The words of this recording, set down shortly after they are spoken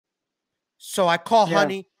So I call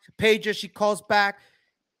Honey, pager. She calls back.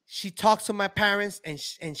 She talks to my parents, and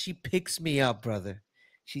she picks me up, brother.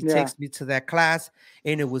 She takes me to that class,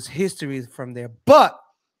 and it was history from there. But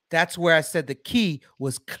that's where I said the key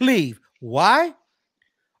was Cleve. Why?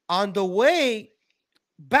 On the way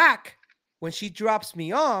back, when she drops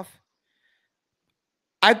me off,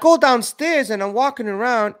 I go downstairs and I'm walking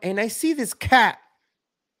around and I see this cat.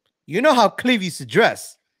 You know how Cleve used to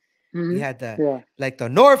dress. He had the like the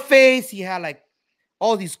North Face. He had like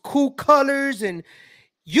all these cool colors, and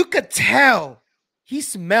you could tell he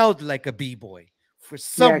smelled like a b-boy for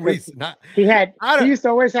some reason. He used to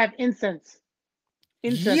always have incense.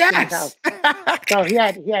 Incense in his house. So he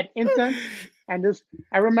had incense, and this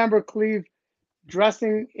I remember Cleve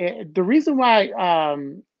dressing. The reason why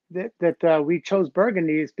we chose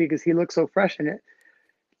burgundy is because he looked so fresh in it.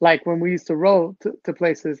 Like when we used to roll to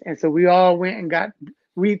places, and so we all went and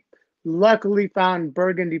we luckily found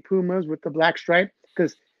burgundy Pumas with the black stripe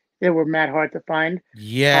because they were mad hard to find.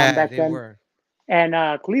 Yeah, back then. Were. And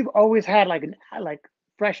Cleve always had like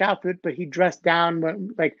fresh outfit, but he dressed down.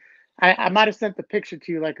 When, like I might have sent the picture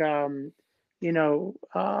to you, like when we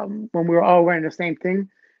were all wearing the same thing.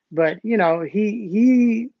 But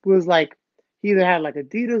he was like he either had like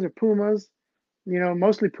Adidas or Pumas.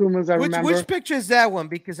 Mostly Pumas. I remember. Which picture is that one?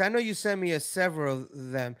 Because I know you sent me several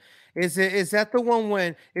of them. Is that the one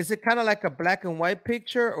when is it kind of like a black and white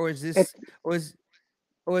picture, or is this or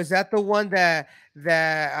is that the one that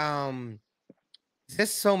there's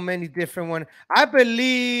so many different ones. I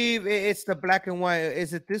believe it's the black and white.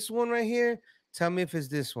 Is it this one right here? Tell me if it's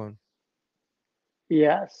this one.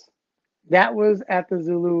 Yes, that was at the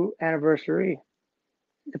Zulu anniversary.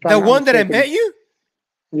 The one that I met you?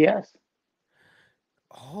 Yes.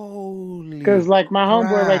 Holy, because like my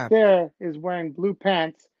homeboy right there is wearing blue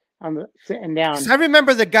pants on the sitting down. I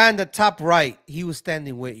remember the guy in the top right. He was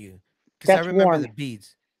standing with you. Because I remember the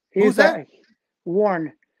beads. Who's that?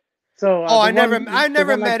 Warren. So I never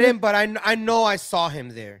met him, but I know I saw him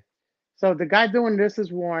there. So the guy doing this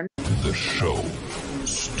is Warren. The show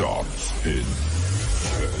starts in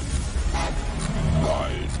 10,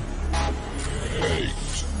 9, 8,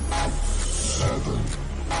 7,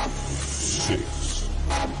 6,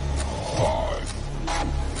 5,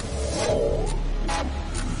 4,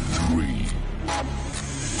 3,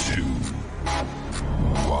 2,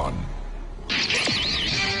 1.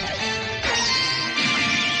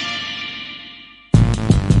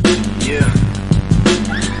 Yeah.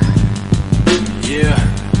 Yeah.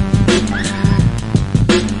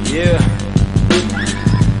 Yeah.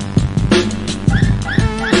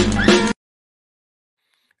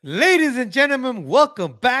 Ladies and gentlemen,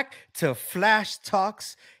 welcome back to Flash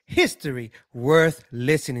Talks, history worth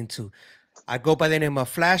listening to. I go by the name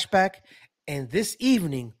of Flashback, and this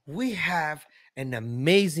evening we have an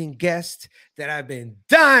amazing guest that I've been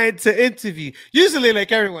dying to interview. Usually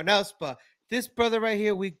like everyone else, but this brother right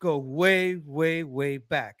here, we go way, way, way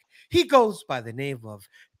back. He goes by the name of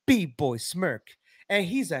Bboy Smerk, and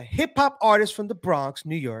he's a hip-hop artist from the Bronx,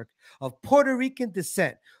 New York, of Puerto Rican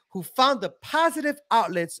descent, who found the positive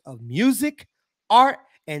outlets of music, art,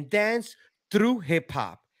 and dance through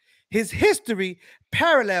hip-hop. His history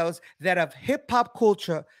parallels that of hip-hop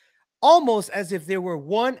culture almost as if they were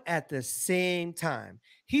one at the same time.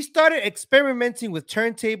 He started experimenting with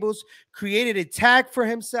turntables, created a tag for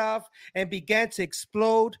himself, and began to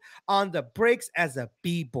explode on the breaks as a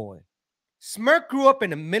b-boy. Smerk grew up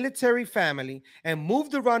in a military family and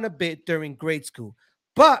moved around a bit during grade school,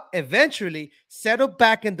 but eventually settled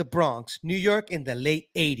back in the Bronx, New York in the late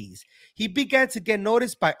 80s. He began to get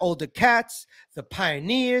noticed by older cats, the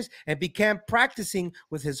pioneers, and began practicing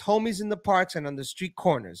with his homies in the parks and on the street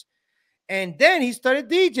corners. And then he started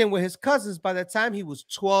DJing with his cousins by the time he was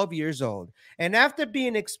 12 years old. And after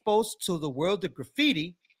being exposed to the world of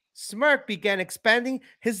graffiti, Smerk began expanding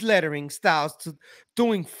his lettering styles to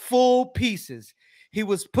doing full pieces. He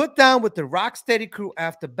was put down with the Rocksteady crew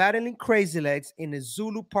after battling Crazy Legs in a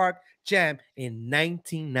Zulu Park jam in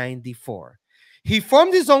 1994. He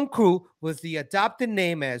formed his own crew with the adopted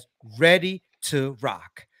name as Ready to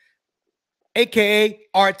Rock, aka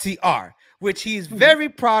RTR, which he is very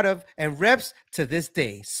proud of and reps to this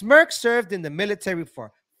day. Smerk served in the military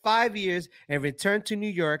for 5 years and returned to New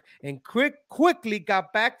York and quickly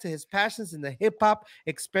got back to his passions in the hip-hop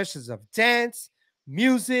expressions of dance,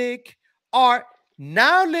 music, art.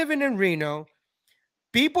 Now living in Reno,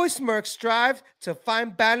 Bboy Smerk strives to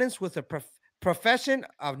find balance with a profession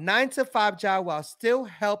of 9-to-5 job while still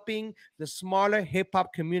helping the smaller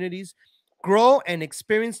hip-hop communities grow and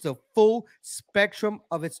experience the full spectrum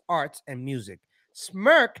of its arts and music.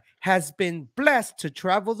 Smerk has been blessed to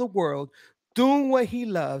travel the world doing what he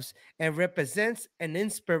loves, and represents an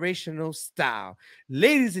inspirational style.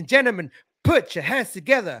 Ladies and gentlemen, put your hands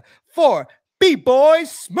together for Bboy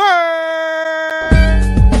Smerk!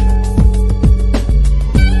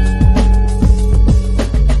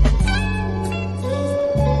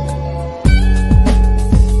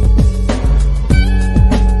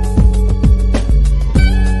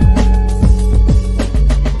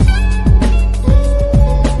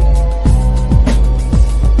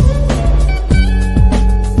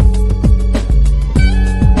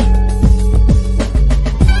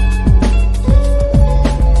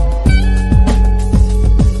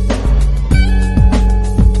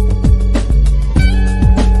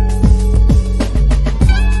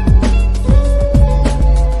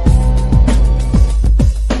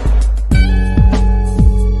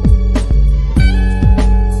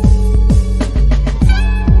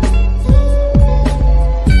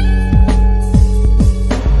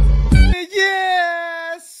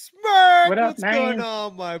 What up, What's man? going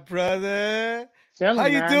on, my brother? Chilling, How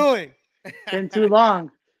you man. doing? Been too long.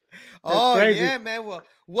 Oh, crazy. yeah, man. Well,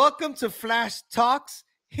 welcome to Flash Talks,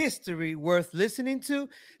 history worth listening to.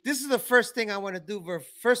 This is the first thing I want to do.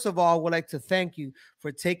 First of all, I would like to thank you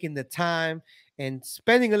for taking the time and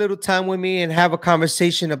spending a little time with me and have a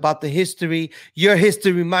conversation about the history, your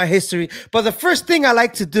history, my history. But the first thing I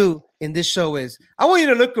like to do in this show is I want you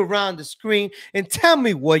to look around the screen and tell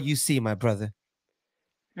me what you see, my brother.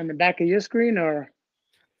 On the back of your screen, or?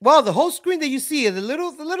 Well, the whole screen that you see, the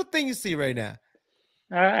little thing you see right now.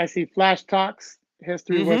 I see Flash Talks,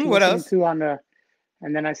 history worth What listening else? to on the,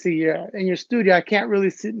 and then I see in your studio. I can't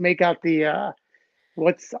really make out the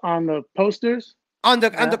what's on the posters. On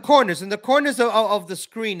the corners, in the corners of the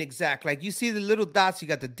screen, exact. Like you see the little dots. You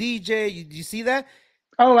got the DJ. You see that?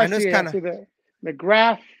 Oh, I know see. it's I see the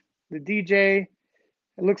graph, the DJ.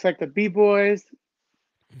 It looks like the B-boys.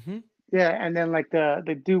 Yeah, and then like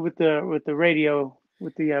the dude with the radio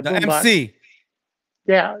with the boombox. MC.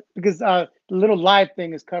 Yeah, because the little live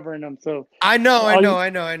thing is covering them. So I know.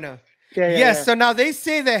 Yeah. Yes. So now they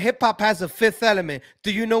say that hip hop has a fifth element.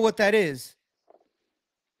 Do you know what that is?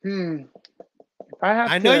 If I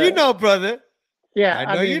have I know you know, brother. Yeah,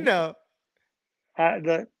 I know you know.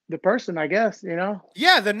 The person, I guess, you know.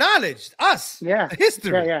 Yeah, the knowledge, us. Yeah, the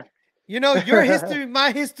history. Yeah. You know, your history,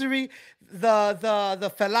 my history,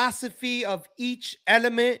 the philosophy of each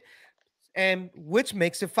element, and which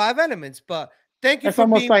makes it 5 elements. But thank you for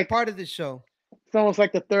being part of the show. It's almost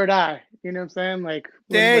like the third eye. You know what I'm saying? Like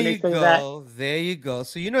when you go. There you go.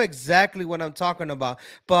 So you know exactly what I'm talking about.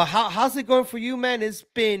 But how's it going for you, man? It's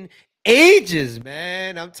been ages,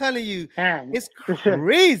 man. I'm telling you, man, it's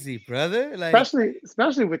crazy, brother. Like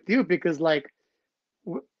especially with you, because like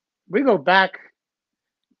we go back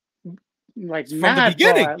like from the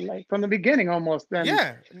beginning, like from the beginning almost. Then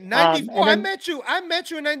yeah, 94. I met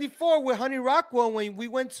you in 94 with Honey Rockwell when we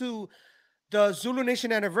went to the Zulu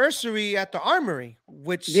Nation anniversary at the Armory,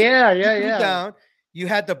 which down. You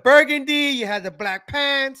had the burgundy, you had the black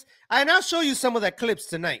pants, and I'll show you some of that clips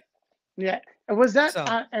tonight. Yeah, was that?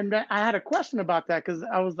 And I had a question about that because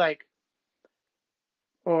I was like,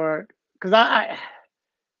 because I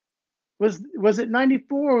was it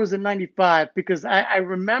 94 or was it 95? Because I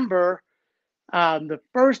remember the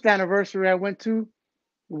first anniversary I went to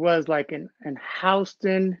was like in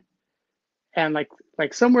Houston, and like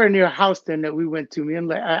somewhere near Houston that we went to. Me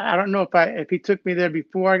and I don't know if he took me there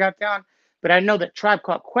before I got down, but I know that Tribe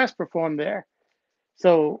Called Quest performed there.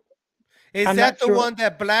 So is that the one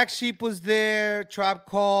that Black Sheep was there? Tribe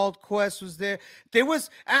Called Quest was there. There was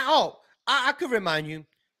I could remind you.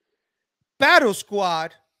 Battle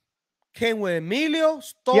Squad came with Emilio,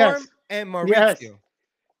 Storm, and Mauricio.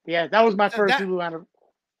 Yeah, that was my first Zulu anniversary.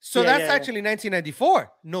 So that's actually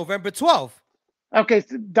 1994, November 12th. Okay,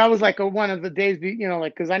 so that was like one of the days, you know,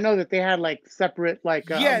 like because I know that they had like separate like.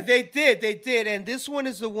 Yeah, they did, and this one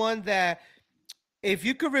is the one that, if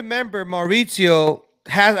you could remember, Mauricio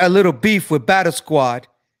had a little beef with Battle Squad.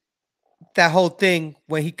 That whole thing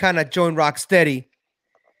when he kind of joined Rocksteady,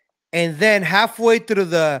 and then halfway through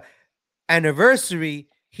the anniversary,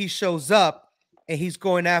 he shows up and he's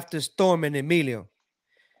going after Storm and Emilio.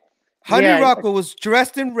 Honey Rockwell was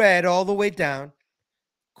dressed in red all the way down.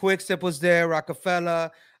 Quickstep was there, Rockefeller,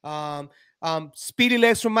 Speedy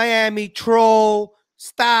Legs from Miami, Troll,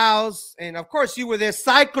 Styles, and of course you were there.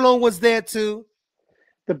 Cyclone was there too.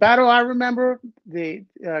 The battle I remember,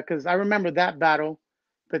 because I remember that battle,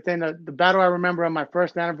 but then the battle I remember on my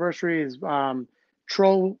first anniversary is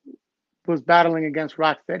Troll was battling against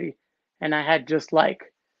Rocksteady, and I had just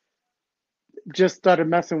started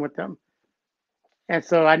messing with them. And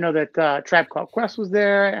so I know that Tribe Called Quest was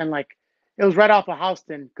there, and like It was right off of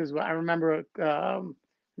Houston because I remember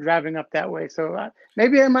driving up that way. So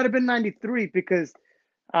maybe it might have been '93 because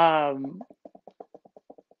um,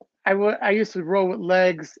 I used to roll with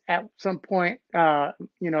legs at some point.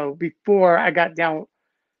 Before I got down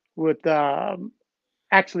with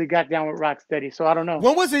actually got down with Rocksteady. So I don't know.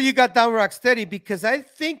 When was it you got down Rocksteady? Because I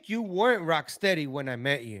think you weren't Rocksteady when I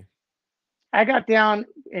met you. I got down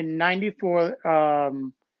in '94,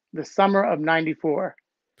 the summer of '94.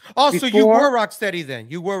 Oh, so you were Before, Rocksteady then.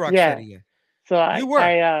 You were yeah. Rocksteady, yeah. So You were.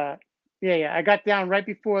 yeah, I got down right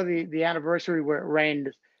before the anniversary where it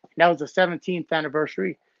rained. That was the 17th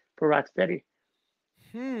anniversary for Rocksteady.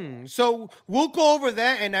 So we'll go over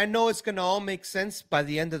that, and I know it's gonna all make sense by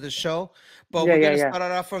the end of the show. But Yeah, we're yeah, gonna yeah.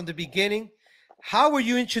 start it off from the beginning. How were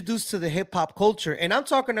you introduced to the hip hop culture? And I'm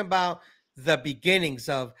talking about the beginnings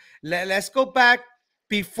of. Let's go back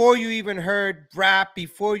before you even heard rap,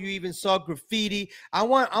 before you even saw graffiti. I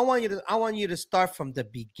want you to start from the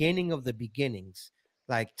beginning of the beginnings.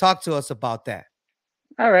 Like, talk to us about that.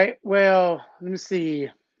 All right. Well, let me see.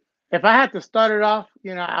 If I had to start it off,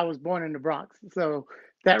 I was born in the Bronx, so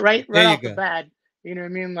that right There you off the go. bat, you know what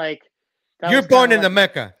I mean? Like that You're was kind born of in the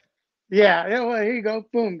like, Mecca. yeah, yeah. Well, here you go.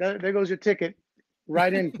 Boom. There goes your ticket,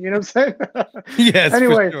 right in. You know what I'm saying? Yes, for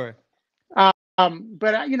Anyway, sure.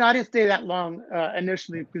 but I didn't stay that long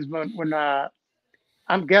initially because when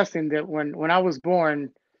I'm guessing that when I was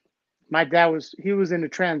born, my dad was in the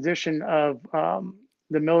transition of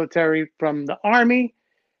the military from the army,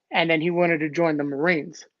 and then he wanted to join the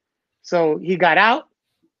Marines. So he got out,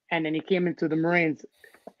 and then he came into the Marines,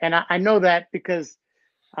 and I know that because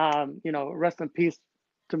rest in peace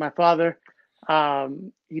to my father.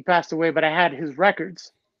 He passed away, but I had his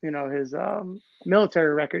records, his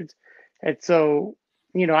military records, and so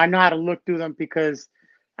I know how to look through them because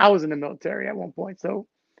I was in the military at one point. So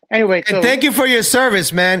anyway, And so thank you for your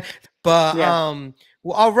service, man. But yeah.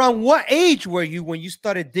 around what age were you when you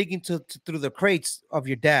started digging through the crates of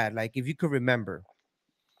your dad? Like, if you could remember.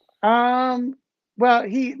 Um, well,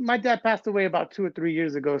 my dad passed away about 2 or 3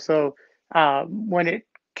 years ago. So when it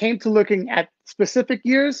came to looking at specific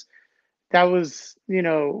years, that was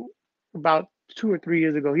about 2 or 3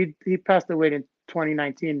 years ago. He passed away in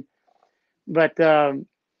 2019. But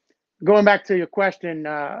going back to your question,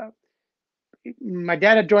 my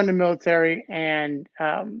dad had joined the military, and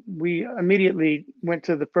we immediately went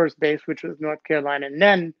to the first base, which was North Carolina, and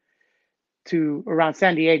then to around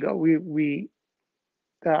San Diego. We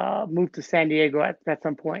moved to San Diego at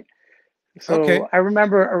some point. Okay. So I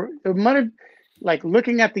remember it might have, like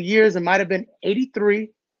looking at the years, it might have been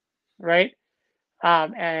 '83, right?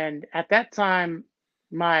 And at that time,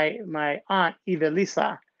 my aunt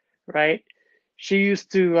Evelisa, right? She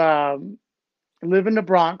used to live in the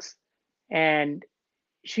Bronx, and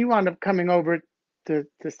she wound up coming over to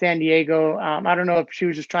San Diego. I don't know if she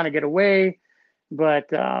was just trying to get away, but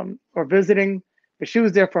or visiting, but she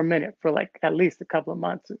was there for a minute, for like at least a couple of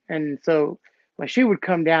months. And so when she would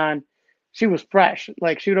come down, she was fresh.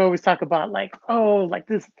 Like she would always talk about like, oh, like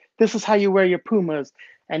this is how you wear your Pumas,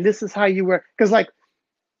 and this is how you wear, because like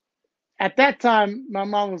at that time my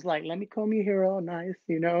mom was like, let me comb your hair all nice,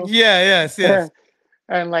 Yeah. Yes. Yes.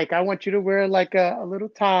 and like I want you to wear like a little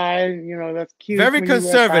tie, that's cute Very when you wear a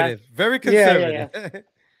tie. conservative. Very Yeah, yeah, yeah. conservative.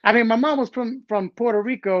 I mean, my mom was from Puerto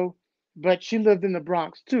Rico, but she lived in the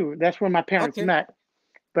Bronx too. That's where my parents Okay. met.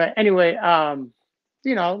 But anyway,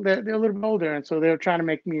 they're a little bit older, and so they were trying to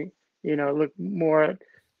make me, look more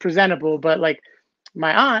presentable. But like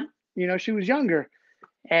my aunt, she was younger,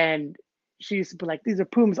 and she used to be like, "These are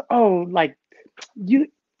Pumas." Oh, like you,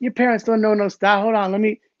 your parents don't know no style. Hold on, let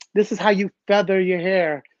me. This is how you feather your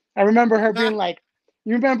hair. I remember her being like,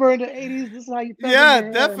 "You remember in the '80s? This is how you feather Yeah, your hair,"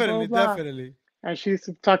 and blah definitely, blah. definitely. And she used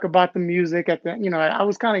to talk about the music at the, I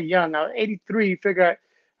was kind of young. I was '83. Figure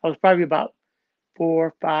I was probably about 4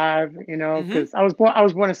 or 5, Mm-hmm. because I was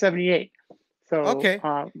born in '78. So, Okay.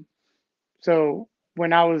 so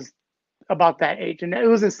when I was about that age, and it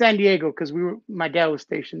was in San Diego because my dad was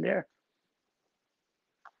stationed there.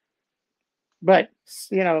 But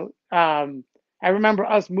I remember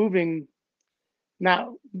us moving.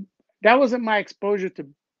 Now, that wasn't my exposure to,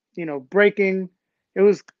 breaking. It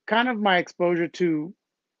was kind of my exposure to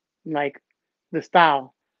like the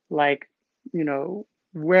style, like The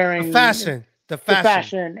wearing fashion. The the fashion.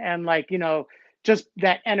 fashion, and like just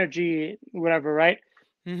that energy, whatever, right?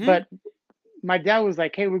 Mm-hmm. But my dad was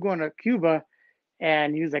like, "Hey, we're going to Cuba,"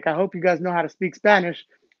 and he was like, "I hope you guys know how to speak Spanish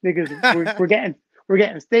because we're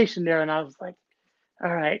getting stationed there." And I was like,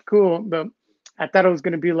 "All right, cool," but I thought it was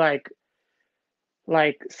going to be like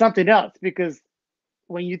something else because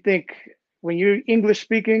when you think when you're English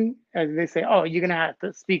speaking, and they say, "Oh, you're gonna have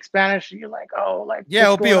to speak Spanish," you're like, "Oh, like Yeah,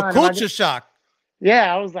 what's it'll be going a on?" Am I culture shock.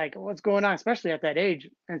 yeah, I was like, "What's going on?" Especially at that age.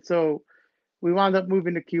 And so we wound up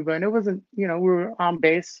moving to Cuba, and it wasn't, we were on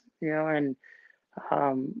base, and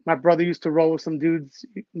my brother used to roll with some dudes.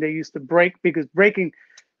 They used to break because breaking.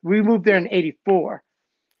 We moved there in '84,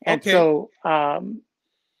 and Okay. so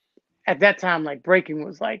at that time, like breaking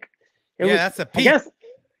was like, it Yeah, was. that's a I peak. guess,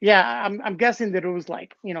 yeah, I'm guessing that it was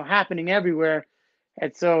like happening everywhere,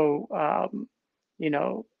 and so you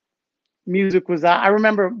know, music was. I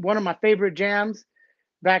remember one of my favorite jams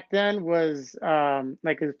back then was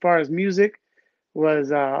like as far as music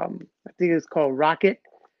was I think it's called Rocket.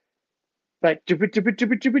 But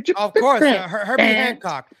Of course, Herbie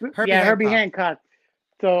Hancock. Herbie yeah, Herbie Hancock.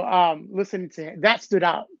 Hancock. So listening to him, that stood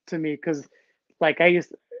out to me because like I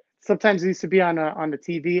used sometimes it used to be on the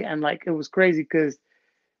TV and like it was crazy because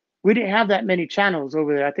we didn't have that many channels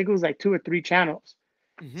over there. I think it was like two or three channels.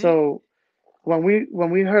 Hmm. So when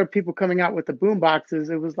we heard people coming out with the boom boxes,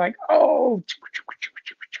 it was like, oh,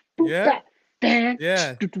 boom, Yeah. that, dan,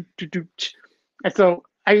 Yeah. and so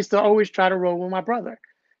I used to always try to roll with my brother.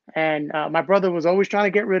 And my brother was always trying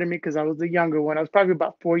to get rid of me because I was the younger one. I was probably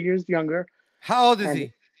about 4 years younger. How old is And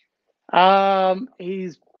he?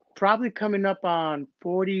 he's probably coming up on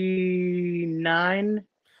 49.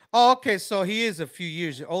 Oh, okay. So he is a few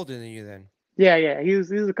years older than you then. Yeah, yeah. He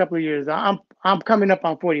was a couple of years. I'm coming up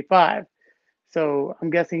on 45. So I'm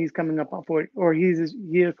guessing he's coming up on 40, or he is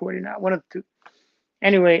 49. One of the two.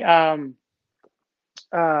 Anyway, uh,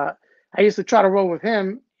 I used to try to roll with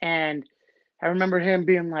him, and I remember him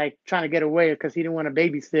being like trying to get away because he didn't want to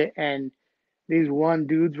babysit, and these one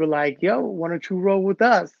dudes were like, "Yo, why don't you roll with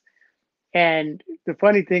us?" And the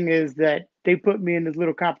funny thing is that they put me in this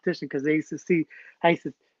little competition because they used to see I used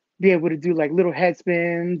to be able to do like little head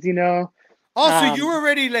spins. Oh, so you were Um,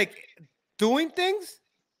 already like doing things?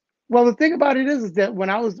 well, the thing about it is that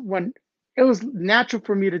when it was natural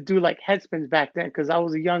for me to do like head spins back then because I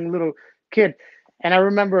was a young little kid, and I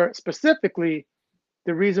remember specifically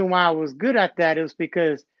the reason why I was good at that is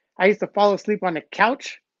because I used to fall asleep on the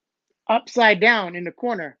couch upside down in the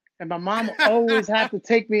corner, and my mom always had to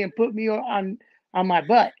take me and put me on my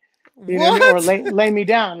butt. You know what I mean? Or What? lay me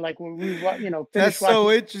down, like when we That's finish so watching.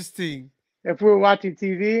 interesting. If we were watching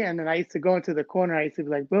TV, and then I used to go into the corner, I used to be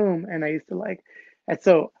like boom, and I used to like, and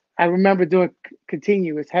so I remember doing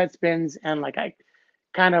continuous head spins, and like I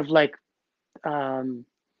kind of like um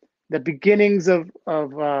the beginnings of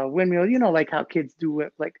windmill, like how kids do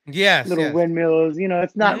it, like Yes, little yes. windmills.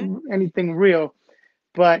 It's not Hmm. anything real,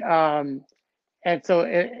 but and so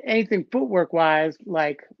anything footwork wise,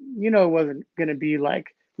 like it wasn't gonna be like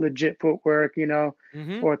legit footwork,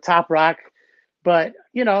 Hmm. or top rock, but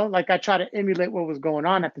like I try to emulate what was going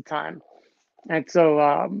on at the time, and so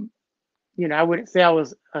I wouldn't say I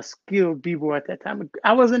was a skilled b-boy at that time.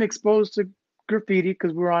 I wasn't exposed to graffiti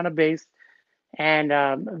because we were on a base, and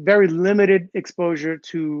very limited exposure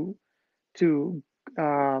to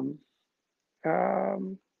um,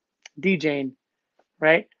 um, DJing,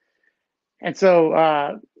 right? And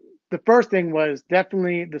so the first thing was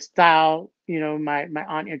definitely the style. My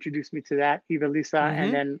aunt introduced me to that, Eva Lisa, and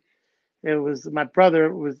Hmm. then it was my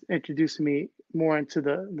brother was introducing me more into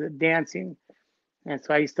the dancing, and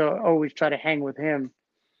so I used to always try to hang with him.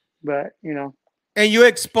 But And you're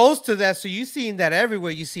exposed to that, so you're seeing that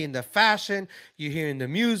everywhere. You see in the fashion, you're hearing the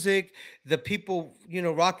music, the people,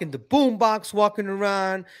 rocking the boombox, walking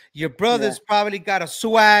around. Your yeah, brother's probably got a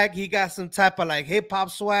swag. He got some type of like hip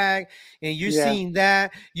hop swag, and you're yeah, seeing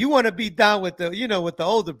that. You want to be down with the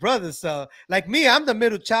older brothers. So, like me, I'm the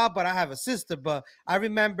middle child, but I have a sister. But I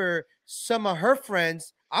remember some of her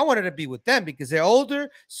friends. I wanted to be with them because they're older,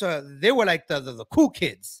 so they were like the cool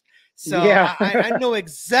kids. So yeah. I know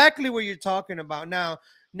exactly what you're talking about.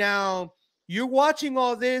 Now you're watching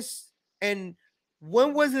all this, and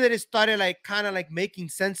when was it that it started like kind of like making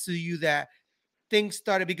sense to you that things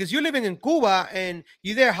started, because you're living in Cuba and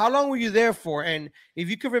you there? How long were you there for? And if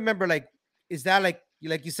you could remember, like, is that like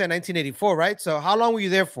you said 1984, right? So how long were you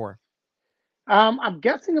there for? I'm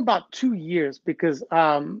guessing about 2 years because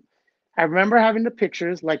I remember having the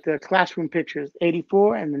pictures, like the classroom pictures,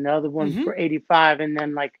 '84, and then the other one Mm-hmm. for '85, and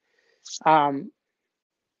then like um,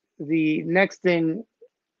 the next thing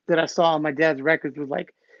that I saw on my dad's records was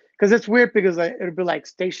like, because it's weird because it'd be like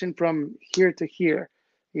stationed from here to here,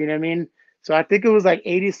 you know what I mean? So I think it was like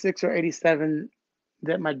 '86 or '87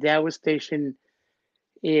 that my dad was stationed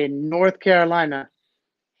in North Carolina,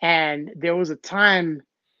 and there was a time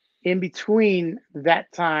in between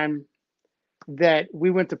that time that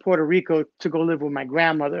we went to Puerto Rico to go live with my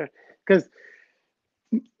grandmother because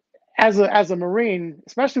as a Marine,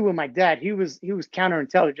 especially with my dad, he was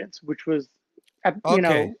counterintelligence, which was, you Okay.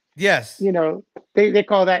 know, Yes. you know, they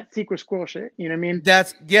call that secret squirrel shit. You know what I mean?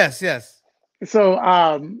 That's yes, yes. So,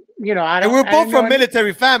 And we're I both didn't know from any.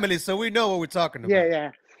 military families, so we know what we're talking Yeah, about.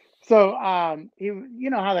 yeah. So, you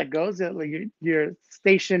know how that goes. Like you're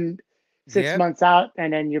stationed six Yep. months out,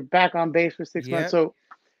 and then you're back on base for 6 months. Yep.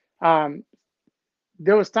 So, um,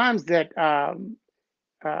 there was times that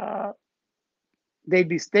uh, they'd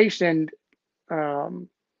be stationed. Um,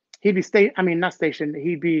 he'd be I mean, not stationed.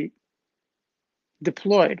 He'd be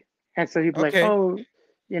deployed, and so he'd be like, Okay. "Oh,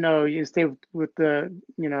 you stay with the,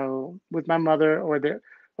 with my mother,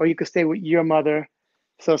 or you could stay with your mother."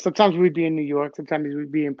 So sometimes we'd be in New York, sometimes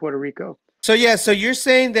we'd be in Puerto Rico. So yeah, so you're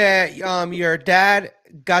saying that your dad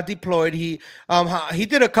got deployed. He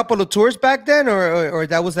did a couple of tours back then, or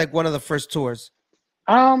that was like one of the first tours.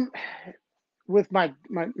 Um, with my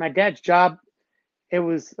dad's job, it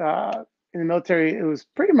was in the military. It was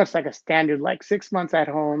pretty much like a standard, like 6 months at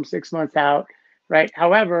home, 6 months out, right?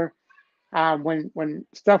 However, when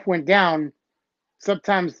stuff went down,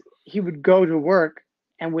 sometimes he would go to work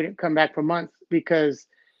and wouldn't come back for months because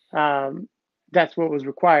um, that's what was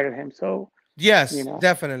required of him. So, you Yes, know,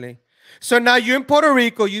 definitely. So now you're in Puerto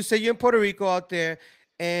Rico. You say you're in Puerto Rico out there,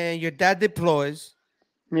 and your dad deploys.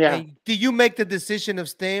 yeah. And did you make the decision of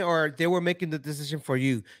staying, or they were making the decision for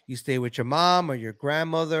you? You stay with your mom or your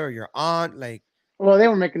grandmother or your aunt, like Well, they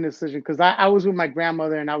were making a decision because I was with my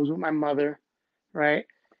grandmother and I was with my mother, right?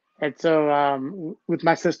 And so with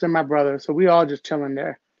my sister and my brother, so we all just chilling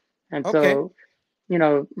there. And okay, so,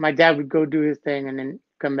 my dad would go do his thing and then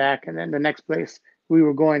come back, and then the next place we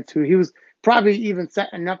were going to, he was probably even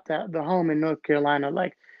setting up the home in North Carolina,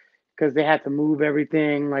 like because they had to move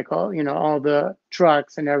everything, like all the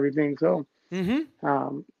trucks and everything. So mm-hmm.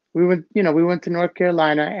 um, we went to North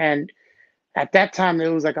Carolina, and at that time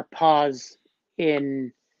there was like a pause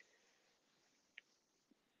in,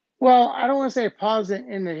 well, I don't want to say a pause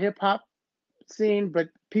in the hip hop scene, but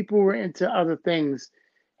people were into other things,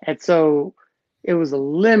 and so it was a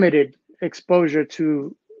limited exposure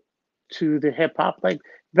to the hip hop. Like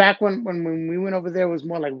back when we went over there, it was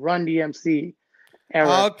more like Run DMC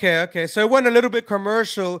era. Okay, okay. So it went a little bit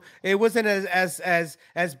commercial. It wasn't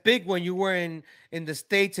as big when you were in the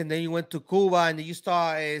States, and then you went to Cuba, and then you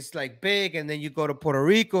saw it's like big, and then you go to Puerto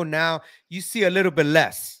Rico. Now you see a little bit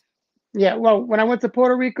less. Yeah, well, when I went to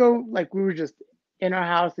Puerto Rico, like we were just in our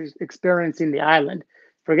house experiencing the island.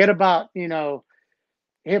 Forget about,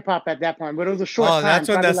 hip hop at that point, but it was a short Oh, time, that's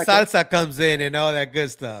when the probably like a, salsa comes in and all that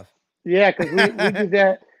good stuff. yeah, because we did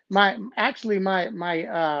that. My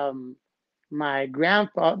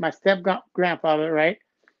grandfather, my step grandfather, right?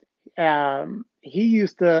 He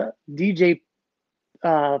used to DJ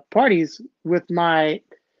parties with my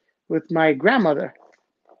grandmother.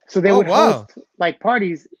 So they Oh would wow. host like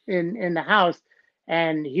parties in the house,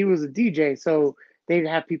 and he was a DJ. So they'd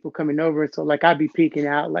have people coming over. So like I'd be peeking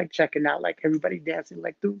out, like checking out, like everybody dancing,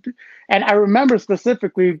 like doo, doo. And I remember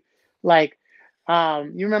specifically, like,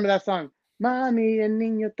 you remember that song, "Mami el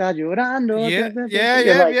niño está llorando." Yeah, Da, da, da, da. yeah,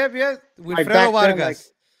 Yeah, yeah, like yeah, yeah. like Wilfredo back then, like,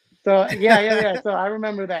 Vargas. so yeah, yeah, yeah. So I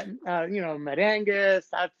remember that, merengue,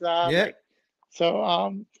 salsa, Yeah. like,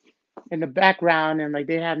 so in the background, and like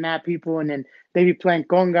they had mad people, and then they be playing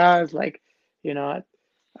congas, like, you know,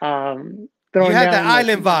 You throwing had the down, like,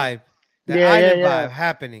 island vibe. The yeah, yeah, island yeah. vibe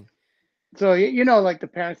happening. So like the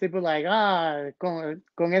parents, they be like,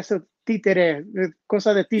 con eso títere,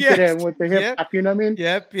 cosa de títere Yes. with the hip Yep. hop, you know what I mean?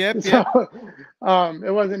 Yep. Yep. So Yep.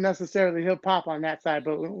 it wasn't necessarily hip hop on that side,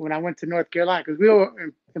 but when I went to North Carolina, because we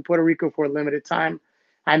were in Puerto Rico for a limited time,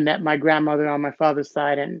 I met my grandmother on my father's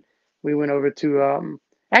side, and we went over to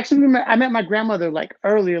actually I met my grandmother like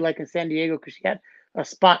earlier, like in San Diego, because she had a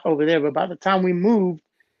spot over there. But by the time we moved,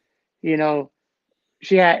 you know,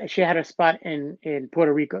 she had a spot in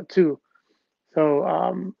Puerto Rico too.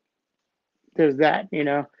 So there's that,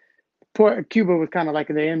 Cuba was kind of like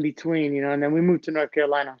the in between, and then we moved to North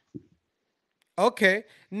Carolina. Okay.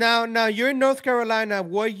 Now you're in North Carolina.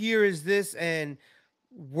 What year is this? And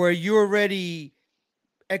were you already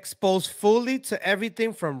exposed fully to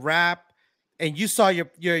everything from rap? And you saw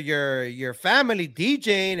your family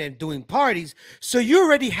DJing and doing parties, so you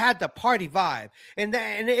already had the party vibe. And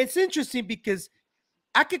it's interesting because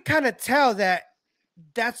I could kind of tell that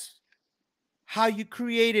that's how you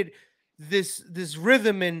created this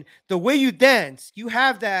rhythm and the way you dance. You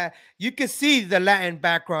have that. You can see the Latin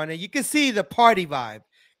background and you can see the party vibe,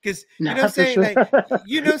 because you know what I'm Not for saying, sure. like,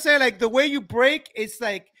 you know what I'm saying, like the way you break, it's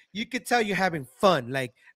like you could tell you're having fun,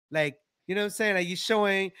 like you know what I'm saying, like you're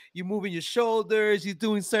showing, you're moving your shoulders, you're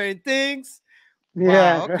doing certain things. Wow.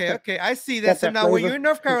 Yeah, Okay. Okay. I see that. got So that now, when you're flavor. in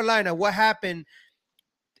North Carolina, what happened?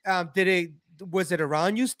 Did it Was it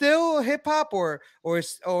around you still hip hop, or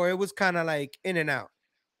it was kind of like in and out?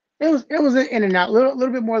 It was an in and out, little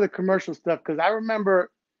bit more of the commercial stuff because I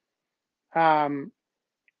remember, um,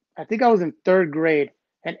 I think I was in third grade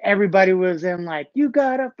and everybody was in like, you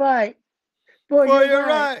gotta fight for For your your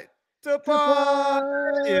right right to to part.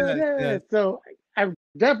 Yes. party. Yes. So I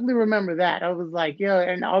definitely remember that. I was like, yeah,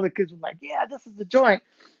 and all the kids were like, yeah, this is the joint.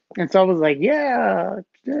 And so I was like, yeah,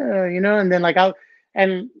 yeah, and then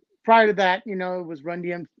and prior to that, it was Run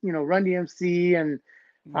DMC, and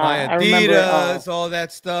My I remember, Adidas, all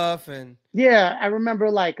that stuff, and yeah, I remember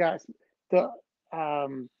like the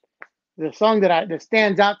um the song that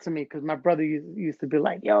stands out to me because my brother used to be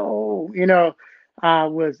like, yo,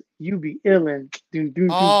 was "You Be Illin'," doom, doom,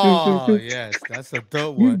 doom, doom, doom, oh doom. yes, that's a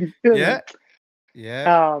dope You one. Be Yeah. Illin'.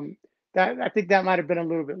 Yeah. Um, that I think that might have been a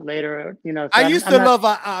little bit later, I So I'm used I'm to not. love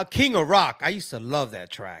King of Rock. I used to love that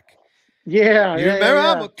track. Yeah, You yeah, yeah, remember?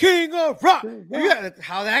 I'm yeah. a king of rock. Good rock. Yeah,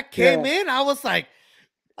 how that came Yeah, in, I was like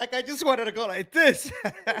I just wanted to go like this.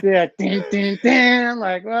 yeah. Ding, ding, ding.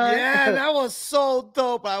 Like what? Yeah, that was so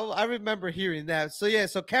dope. I remember hearing that. So yeah,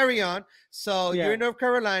 so carry on. So you're Yeah, in North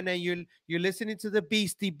Carolina and you're listening to the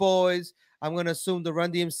Beastie Boys. I'm gonna assume the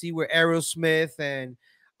Run DMC were Aerosmith and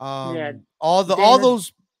yeah. all Dana,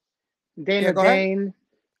 those. Yeah, Dana go ahead. Dane.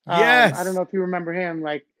 I don't Yes, know if you remember him.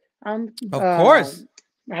 Like, I'm. of course.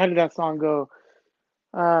 How did that song go?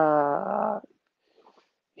 Uh,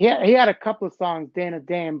 he had a couple of songs, Dana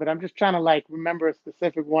Dame, but I'm just trying to like remember a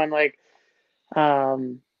specific one. Like,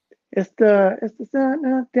 um, it's the son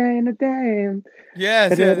of Dana Dame.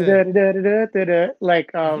 Yes, yes, yes. Da-da-da-da-da-da-da-da.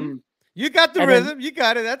 Like, Hmm. You got the and then rhythm. You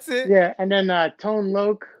got it. That's it. yeah, and then Tone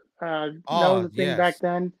Loc. That was Oh a thing back yes,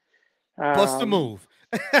 then. bust the Um, move.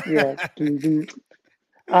 yeah. Dun, dun.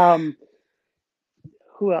 Um,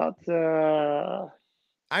 who else?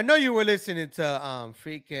 I know you were listening to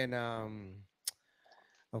freaking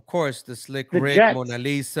of course the Slick The Rick, Jets. Mona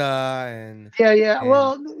Lisa, and Yeah, yeah. and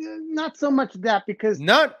Well, not so much that because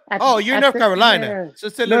not. at Oh, you're in North Carolina, yeah, so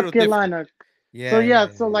it's a North little different. Carolina. So Yeah, yeah, yeah,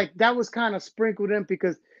 so yeah. like that was kind of sprinkled in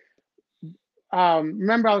because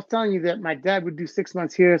remember I was telling you that my dad would do 6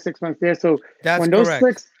 months here, 6 months there. So That's when those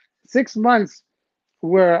correct. six months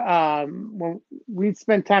were when we'd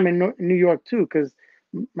spend time in New York too, because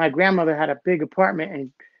my grandmother had a big apartment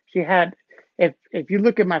and she had if you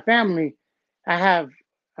look at my family, I have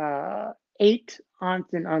uh 8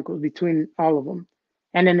 aunts and uncles between all of them.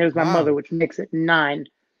 And then there's my mother, Wow. which makes it 9.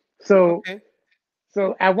 So Okay.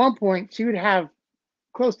 so at one point she would have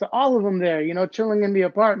close to all of them there, chilling in the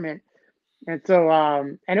apartment. And so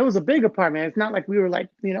and it was a big apartment. It's not like we were like,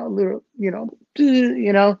 little,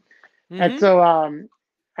 And Mm-hmm. so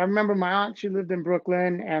I remember my aunt, she lived in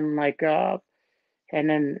Brooklyn, and like and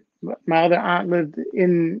then my other aunt lived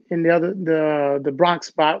in the Bronx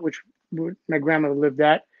spot, which my grandmother lived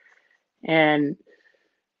at. And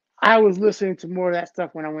I was listening to more of that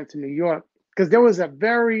stuff when I went to New York because there was a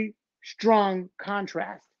very strong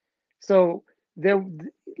contrast. So there,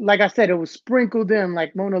 like I said, it was sprinkled in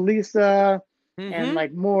like Mona Lisa and Mm-hmm.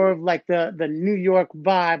 like more of like the New York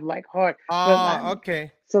vibe, like hard. But Ah,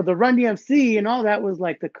 okay. so the Run DMC and all that was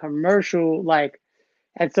like the commercial, like.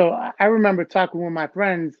 And so I remember talking with my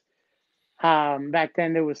friends back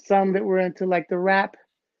then. There was some that were into like the rap,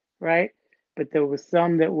 right? But there was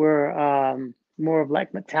some that were more of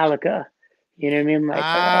like Metallica. You know what I mean? Like,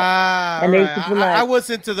 Ah, all and they right. used to be I like, was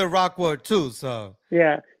into the rock world too, so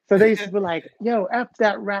yeah. So they used to be like, yo, F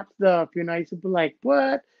that rap stuff. I used to be like,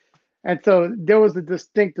 what? And so there was a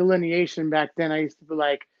distinct delineation back then. I used to be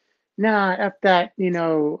like, nah, F that, heavy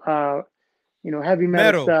metal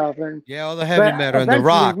metal. stuff. And Yeah, all the heavy but metal and the eventually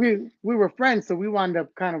rock. we were friends, so we wound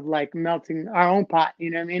up kind of like melting our own pot.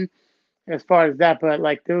 You know what I mean? As far as that, but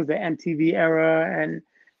like there was the MTV era and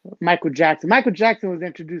Michael Jackson. Michael Jackson was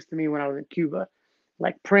introduced to me when I was in Cuba,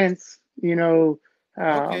 like Prince,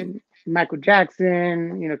 Okay. Michael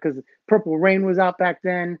Jackson, because Purple Rain was out back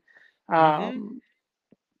then. Mm-hmm.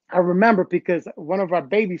 I remember because one of our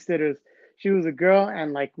babysitters, she was a girl,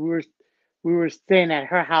 and like we were staying at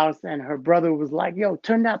her house, and her brother was like, "Yo,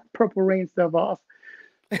 turn that Purple Rain stuff off,"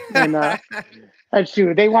 and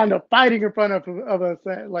they wound up fighting in front of us.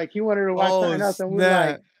 Like he wanted to watch Oh something else, and we're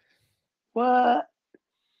like, snap. "What?"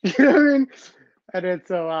 You know what I mean? And then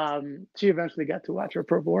so she eventually got to watch her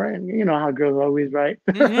Purple Rain. You know how girls always, right?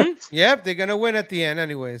 Mm-hmm. Yep, they're gonna win at the end,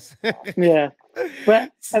 anyways. Yeah.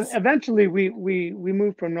 But eventually we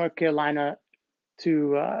moved from North Carolina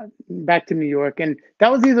to back to New York, and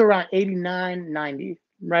that was either around 89, 90,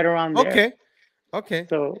 right around there. Okay. Okay.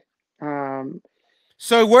 So um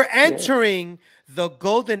So we're yeah, entering the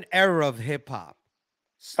golden era of hip hop.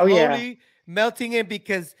 Oh yeah. Slowly melting in,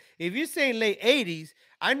 because if you're saying late 80s,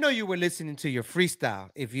 I know you were listening to your freestyle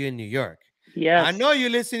if you're in New York. I Yes. know you're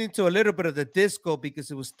listening to a little bit of the disco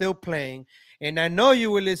because it was still playing. And I know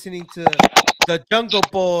you were listening to the Jungle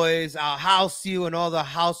Boys, I'll House You, and all the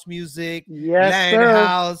house music, Yes, Land sir.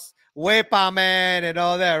 House, Wepa Man, and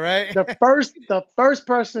all that, right? The first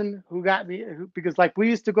person who got me, because like we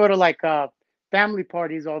used to go to like family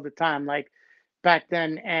parties all the time, like back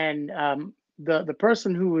then, and the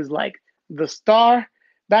person who was like the star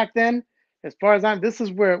back then, as far as I'm, this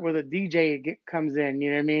is where the DJ comes in.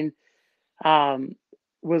 You know what I mean? Um,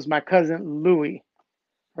 was my cousin Louis,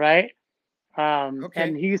 right? And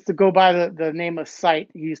Okay. he used to go by the name of Sight.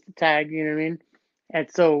 He used to tag. You know what I mean? And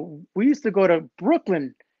so we used to go to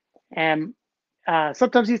Brooklyn, and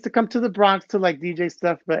sometimes he used to come to the Bronx to like DJ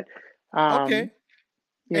stuff, but Okay. um,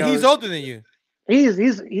 you And he's know, older than you. he's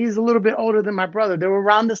a little bit older than my brother. They were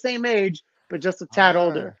around the same age, but just a tad Ah.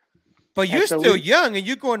 older. But And you're so still we, young and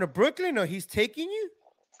you're going to Brooklyn, or he's taking you?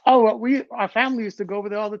 oh, well, our family used to go over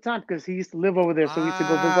there all the time because he used to live over there. So we used to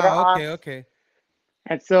go visit our Ah, okay, aunts. okay.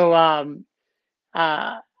 And so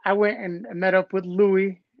I went and met up with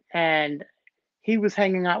Louis, and he was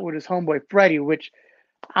hanging out with his homeboy Freddie, which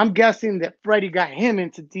I'm guessing that Freddie got him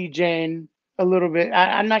into DJing a little bit.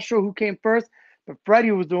 I'm not sure who came first, but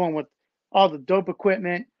Freddie was the one with all the dope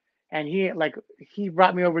equipment, and he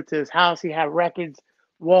brought me over to his house. He had records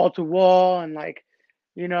wall to wall, and like,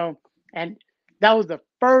 you know, and that was the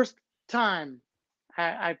first time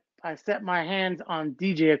I set my hands on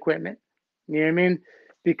DJ equipment. You know what I mean?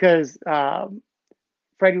 Because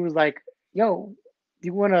Freddie was like, "Yo,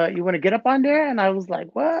 you wanna get up on there?" And I was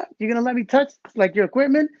like, "What? You gonna let me touch like your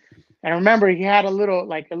equipment?" And I remember he had a little,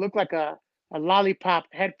 like, it looked like a lollipop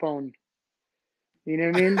headphone. You know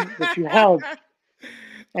what I mean? That you held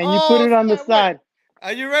and you put Oh, it on the snap. Wait. side.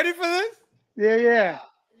 Are you ready for this? Yeah, yeah,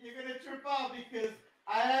 You're gonna trip out because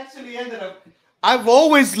I actually ended up. I've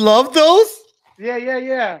always loved those. yeah, yeah,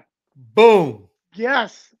 yeah. Boom.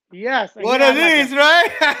 Yes, yes. And he One of had like these,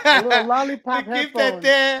 a little right? To lollipop keep that headphone,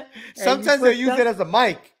 there. and you Sometimes they put use that. it as a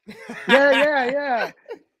mic. Yeah, yeah, yeah.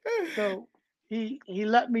 So he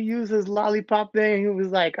let me use his lollipop thing. He was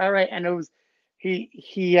like, "All right," and it was he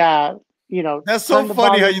That's so turned the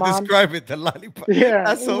funny how you volume on. describe it, the lollipop. Yeah,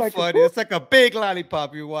 That's it was so like a funny. whoop. It's like a big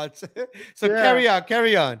lollipop you watch. So Yeah. carry on,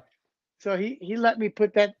 carry on. So he let me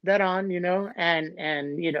put that on,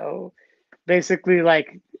 and basically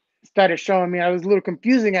like started showing me. I was a little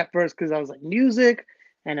confusing at first because I was like music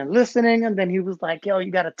and then listening, and then he was like, "Yo,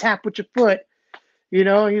 you got to tap with your foot." He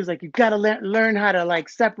was like, "You got to learn how to like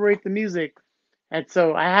separate the music." And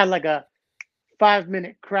so I had like a 5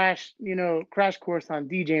 minute crash course on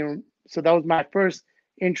DJing. So that was my first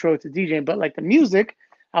intro to DJing. But like the music,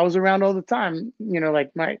 I was around all the time.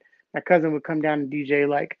 Like my cousin would come down and DJ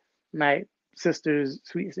like my sister's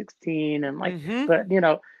Sweet 16, and like, Mm-hmm. but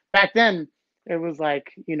back then it was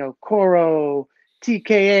like, Coro,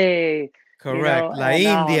 TKA, Correct. La and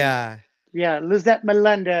India, yeah, Lizette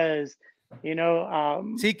Melendez, you know,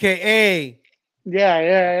 um, TKA. yeah,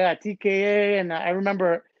 yeah, yeah, TKA, and I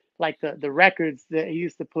remember like the records that he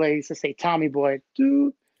used to play. He used to say Tommy Boy,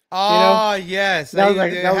 dude. You know, Oh yes, that was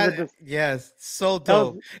like it that was a had yes, so that was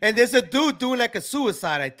dope. And there's a dude doing like a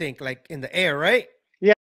suicide, I think, like in the air, right?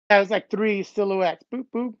 yeah, that was like three silhouettes, boop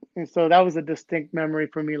boop, and so that was a distinct memory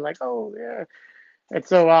for me. Like, oh yeah, and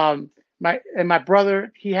so my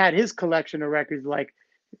brother, he had his collection of records. Like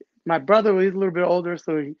my brother was a little bit older,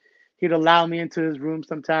 so he'd allow me into his room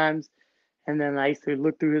sometimes, and then I used to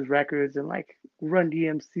look through his records and like Run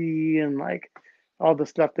DMC and like all the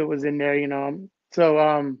stuff that was in there.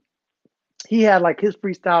 So he had like his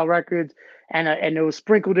freestyle records, and it was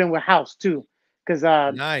sprinkled in with house too, because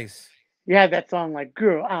Nice. you had that song like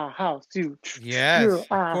 "Girl I House You," "Girl Yes, of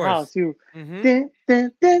I course. House You," Mm-hmm. dun,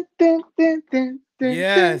 dun, dun, dun, dun, dun, dun,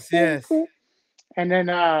 dun, Yes, dun, yes. dun. And then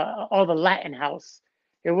all the Latin house.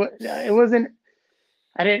 It wasn't.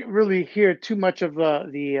 I didn't really hear too much of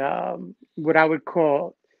the what I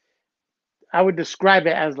would describe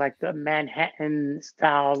it as like the Manhattan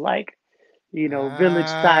style, like village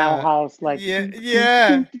style Ah, house, like yeah, doom, doom, yeah.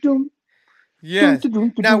 doom, doom, doom, Yes. doom,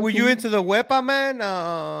 doom, Now, doom, were you doom. into the Wepa Man?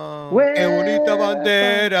 Qué bonita Wepa.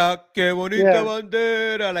 bandera, qué bonita Yeah,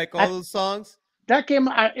 bandera, like all I, those songs. that came.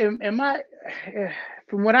 Am I?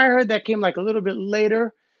 From what I heard, that came like a little bit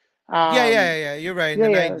later. Yeah, yeah, Um, yeah. You're right. In the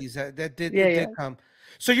yeah, yeah, '90s, that did yeah, it yeah. did come.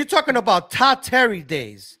 So you're talking about Todd Terry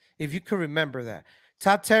days, if you can remember that.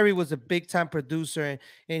 Todd Terry was a big time producer,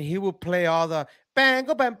 and he would play all the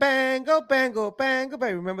bango, bang, bango, bango, bango,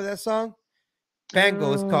 bang. Remember that song?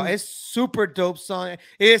 Bango is called. It's super dope song.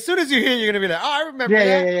 As soon as you hear it, you're gonna be like, oh, I remember that.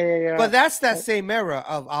 Yeah. But that's that same era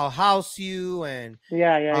of I'll House You and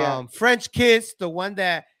Yeah. French Kiss, the one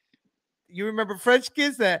that you remember French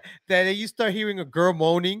Kiss that you start hearing a girl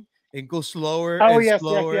moaning and go slower Oh and yes.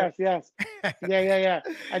 slower. Yeah.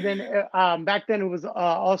 And then back then it was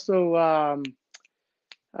also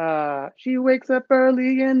she wakes up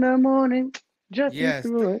early in the morning, just Yes.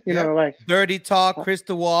 through it. You Yep. know, like Dirty Talk,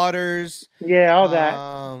 Crystal Waters. yeah, all that.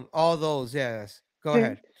 All those. Yes. Go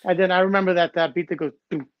ahead. And then I remember that beat that goes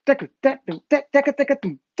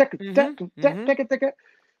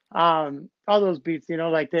all those beats, you know,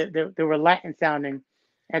 like they were Latin sounding.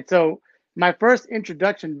 And so my first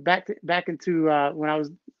introduction back into when I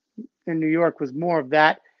was in New York was more of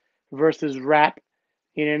that versus rap,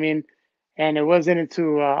 you know what I mean? And it wasn't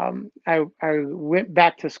until I went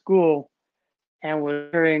back to school and was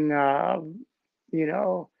hearing you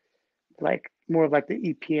know, like more of like the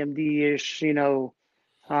EPMD-ish, you know,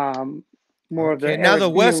 more of Okay, the now Eric the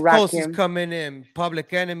B and West Coast is Rakim. coming in,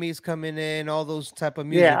 Public Enemies coming in, all those type of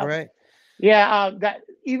music, Yeah. right? Yeah, that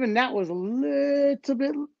even that was a little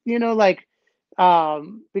bit, you know, like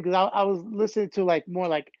because I was listening to like more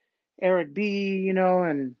like Eric B, you know,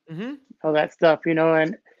 and Mm-hmm. all that stuff, you know,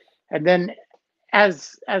 and then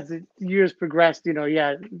as the years progressed, you know,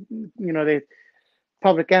 yeah, you know, they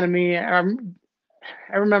Public Enemy. I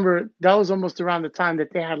remember that was almost around the time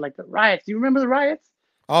that they had like the riots. Do you remember the riots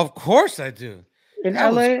Of course I do. in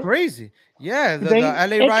That was LA? crazy. Yeah, the They LA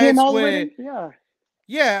it came riots all the way where to yeah.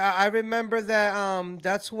 yeah, I remember that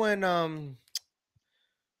that's when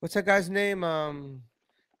what's that guy's name?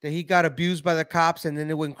 That he got abused by the cops and then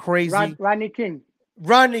it went crazy. Rodney King.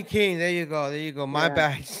 Rodney King, there you go. There you go. My Yeah.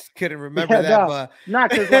 bad. I just couldn't remember Yeah, that, no, but not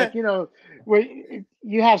because like you know, where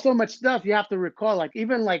you have so much stuff you have to recall. Like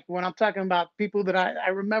even like when I'm talking about people that I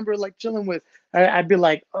remember like chilling with, I'd be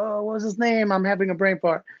like, oh, what's his name? I'm having a brain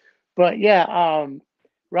fart. But yeah,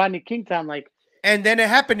 Rodney King time, like and then it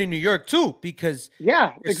happened in New York too, because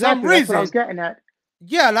yeah, for some exactly. That's what I was reason, getting at.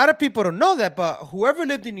 yeah, a lot of people don't know that, but whoever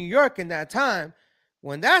lived in New York in that time,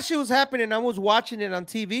 when that shit was happening, I was watching it on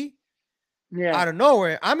TV Yeah, out of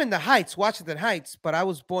nowhere. I'm in the Heights, Washington Heights, but I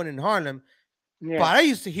was born in Harlem. But yeah, I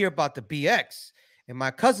used to hear about the BX, and my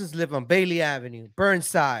cousins live on Bailey Avenue,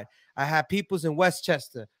 Burnside. I had peoples in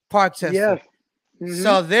Westchester, Parkchester. yes. Mm-hmm.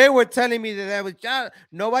 So they were telling me that I was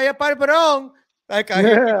no vaya para el Perón. Like I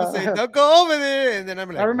hear people say, I don't go over there. And then I'm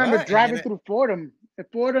like, remember what? And driving then through Fordham.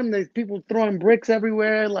 At Fordham, there's people throwing bricks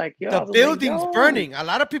everywhere. Like, yo, the I was like, building's yo. burning. A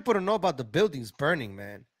lot of people don't know about the buildings burning,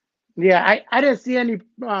 man. Yeah, I didn't see any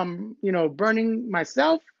you know, burning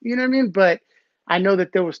myself, you know what I mean? But I know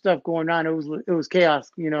that there was stuff going on. It was chaos,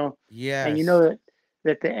 you know. And you Yes. know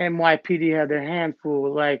that the NYPD had their hand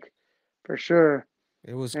full, like for sure.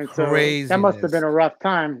 It was And so that must have been craziness. a rough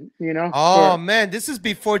time, you know, Oh, for man. This is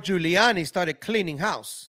before Giuliani started cleaning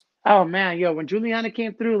house. oh man, yo, when Giuliani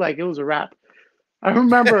came through, like it was a wrap. I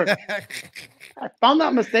remember if I'm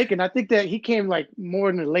not mistaken, I think that he came like more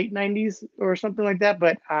in the late 90s or something like that.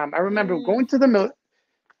 But I remember Mm, going to the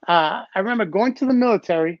I remember going to the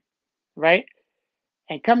military, right?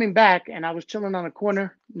 And coming back, and I was chilling on a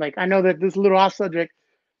corner. Like I know that this is a little off subject,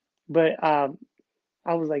 but I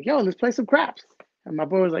was like, "Yo, let's play some craps." And my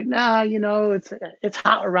boy was like, "Nah, you know, it's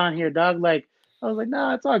hot around here, dog." Like I was like,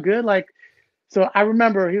 "Nah, it's all good." Like so, I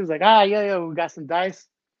remember he was like, "Ah, yeah, we got some dice."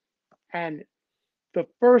 And the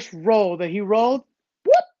first roll that he rolled,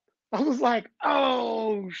 whoop! I was like,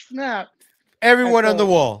 "Oh snap!" And everyone on the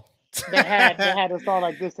so wall. they had us all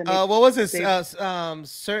like this, and What was this? they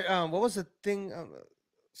What was the thing?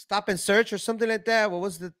 Stop and search or something like that. What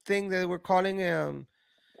was the thing that we're calling?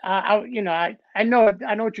 you know, I know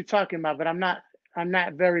what you're talking about, but I'm not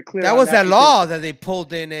very clear That on was that that because law that they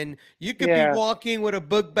pulled in, and you could be yeah, walking with a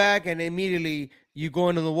book bag, and immediately you go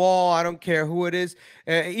into the wall. I don't care who it is.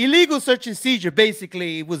 Illegal search and seizure.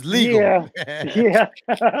 Basically, it was legal, yeah, yeah,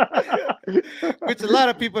 which a lot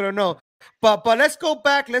of people don't know. But let's go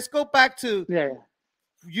back. Let's go back to yeah,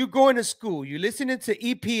 you going to school. You're listening to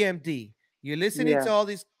EPMD. You're listening yeah, to all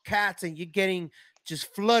these cats, and you're getting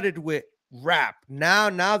just flooded with rap.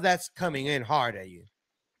 Now that's coming in hard at you.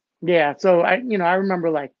 yeah. So you know, I remember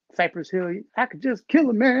like Cypress Hill. I could just kill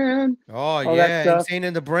a man, Oh all that yeah, stuff. insane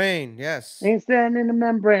in the brain. Yes. Ain't standing in the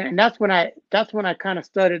membrane, and that's when I kind of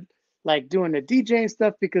started like doing the DJing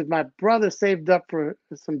stuff because my brother saved up for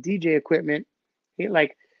some DJ equipment. He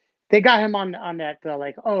like they got him on that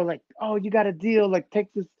like oh you got a deal like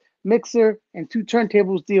take this mixer and two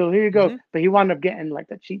turntables deal here you go, Hmm. but he wound up getting like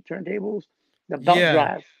the cheap turntables, the belt Yeah.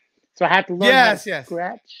 drive, so I had to learn how to Yes. Yes.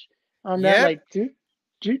 scratch on that Yep. like toot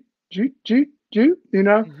toot toot toot you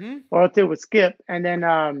know, Hmm. or else it would skip. And then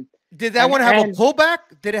Did that one have a and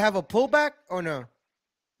pullback? Did it have a pullback or no?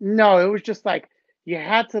 no, it was just like you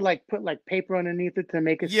had to like put like paper underneath it to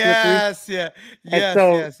make it slippery. Yes, yeah, And yes,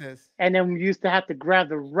 so, yes, yes, and then we used to have to grab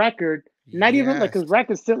the record, not even like yes. because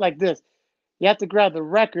records sit like this. You have to grab the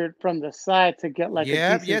record from the side to get like a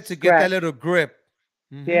Yep, yeah, decent to get that scratch. little grip.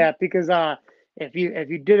 Hmm. Yeah, because if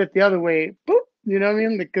you did it the other way, boop, you know what I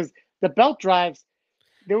mean? Because the belt drives,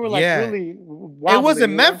 they were like Yeah, really it wobbly,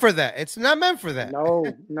 wasn't you meant know? for that. It's not meant for that.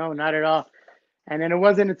 No, no, not at all. And then it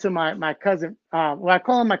wasn't until my cousin, well, I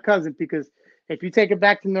call him my cousin because if you take it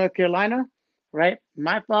back to North Carolina, right?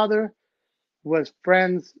 My father was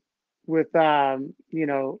friends with the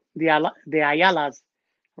Ayalas,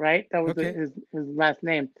 right? That was Okay. his last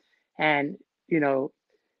name, and you know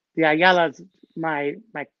the Ayalas. My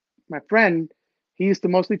friend, he used to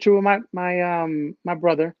mostly chill with my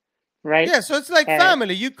brother, right? Yeah, so it's like And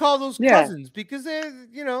family. You call those yeah, cousins because they're,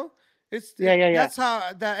 yeah, yeah, yeah, that's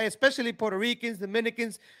how that, especially Puerto Ricans,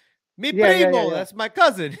 Dominicans. Mi yeah, yeah, yeah, primo, yeah. that's my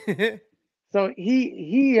cousin. So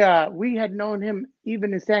we had known him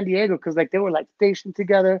even in San Diego because like they were like stationed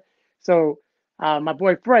together. So my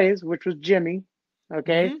boy Fraze, which was Jimmy,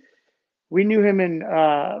 okay, Hmm. we knew him in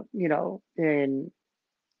in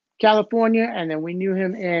California, and then we knew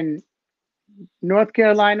him in North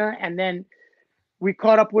Carolina, and then we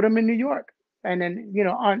caught up with him in New York. And then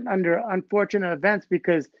under unfortunate events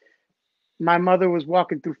because my mother was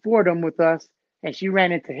walking through Fordham with us, and she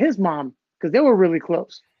ran into his mom because they were really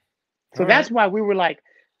close. So All that's right. why we were like,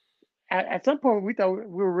 at some point we thought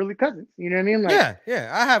we were really cousins. You know what I mean? Like, Yeah, yeah.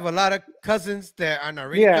 I have a lot of cousins that are not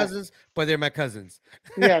really yeah, cousins, but they're my cousins.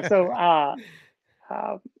 yeah. So uh,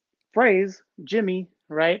 Phrase Jimmy,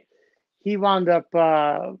 right? He wound up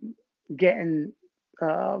getting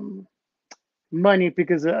um, money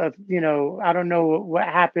because of I don't know what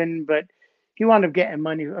happened, but he wound up getting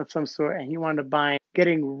money of some sort, and he wound up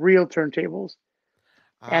getting real turntables.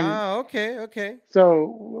 And Ah, okay, okay.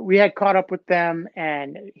 so we had caught up with them,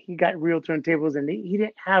 and he got real turntables, and he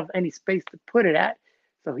didn't have any space to put it at,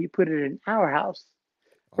 so he put it in our house,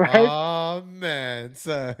 right? Oh man,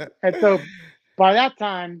 so And so by that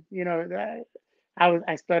time,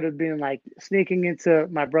 I started being like sneaking into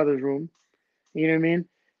my brother's room, you know what I mean,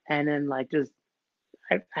 and then like just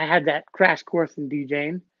I had that crash course in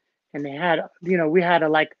DJing, and they had we had a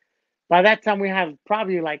like by that time we had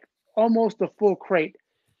probably like almost a full crate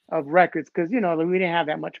of records because we didn't have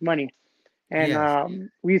that much money. And yes.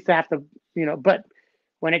 we used to have to, but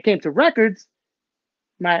when it came to records,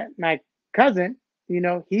 my cousin, he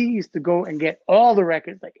used to go and get all the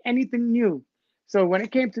records, like anything new. So when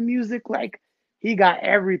it came to music, like he got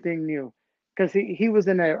everything new because he was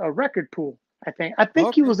in a record pool. I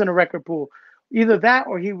think he Okay. was in a record pool, either that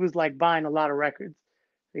or he was like buying a lot of records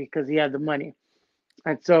because he had the money.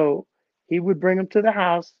 And so he would bring them to the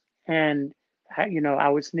house, and I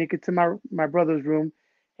would sneak into my brother's room,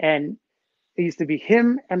 and it used to be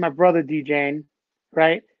him and my brother DJing,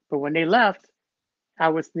 right? But when they left, I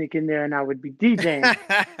would sneak in there and I would be DJing.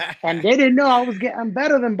 And they didn't know I was getting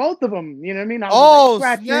better than both of them. You know what I mean? I was like Oh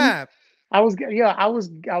scratching. snap! I was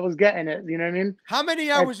getting it. You know what I mean? How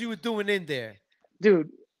many And hours you were doing in there? dude,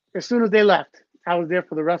 as soon as they left, I was there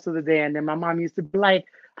for the rest of the day. And then my mom used to be like,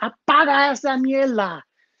 "Apaga esa mierda."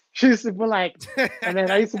 She used to be like, and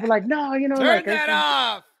then I used to be like, "No, Turn like that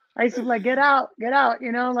off. I used to be like, get out,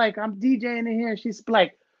 like I'm DJing in here." She's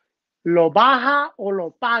like, "Lo baja o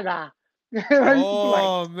lo paga." I used to be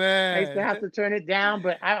like, Oh I used to man. have to turn it down,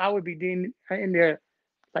 but I would be doing in there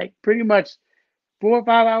like pretty much 4 or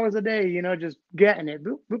 5 hours a day, just getting it,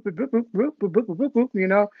 boop, boop, boop, boop, boop, boop, boop, boop, boop,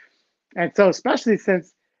 boop. And so, especially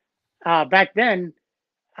since back then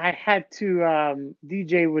I had to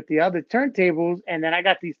DJ with the other turntables, and then I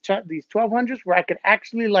got these 1200s where I could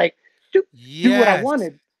actually like do what I Yes.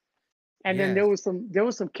 wanted. And then Yes. there was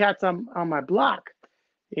some cats on my block,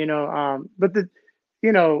 but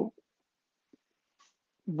you know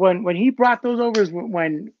when he brought those over is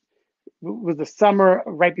when was the summer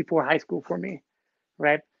right before high school for me,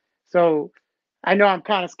 right? So I know I'm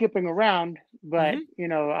kind of skipping around, but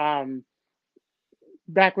Hmm.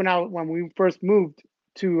 back when we first moved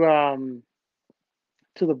to um,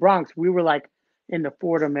 to the Bronx, we were like in the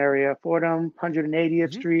Fordham area, Fordham,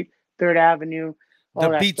 180th Hmm. Street, Third Avenue, The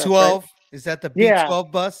all that stuff, right? B12. Is that the Yeah,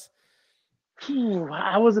 B12 bus?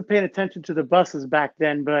 I wasn't paying attention to the buses back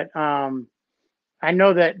then, but I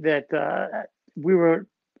know that we were.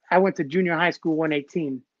 I went to junior high school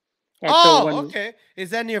 118, and so Oh, when okay. Is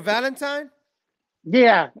that near Valentine?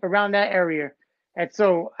 yeah, around that area. And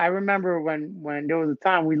so I remember when there was a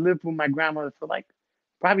time we lived with my grandmother for like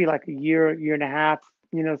probably like a year and a half,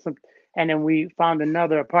 some and then we found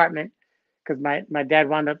another apartment because my dad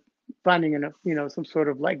wound up finding some sort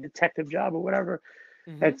of like detective job or whatever.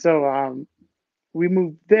 Hmm. And so we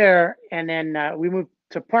moved there, and then we moved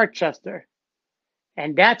to Parkchester,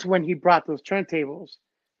 and that's when he brought those turntables.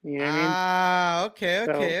 You know what I mean? Ah,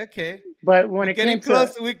 So, okay. but when We're it getting came to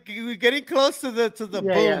close. We're getting close to the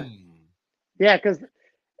yeah, yeah, boom. yeah, because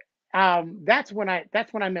that's when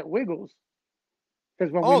I met Wiggles,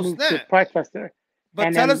 because when we Oh moved to snap! Parkchester, But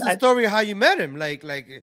and tell then us the story of how you met him. Like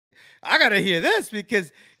I gotta hear this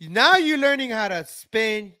because now you're learning how to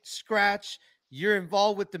spin, scratch. You're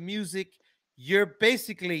involved with the music. You're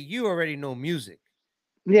basically you already know music.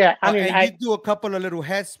 yeah, I mean And you I do a couple of little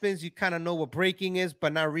head spins. You kind of know what breaking is,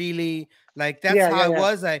 but not really. Like that's yeah, how yeah, it yeah.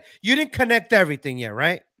 was. Like you didn't connect everything yet,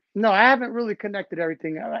 right? No, I haven't really connected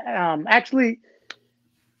everything. Actually,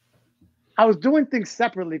 I was doing things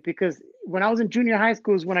separately because when I was in junior high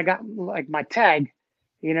school is when I got like my tag.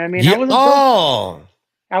 You know what I mean? I Yeah. wasn't dope. Oh.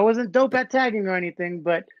 I wasn't dope at tagging or anything,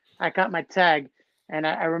 but I got my tag, and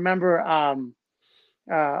I remember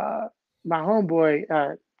uh, my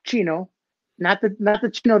homeboy Chino, not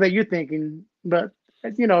the Chino that you're thinking, but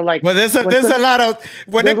like Well, when there's a lot of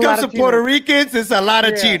when there's it a comes lot to of Puerto Chinos. Ricans, it's a lot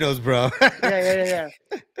of Yeah, chinos, bro. yeah.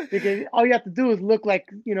 Because all you have to do is look like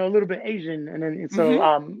a little bit Asian, and then so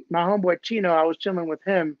Hmm. my homeboy Chino, I was chilling with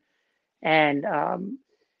him, and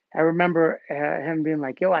I remember him being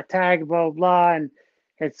like, "Yo, I tagged blah blah blah,"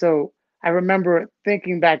 and so I remember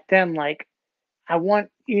thinking back then like I want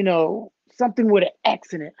something with an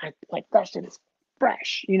X in it. I like that shit is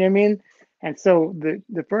fresh, you know what I mean? And so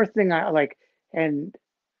the first thing I like, and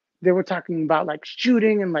they were talking about like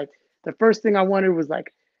shooting, and like the first thing I wanted was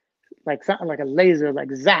like something like a laser,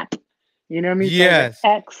 like zap. You know what I mean? So I was like, Yes.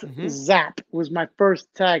 X Hmm. zap was my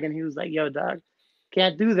first tag. And he was like, yo, dog,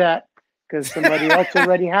 can't do that because somebody else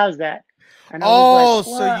already has that. And I was like, Oh,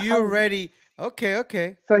 so what? you're ready. Okay,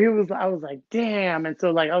 okay. So I was like, damn. And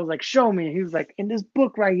so like, I was like, show me. And he was like, in this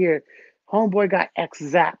book right here, homeboy got X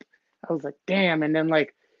zap. I was like, damn. And then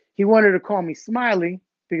like, he wanted to call me Smiley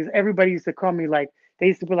because everybody used to call me like, they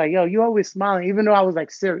used to be like, yo, you always smiling, even though I was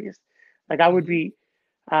like serious. Like I would Hmm. be,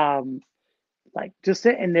 um, like just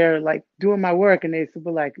sitting there like doing my work, and they used to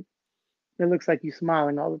be like, it looks like you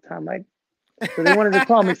smiling all the time, like, so they wanted to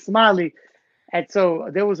call me Smiley. And so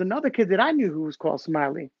there was another kid that I knew who was called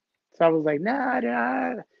Smiley, so I was like, nah.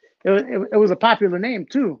 It was a popular name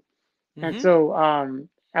too. And Hmm. so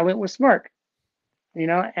I went with Smirk,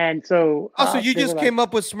 and so Oh, so you they were just like, came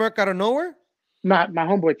up with Smirk out of nowhere? my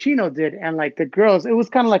homeboy Chino did, and like the girls, it was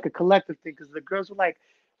kind of like a collective thing because the girls were like,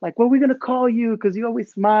 what are we gonna call you? Because you're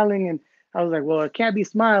always smiling, and I was like, well, it can't be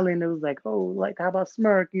Smiling. It was like, oh, like how about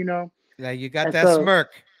Smirk? Like you got And that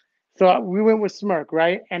smirk. so we went with Smirk,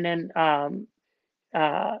 right? And then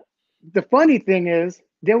uh, the funny thing is,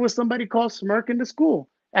 there was somebody called Smirk in the school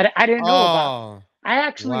that I didn't know about. Oh, I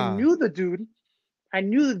actually wow. knew the dude. I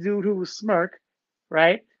knew the dude who was Smirk,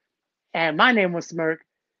 right? And my name was Smirk,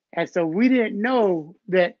 and so we didn't know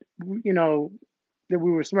that you know that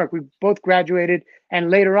we were Smirk. We both graduated, and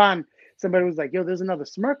later on, somebody was like, "Yo, there's another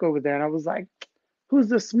Smirk over there," and I was like, "Who's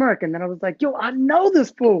the Smirk?" And then I was like, "Yo, I know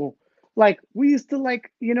this fool. Like we used to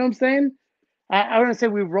like, you know what I'm saying? I wouldn't say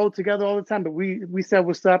we rolled together all the time, but we said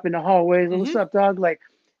what's up in the hallways. What's Hmm. up, dog? Like,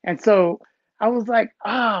 and so I was like,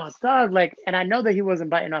 oh, dog, like, and I know that he wasn't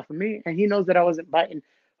biting off of me, and he knows that I wasn't biting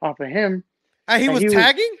off of him, He and was he was,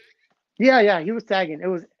 tagging? yeah, he was tagging. It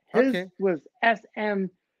was his Okay. was SM,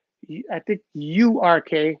 I think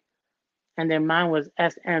URK, and then mine was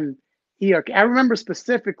SMERK. I remember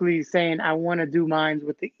specifically saying I want to do mines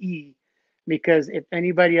with the E because if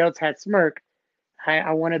anybody else had Smirk,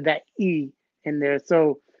 I wanted that E in there.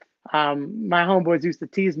 So my homeboys used to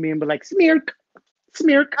tease me and be like, Smirk,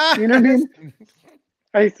 Smirk. You know what I mean?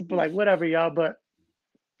 I used to be like, whatever, y'all. But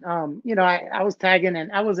I was tagging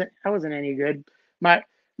and I wasn't any good. My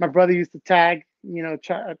brother used to tag,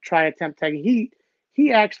 try attempt tagging.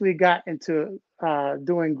 He actually got into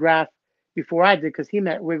doing graph before I did because he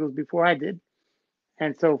met Wiggles before I did.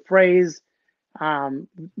 And so Phrase,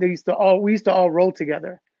 we used to all roll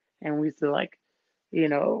together, and we used to like, you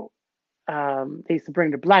know, they used to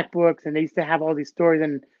bring the black books, and they used to have all these stories.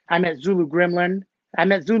 And I met Zulu Gremlin. I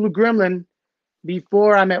met Zulu Gremlin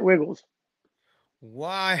before I met Wiggles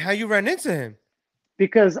Why? How you ran into him?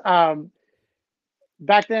 because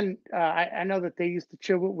back then I know that they used to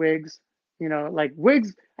chill with Wiggs. Like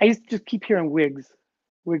Wiggs. I used to just keep hearing Wiggs'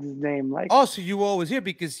 name. Like Oh, so you were always here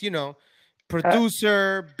because uh,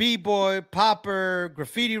 producer, b-boy, popper,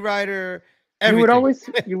 graffiti writer, everything.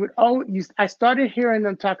 you would always. I started hearing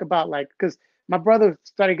them talk about like because my brother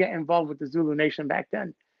started getting involved with the Zulu Nation back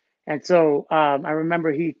then, and so I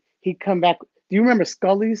remember he'd come back. Do you remember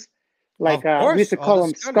Scully's? Like Of we used course, to all call the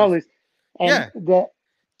them Scullies. Scully's, and Yeah. the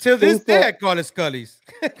Till this things day, that I call it Scullies.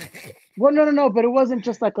 well, no, but it wasn't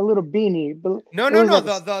just like a little beanie, but No, it no, was no. like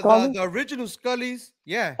a The Scully, original Scullies.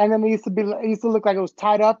 Yeah. and then it used to look like it was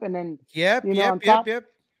tied up, and then Yep, on yep, yep, top. yep.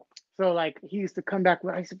 So like he used to come back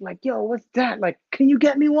with, I used to be like, yo, what's that? Like, can you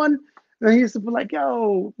get me one? And he used to be like,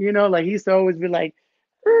 yo, like he used to always be like,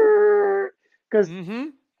 because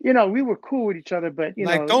Mm-hmm. we were cool with each other, but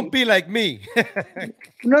Like, don't be like me.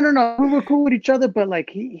 no, we were cool with each other, but like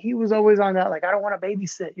he was always on that, like, I don't want to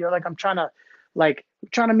babysit, like I'm trying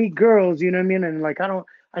to meet girls, you know what I mean? And like I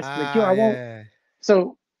used to be like, yo, Ah, I won't. yeah.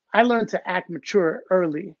 So I learned to act mature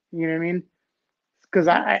early, you know what I mean? Because Mm-hmm.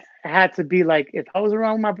 I had to be like, if I was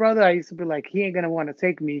around my brother, I used to be like, he ain't gonna want to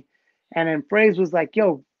take me. And then Phrase was like,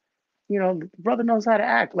 yo, the brother knows how to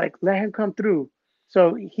act. Like, let him come through.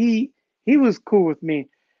 So he was cool with me.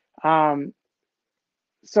 Um,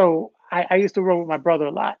 so I used to roll with my brother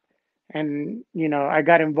a lot, and I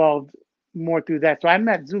got involved more through that. So I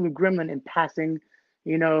met Zulu Gremlin in passing,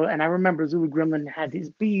 and I remember Zulu Gremlin had these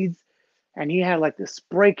beads, and he had like this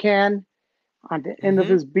spray can on the end of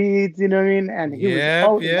Mm-hmm. his beads, you know what I mean? And he was Yep,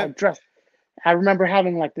 always like yep. dressed. I remember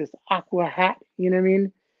having like this aqua hat, you know what I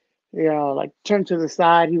mean? Like turned to the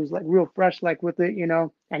side. He was like real fresh, like with it,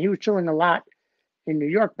 and he was chilling a lot in New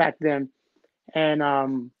York back then. And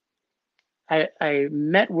I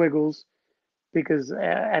met Wiggles because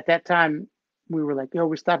at that time we were like, yo,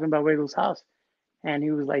 we're stopping by Wiggles' house. And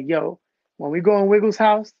he was like, yo, when we go in Wiggles'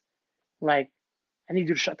 house, like, I need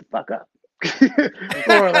you to shut the fuck up.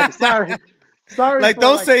 Or like, sorry Like, for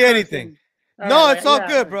don't like say anything. cursing. All right, No, it's like, all yeah,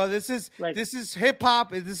 good, bro. This like, is hip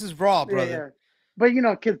hop. This is raw, yeah, brother. yeah.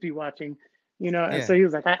 But kids be watching, and Yeah. so he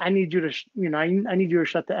was like, I need you to, I need you to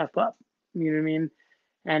shut the F up. You know what I mean?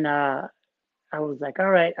 And I was like, all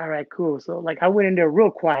right, cool. So like I went in there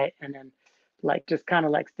real quiet and then like just kind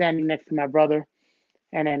of like standing next to my brother.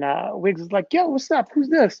 And then Wiggs was like, yo, what's up? Who's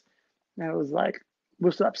this? And I was like,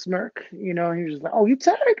 what's up, Smirk? And he was just like, oh, you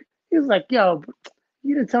Tag? He was like, yo,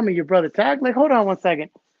 you didn't tell me your brother Tag. Like, hold on one second.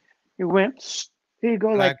 He went, "Shh, here you go,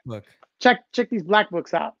 like Black book. check these black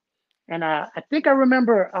books out. And I think I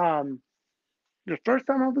remember the first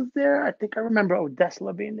time I was there, I think I remember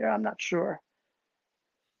Odessa being there. I'm not sure.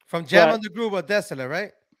 From Jam But on the Groove or Destler,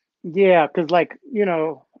 right? yeah, because like,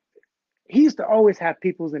 he used to always have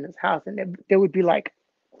peoples in his house and they would be like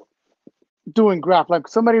doing graph. Like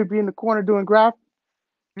somebody would be in the corner doing graph,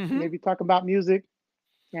 Mm-hmm. maybe talking about music.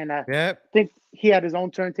 And I Yep. think he had his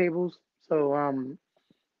own turntables. So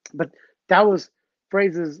but that was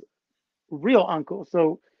Fraser's real uncle.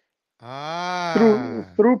 So through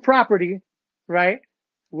Ah. through property, right?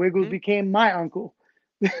 Wiggles Mm-hmm. became my uncle.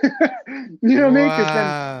 You know what I mean? Because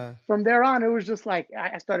then Wow. from there on, it was just like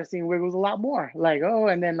I started seeing Wiggles a lot more. Like, oh,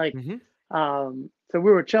 and then like Mm-hmm. so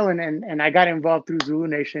we were chilling and I got involved through Zulu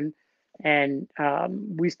Nation and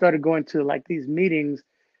we started going to like these meetings.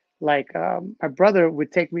 Like my brother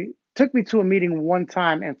would took me to a meeting one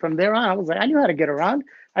time, and from there on, I was like, I knew how to get around.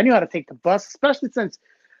 I knew how to take the bus, especially since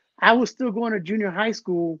I was still going to junior high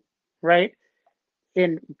school, right?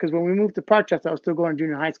 In because when we moved to Parkchester, I was still going to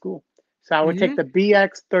junior high school. So I would take Mm-hmm. the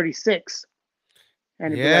BX 36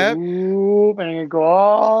 and it'd be like, Yep. whoop, and it'd go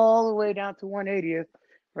all the way down to 180th,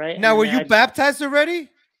 right? And Now, then were you baptized already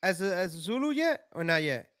as a Zulu yet or not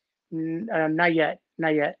yet? not yet,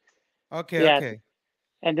 not yet. Okay, Yeah. okay.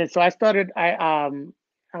 And then so I started, I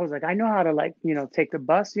was like, I know how to like, take the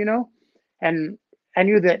bus, and I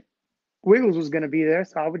knew that Wiggles was going to be there.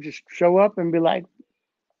 So I would just show up and be like,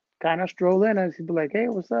 kind of stroll in and he'd be like, hey,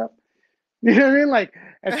 what's up? You know what I mean? Like,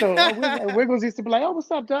 and so Wiggles used to be like, oh, what's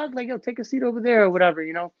up, dog? Like, yo, take a seat over there or whatever.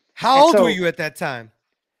 How And old were so you at that time?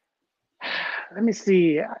 let me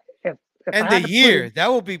see if I And the had to put it, year. That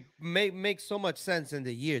will be make so much sense in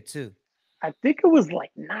the year too. I think it was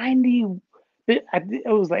like 90. It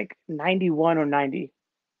was like 91 or 90.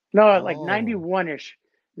 No, like Oh.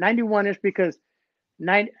 91-ish because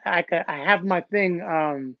I have my thing.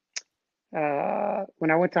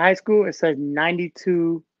 When I went to high school, it said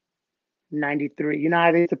 92, 93. You know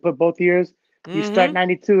how they used to put both years? You start Mm-hmm.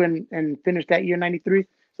 92 and finish that year 93.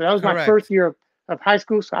 So that was my first Correct. year of high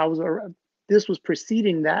school. So this was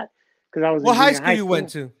preceding that because I was What in high junior school high you went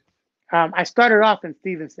school. to? I started off in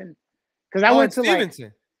Stevenson because I Oh, in went to like,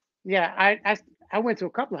 Stevenson. yeah, I went to a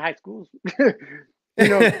couple of high schools, because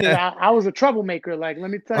I was a troublemaker. Like, let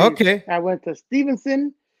me tell you, Okay. I went to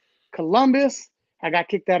Stevenson, Columbus. I got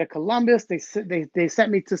kicked out of Columbus. They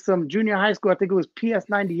sent me to some junior high school. I think it was PS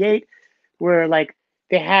 98, where like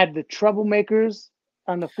they had the troublemakers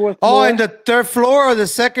on the fourth Oh, in floor. the third floor or the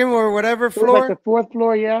second or whatever It was like floor. the fourth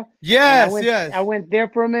floor, yeah. Yes, I yes. went there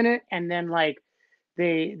for a minute, and then like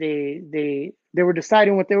they were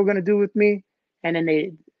deciding what they were gonna do with me, and then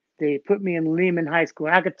they put me in Lehman High School.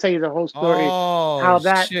 And I could tell you the whole story, Oh how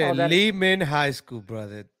that shit, all that. Lehman High School,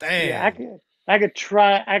 brother. Yeah, Damn. I could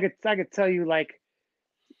try. I could tell you like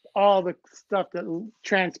all the stuff that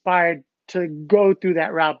transpired to go through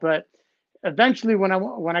that route, but eventually when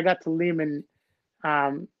I got to Lehman,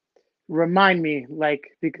 um, remind me like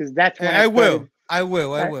because that's when I I will. started I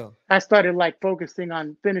will. I I, will. I started like focusing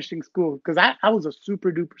on finishing school because I was a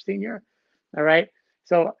super duper senior. All right.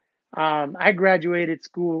 So I graduated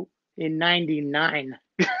school in 99.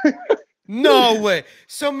 No way.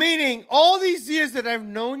 So meaning all these years that I've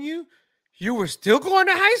known you, you were still going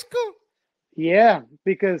to high school? Yeah,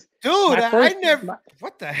 because Dude, my I first never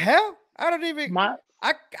what the hell? I don't even my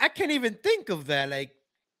I can't even think of that. Like,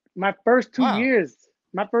 my first two wow. years,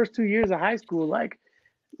 my first 2 years of high school, like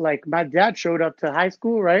my dad showed up to high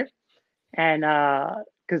school, right? And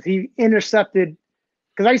because he intercepted,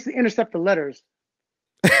 because I used to intercept the letters,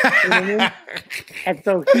 you know what I mean? And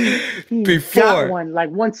so he got Before. one, like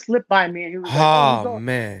one slipped by me, and he was like, "Oh, Oh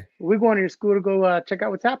man. we're going to your school to go check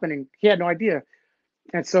out what's happening." He had no idea,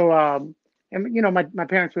 and so and you know, my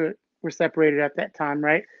parents were separated at that time,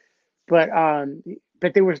 right? But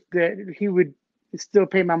he would still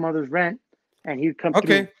pay my mother's rent, and he'd come through,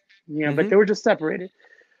 Okay. you know. But Mm-hmm. they were just separated,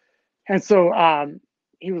 and so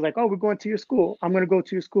he was like, "Oh, we're going to your school. I'm going to go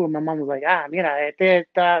to your school." My mom was like, "Ah, mira, este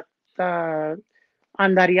está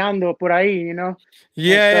andariando por ahí," you know. And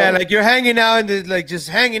Yeah, yeah. so Like you're hanging out and like just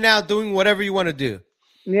hanging out, doing whatever you want to do.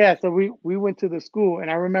 yeah, so we went to the school,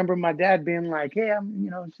 and I remember my dad being like, "Hey, I'm," you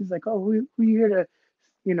know, she's like, "Oh, who you here to,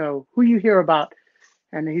 you know, who you here about?"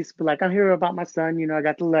 And he's like, "I'm here about my son. You know, I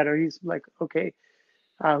got the letter." He's like, "Okay,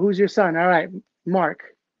 who's your son?" "All right, Mark."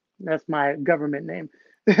 That's my government name.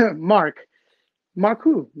 Mark. Mark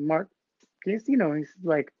who? Mark. Yes, you know, he's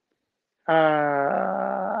like,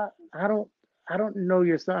 I don't know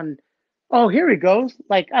your son. Oh, here he goes.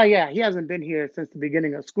 Like, oh yeah, he hasn't been here since the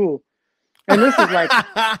beginning of school. And this is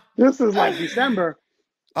like December. And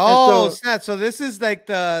Oh, so snap. So this is like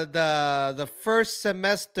the first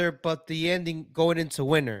semester, but the ending going into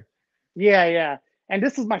winter. yeah, yeah. And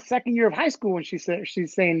this is my second year of high school when she's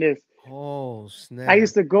saying this. Oh, I snap.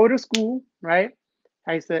 used to go to school, right?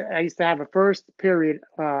 I used to have a first period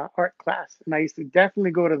art class, and I used to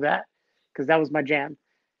definitely go to that because that was my jam.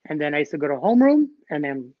 And then I used to go to homeroom, and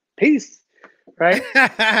then peace, right?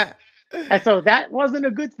 And so that wasn't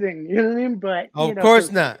a good thing, you know what I mean? But you Of know,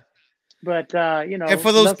 course not. you And know,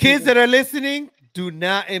 for those lessons kids that are listening, do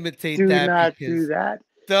not imitate do that not do because that.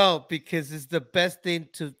 don't, because it's the best thing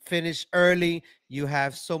to finish early. You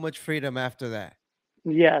have so much freedom after that.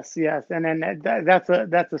 Yes, yes, and then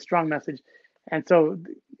that's a strong message. And so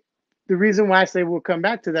the reason why I say we'll come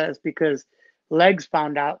back to that is because Legs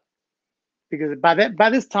found out because by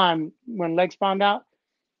this time when Legs found out,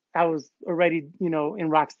 I was already, you know, in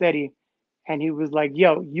Rocksteady, and he was like,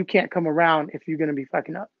 "Yo, you can't come around if you're gonna be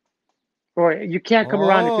fucking up, or Oh, you can't come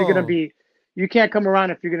around if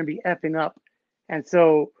you're gonna be effing up." And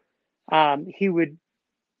so he would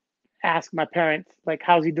ask my parents like,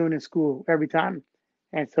 "How's he doing in school?" every time.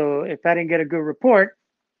 And so if I didn't get a good report,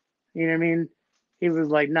 you know what I mean, he was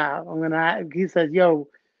like, "Nah, I'm gonna." He says, "Yo,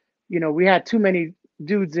 you know, we had too many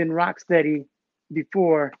dudes in Rocksteady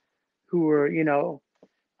before who were, you know,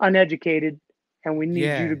 uneducated, and we need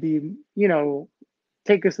you to yeah. be, you know,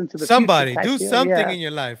 take us into the future Somebody type do deal." something Yeah, in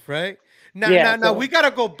your life, right? Now, yeah. now, now So we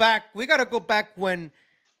gotta go back. We gotta go back when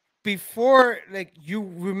before, like you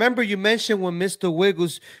remember, you mentioned when Mr.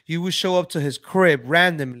 Wiggles, you would show up to his crib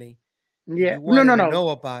randomly, and yeah, you no, wanted no, to no. know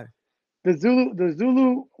about it. The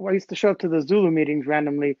Zulu. I used to show up to the Zulu meetings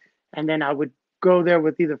randomly, and then I would go there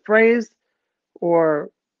with either Phrase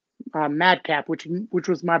or Madcap, which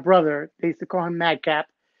was my brother. They used to call him Madcap,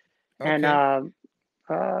 and Okay.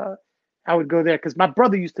 uh, I would go there because my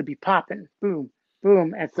brother used to be popping, boom,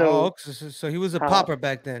 boom, Oh, okay, so he was a uh, popper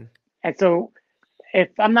back then. and so if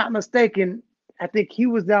I'm not mistaken, I think he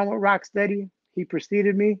was down with Rocksteady. He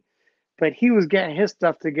preceded me, but he was getting his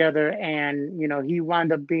stuff together, and you know he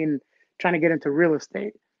wound up being trying to get into real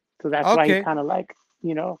estate, so that's why he Okay. kind of like,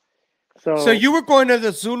 you know. So So you were going to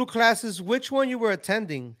the Zulu classes. Which one you were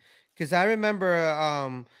attending? Because I remember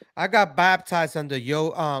I got baptized on the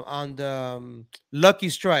Lucky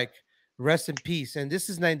Strike. Rest in peace. And this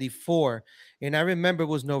is 94. And I remember it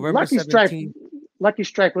was November Lucky Strike, 17th. Lucky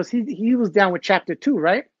Strike was he was down with Chapter Two,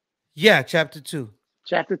 right? Yeah, chapter 2.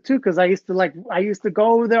 Chapter Two, because I used to go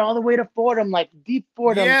over there all the way to Fordham, like deep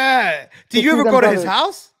Fordham, Yeah. to Did you see ever them go to his brothers.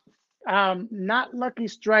 house? Not Lucky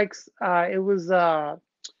Strikes. It was I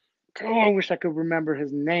wish I could remember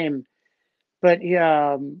his name, but he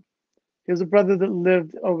was a brother that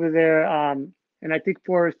lived over there. And I think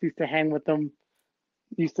Forrest used to hang with him,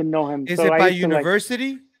 used to know him. Is So it I by used to like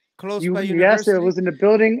university? Close by yes, it university? was in the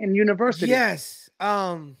building in university. Yes.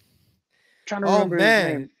 Trying to Oh remember his man,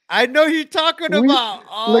 name. I know you're talking We about.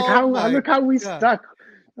 Oh my look how we god, stuck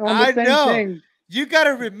on the I same know. thing. You got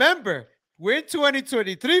to remember, we're in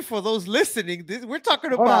 2023. For those listening, we're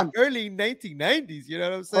talking Hold about on, early 1990s. You know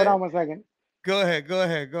what I'm hold saying? on 1 second. Go ahead, go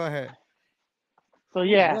ahead, go ahead. So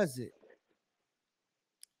Who yeah, was it?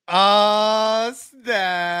 Oh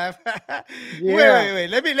snap! yeah, Wait.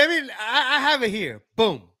 Let me. I have it here.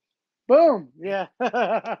 Boom. boom, yeah,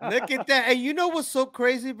 Look at that. And you know what's so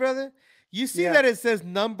crazy, brother? You see yeah, that it says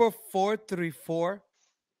number 434.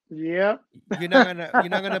 yep. You're not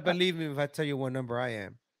gonna believe me if I tell you what number I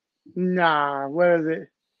am. Nah, what is it?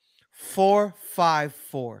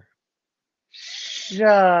 454.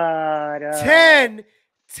 Shut up. 10,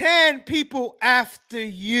 10 people after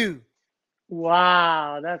you.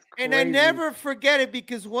 Wow, that's And I crazy. never forget it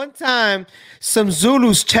because one time some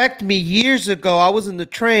Zulus checked me years ago. I was in the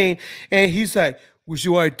train and he's like, "What's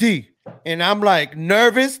your ID?" And I'm like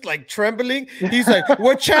nervous, like trembling. He's like,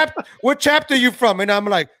 what chapter you from?" And I'm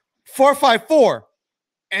like, 454.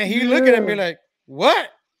 And he looking at me Yeah, like, "What?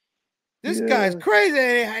 This guy's yeah, crazy."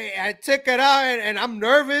 And I took it out and I'm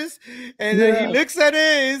nervous. And then he yeah, looks at it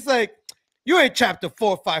and he's like, "You ain't chapter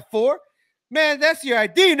 454. Man, that's your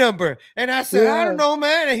ID number." And I said, "I don't yeah. know,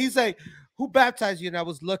 man." And he's like, "Who baptized you?" And I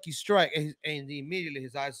was Lucky Strike. And immediately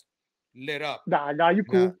his eyes lit up. Nah, you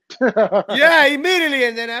Nah. cool. Yeah, immediately.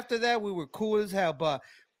 And then after that, we were cool as hell. But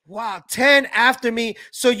wow, 10 after me.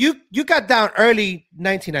 So you got down early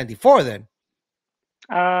 1994 then?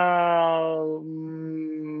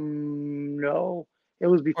 No, it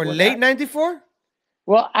was Or before late that. 94?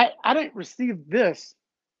 Well, I didn't receive this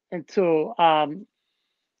until and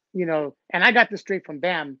I got this straight from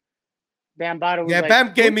Bam. Bam Bada was Yeah, like,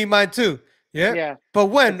 Bam gave "What?" me mine too. Yeah. Yeah, But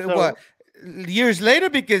and when, what, so years later?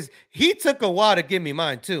 Because he took a while to give me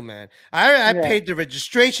mine too, man. I yeah, paid the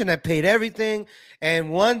registration, I paid everything.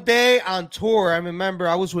 And one day on tour, I remember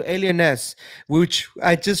I was with Alien S, which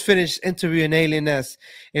I just finished interviewing Alien S.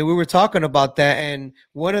 And we were talking about that. And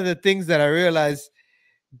one of the things that I realized,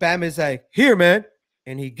 Bam is like, "Here, man."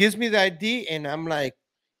 And he gives me the ID, and I'm like,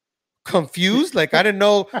 confused. Like I didn't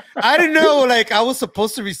know like I was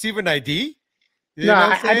supposed to receive an ID. no, You know what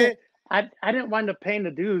I'm I saying? didn't. I didn't wind up paying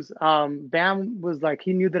the dues. Bam was like,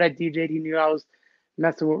 he knew that I DJ'd. He knew I was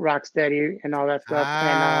messing with Rocksteady and all that stuff.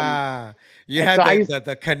 Ah, you And so had I the used.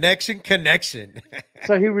 the connection.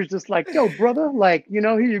 So he was just like, "Yo, brother, like,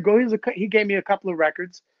 here you go." He gave me a couple of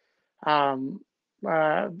records. Um,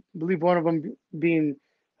 I believe one of them being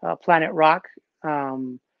Planet Rock.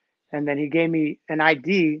 Um, and then he gave me an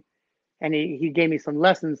ID, and he gave me some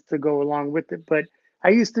lessons to go along with it. But I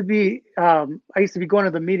used to be going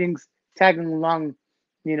to the meetings, tagging along,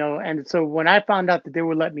 And so when I found out that they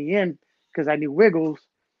would let me in because I knew Wiggles,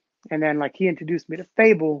 and then like he introduced me to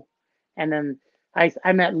Fable, and then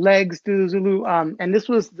I met Legs through the Zulu. And this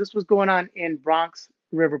was going on in Bronx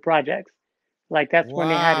River Projects. Like that's when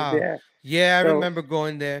they had it Wow. there. Yeah, I So remember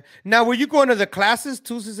going there. Now, were you going to the classes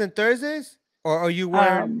Tuesdays and Thursdays, or you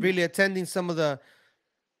weren't um, really attending some of the?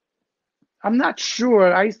 I'm not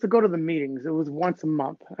sure. I used to go to the meetings. It was once a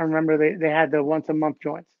month. I remember they had the once a month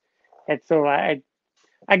joints, and so I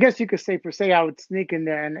guess you could say per se I would sneak in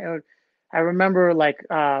there, and I remember like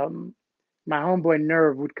my homeboy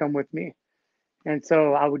Nerve would come with me, and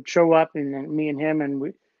so I would show up, and then me and him, and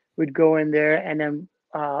we'd go in there, and then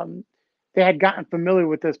they had gotten familiar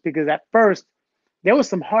with us because at first there was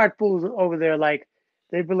some hard fools over there. Like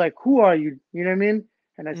they'd be like, "Who are you?" You know what I mean?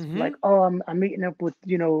 And it's Mm-hmm. like, "Oh, I'm meeting up with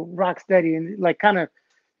Rocksteady," and like kind of,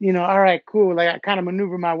 all right, cool. Like I kind of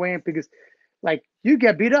maneuver my way in because like you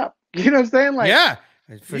get beat up. You know what I'm saying? Like Yeah,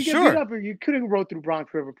 for you get beat sure. up, or you couldn't go through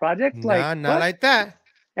Bronx River Projects. Like Nah, not what? like that.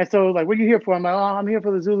 And so like, what are you here for? I'm like, "Oh, I'm here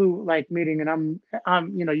for the Zulu like meeting," and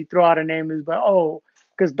I'm you throw out a name, and it's like, "Oh,"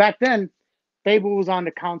 because back then Fable was on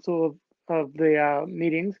the council of the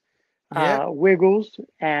meetings, Yep. Wiggles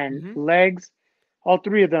and Mm-hmm. Legs, all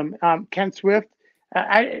three of them. Ken Swift.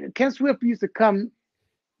 Ken Swift used to come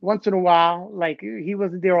once in a while. Like he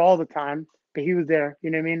wasn't there all the time, but he was there. You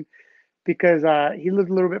know what I mean? Because he lived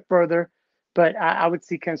a little bit further. But I would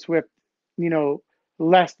see Ken Swift, you know,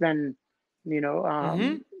 less than you know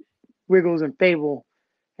Mm-hmm. um, Wiggles and Fable,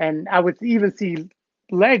 and I would even see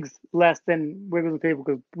Legs less than Wiggles and Fable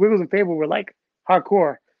because Wiggles and Fable were like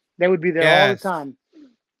hardcore. They would be there all the Yes. time,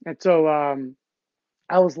 and so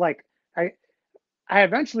I was like, I I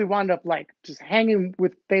eventually wound up like just hanging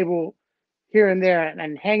with Fable here and there,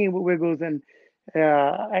 and hanging with Wiggles. And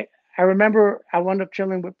I remember I wound up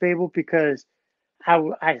chilling with Fable because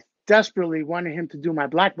I desperately wanted him to do my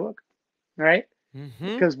black book, right? Mm-hmm.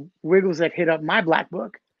 Because Wiggles had hit up my black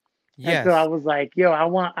book. And so I Yes. was like, yo, I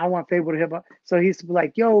want Fable to hit up. So he used to be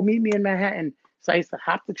like, yo, meet me in Manhattan. So I used to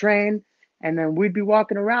hop the train, and then we'd be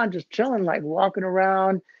walking around just chilling, like walking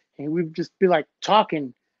around, and we'd just be like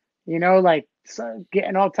talking, like so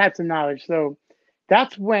getting all types of knowledge. So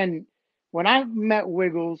that's when I met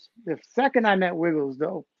Wiggles, the second I met Wiggles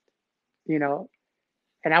though, you know,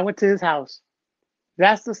 and I went to his house,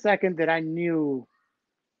 that's the second that I knew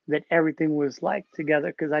that everything was like together,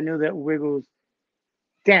 because I knew that Wiggles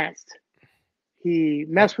danced. He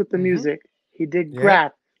Oh, messed with the mm-hmm. music. He did Yep.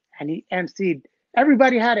 graph, and he emceed.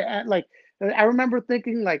 Everybody had it. Like I remember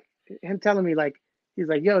thinking, like him telling me, like he's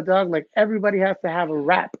like, "Yo, dog, like everybody has to have a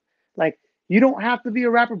rap. Like you don't have to be a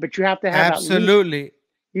rapper, but you have to have at least Absolutely.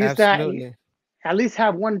 you used to Absolutely. at least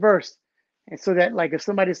have one verse." And so that like if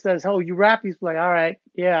somebody says, "Oh, you rap," he's like, "All right,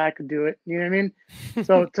 yeah, I could do it." You know what I mean?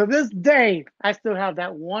 So to this day, I still have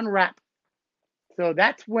that one rap. So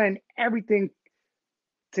that's when everything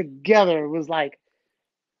together was like,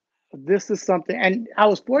 this is something. And I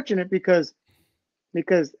was fortunate because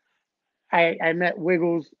I met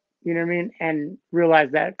Wiggles, you know what I mean, and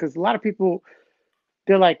realized that, because a lot of people,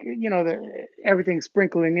 they're like, everything's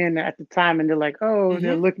sprinkling in at the time, and they're like, oh,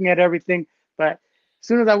 they're Mm-hmm. looking at everything. But as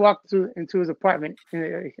soon as I walked into his apartment,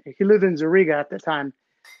 he lived in Zuriga at the time,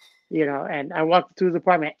 and I walked into his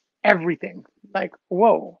apartment, everything, like,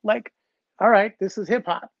 whoa, like, all right, this is hip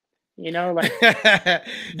hop, like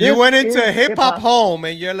You this went into is a hip hip hop hop. home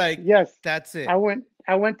and you're like, Yes, that's I it. went.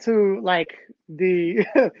 I went to like the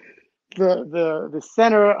the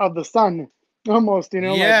center of the sun, almost. Like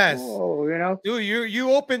Yes. whoa. Dude,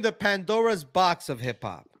 you opened the Pandora's box of hip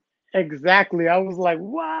hop. Exactly. I was like,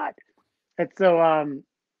 what? And so uh,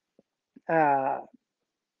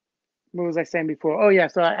 what was I saying before? Oh yeah.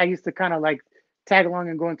 So I used to kind of like tag along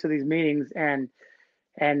and go into these meetings, and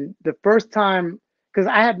the first time, because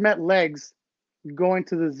I had met Legs going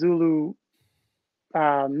to the Zulu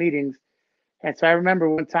meetings, and so I remember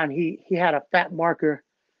one time he had a fat marker,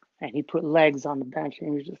 and he put Legs on the bench, and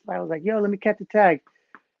he was just, I was like, yo, let me catch the tag,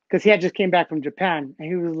 because he had just came back from Japan, and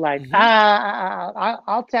he was like, Mm-hmm.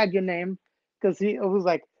 I'll tag your name, because it was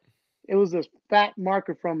like, it was this fat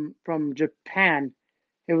marker from Japan.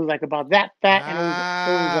 It was like about that fat, and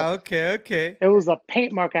Ah, okay, okay. it was a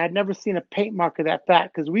paint marker. I had never seen a paint marker that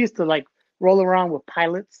fat, because we used to like roll around with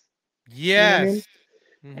pilots, you know what I mean, Yes.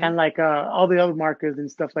 Mm-hmm. and like all the other markers and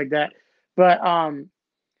stuff like that. But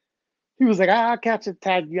he was like, I'll catch a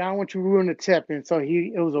tag. Yeah, I don't want you to ruin the tip. And so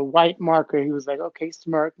it was a white marker. He was like, okay,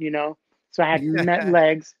 Smirk. So I had met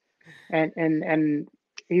Legs, and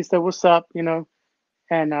he said, what's up, and oh,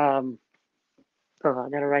 I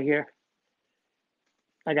got it right here.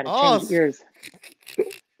 I got to change Oh, ears.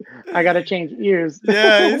 I got to change ears.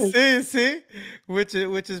 yeah, you see, which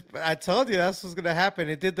is I told you that's what's gonna happen.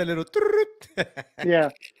 It did the little Yeah.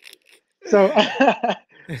 So,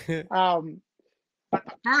 um, but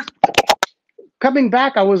the first coming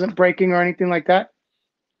back, I wasn't breaking or anything like that.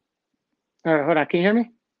 Hold on, can you hear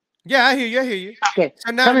me? Yeah, I hear you, I hear you. Okay,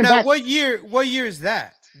 So now coming now back. what year is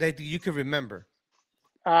that you can remember?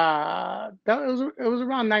 That it was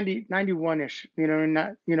around 91 ish,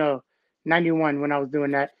 not 91 when I was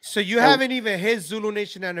doing that. So you Uh, haven't even hit Zulu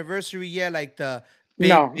Nation anniversary yet, like the big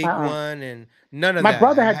no, big one and none of my that.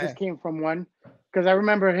 brother had just came from one, because I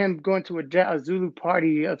remember him going to a Zulu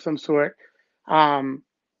party of some sort. Um,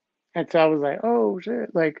 and so I was like, oh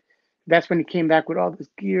shit, like that's when he came back with all this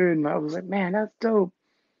gear, and I was like, man, that's dope.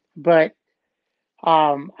 But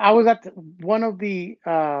I was at one of the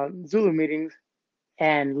Zulu meetings,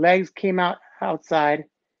 and Legs came outside,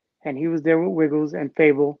 and he was there with Wiggles and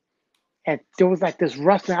Fable, and there was like this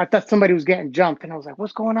rustling. I thought somebody was getting jumped, and I was like,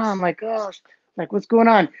 "What's going on?" I'm like, "Gosh, like what's going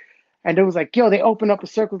on?" And it was like, "Yo," they opened up a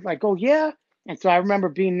circle, like, "Oh yeah." And so I remember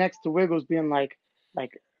being next to Wiggles, being like,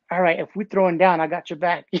 "All right, if we throwing down, I got your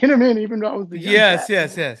back." You know what I mean? Even though I was the young Yes, cat.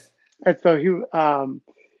 yes, yes. And so he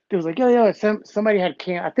was like, "Yo, somebody had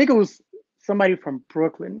came. I think it was somebody from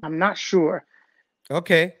Brooklyn. I'm not sure."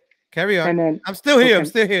 Okay, carry on. And then, I'm still here. I'm okay,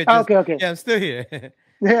 still here. oh, Just okay. yeah, I'm still here.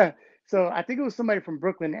 Yeah. So I think it was somebody from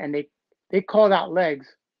Brooklyn, and they called out Legs,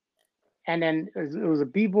 and then it was a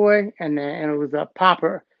B-boy, and it was a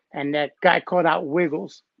popper, and that guy called out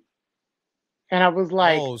Wiggles, and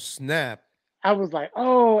Oh snap! I was like,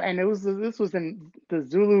 oh, and this was in the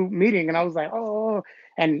Zulu meeting, and I was like, oh,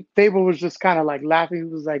 and Fable was just kind of like laughing. He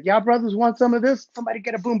was like, y'all brothers want some of this? Somebody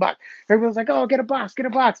get a boombox. Everybody was like, oh, get a box,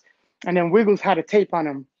 and then Wiggles had a tape on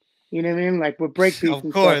him. You know what I mean? Like with break beats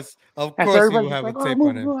and stuff. Of And so course, he will everybody's just have a like, "Oh, tape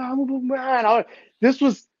on him. move, man!" This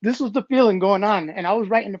was the feeling going on, and I was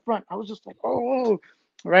right in the front. I was just like, "Oh,"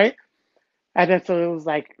 right. And then so it was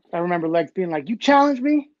like I remember Legs being like, "You challenged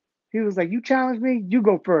me." He was like, "You challenged me. You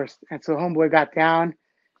go first." And so homeboy got down,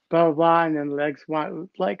 blah blah blah, and then Legs went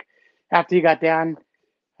like after he got down,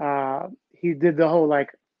 he did the whole like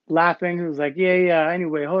laughing. He was like, "Yeah, yeah.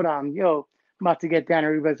 Anyway, hold on, yo, I'm about to get down."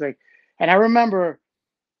 Everybody's like, and I remember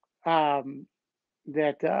um,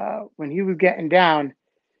 that when he was getting down,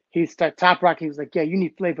 he started top rocking. He was like, "Yeah, you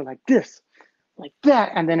need flavor like this, like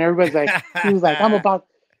that," and then everybody's like, he was like, "I'm about."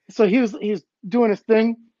 So he's doing his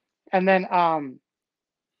thing, and then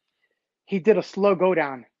he did a slow go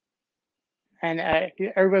down, and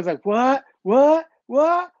everybody's like, what?"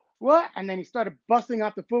 And then he started busting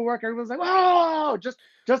off the footwork. Everybody's like, "Oh!"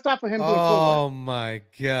 Just off of him doing footwork. Oh my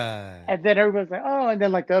god. And then everybody's like, "Oh!" And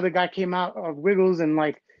then like the other guy came out of Wiggles, and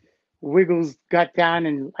like Wiggles got down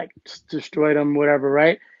and like destroyed him, whatever,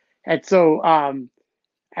 right? And so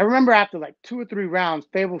I remember after like 2 or 3 rounds,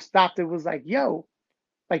 Fable stopped. It was like, "Yo,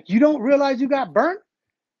 like you don't realize you got burnt?"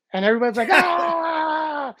 And everybody's like,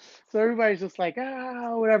 "Ah!" So everybody's just like,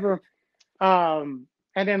 "Ah, whatever."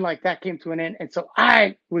 And then like that came to an end, and so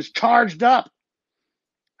I was charged up.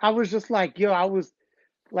 I was just like, "Yo," I was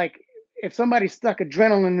like, if somebody stuck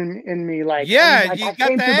adrenaline in me, like Yeah, like you I got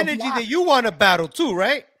came the to the energy block. that you want to battle too,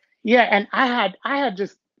 right? Yeah, and I had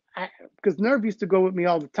just because Nerve used to go with me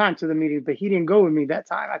all the time to the meetings, but he didn't go with me that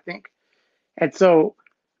time, I think. And so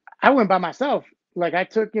I went by myself. Like I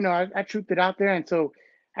took, I trooped it out there, and so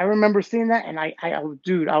I remember seeing that, and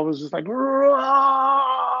dude, I was just like,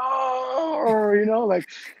 like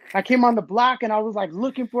I came on the block, and I was like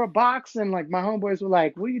looking for a box, and like my homeboys were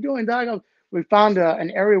like, "What are you doing, dog?" We found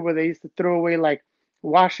an area where they used to throw away like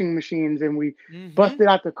washing machines, and we Mm-hmm. busted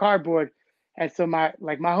out the cardboard, and so my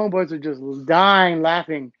homeboys were just dying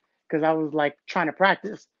laughing because I was like trying to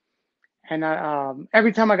practice, and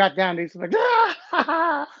every time I got down, they was like,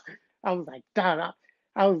 "Ah!" I was like, "Dog,"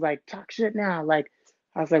 I was like, "Talk shit now." Like,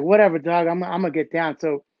 I was like, "Whatever, dog. I'm gonna get down."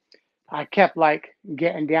 So I kept like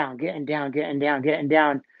getting down, getting down, getting down, getting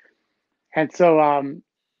down, and so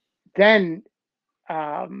then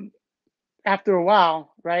um, after a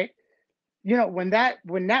while, right? When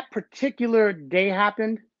that particular day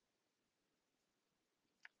happened,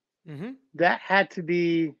 Mm-hmm. that had to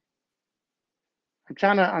be. I'm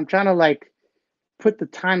trying to like put the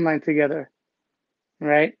timeline together,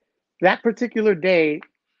 right? That particular day,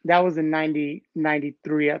 that was in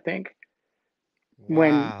 1993, I think,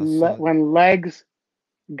 when Wow. So when Legs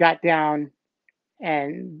got down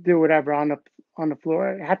and did whatever on the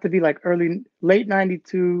floor. It had to be like late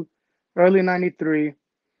 92, early 93.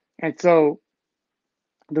 And so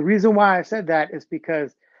the reason why I said that is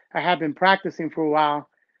because I had been practicing for a while,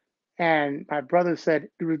 and my brother said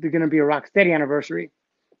there's going to be a Rocksteady anniversary.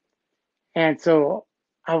 And so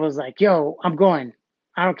I was like, "Yo, I'm going.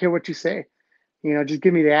 I don't care what you say. Just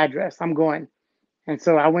give me the address. I'm going." And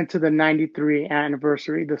so I went to the 93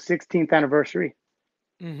 anniversary, the 16th anniversary.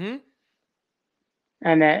 mm-hmm.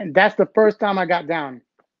 And that's the first time I got down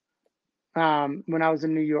when I was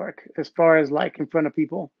in New York, as far as like in front of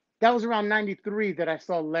people. That was around 93 that I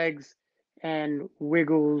saw Legs and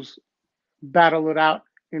Wiggles battle it out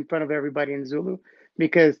in front of everybody in Zulu.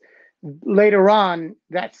 Because later on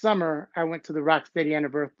that summer, I went to the Rocksteady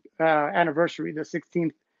anniversary, the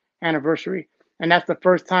 16th anniversary. And that's the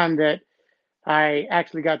first time that I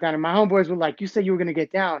actually got down. And my homeboys were like, "You said you were going to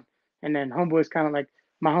get down." And then homeboys kind of like,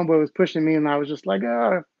 my homeboy was pushing me, and I was just like,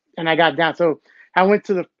 and I got down. So I went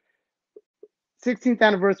to the 16th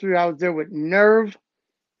anniversary. I was there with Nerve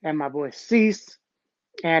and my boy Cease,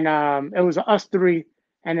 and it was us three.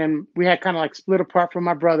 And then we had kind of like split apart from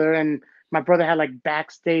my brother, and my brother had like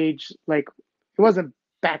backstage, like it wasn't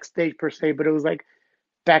backstage per se, but it was like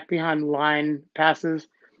back behind line passes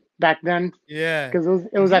back then Yeah. because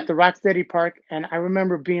it was Mm-hmm. at the Rocksteady Park, and I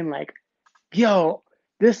remember being like, "Yo,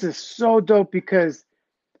 this is so dope," because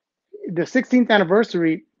the 16th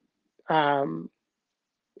anniversary um,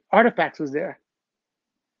 artifacts was there,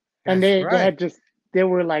 and That's they right. had just they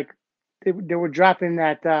were like they were dropping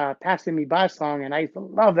that "Passing Me By" song, and I used to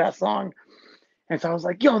love that song, and so I was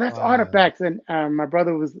like, "Yo, that's Wow. artifacts," and my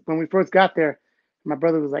brother was when we first got there, my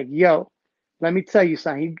brother was like, "Yo, let me tell you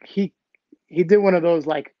something." He did one of those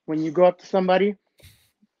like when you go up to somebody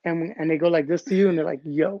and they go like this to you, and they're like,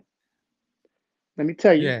 "Yo, let me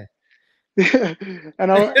tell you." Yeah.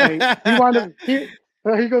 And he wound up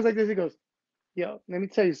he goes like this. He goes, "Yo, let me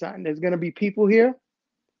tell you something. There's gonna be people here.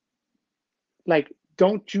 Like,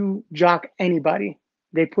 don't you jock anybody.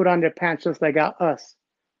 They put on their pants just like us.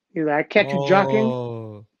 He's like, I catch you jocking.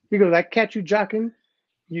 Oh. He goes, I catch you jocking.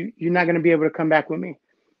 You're not gonna be able to come back with me.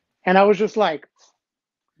 And I was just like,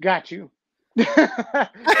 got you.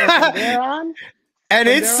 And from there on, And from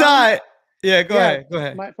it there on, saw it. Yeah, go yeah, ahead. Go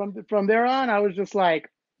ahead. from there on, I was just like,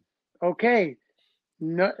 okay,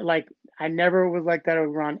 no, like I never was like that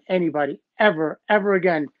around anybody ever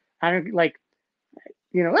again. I don't like,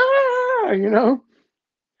 you know,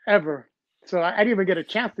 ever. So I didn't even get a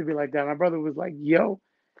chance to be like that. My brother was like, yo,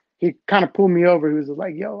 he kind of pulled me over. He was just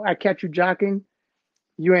like, yo, I catch you jocking.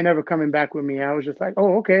 You ain't ever coming back with me. I was just like,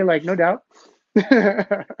 oh, okay, like no doubt.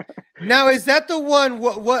 Now, is that the one?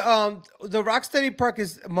 What? The Rocksteady Park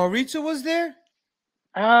is Mauricio was there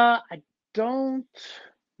I don't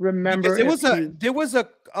because remember it if was a he. there was a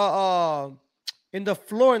in the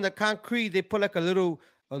floor in the concrete they put like a little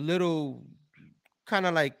kind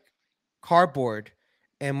of like cardboard,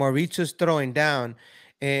 and Mauricio's throwing down,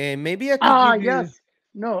 and maybe I could Ah, give you. yes.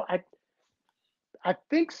 No, I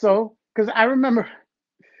think so because I remember.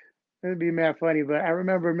 It'd be mad funny, but I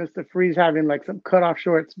remember Mr. Freeze having like some cutoff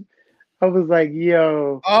shorts. I was like,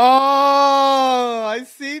 yo, Oh, I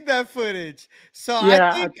seen that footage. So I yeah,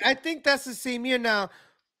 think I think that's the same year now.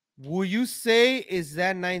 Will you say is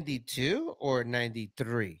that 92 or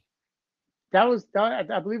 93? that was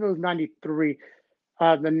that. I believe it was '93.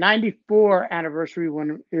 The '94 anniversary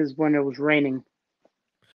one is when it was raining.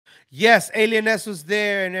 Yes, Alien S was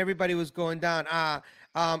there and everybody was going down. I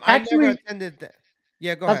never Actually, attended that.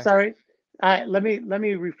 Yeah, go I'm ahead. sorry. Let me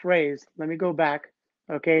rephrase. Let me go back.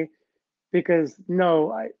 Okay, because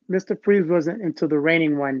no, Mr. Freeze wasn't into the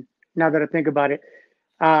raining one. Now that I think about it,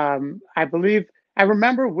 I believe I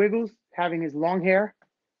remember Wiggles having his long hair,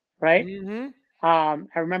 right? Hmm. I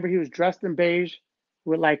remember he was dressed in beige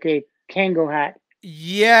with like a Kango hat.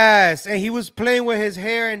 Yes, and he was playing with his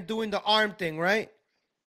hair and doing the arm thing, right?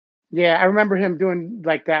 Yeah, I remember him doing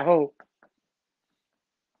like that whole,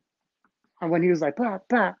 and when he was like, bah,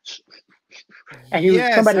 bah, and he was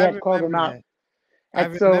Yes, somebody I had called him remember out. that. I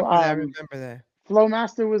And so remember that. I remember that.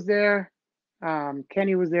 Flowmaster was there.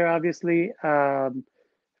 Kenny was there, obviously.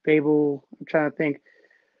 Fable, I'm trying to think.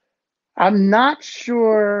 I'm not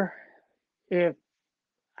sure if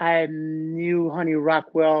I knew Honey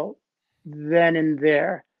Rockwell then and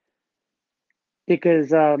there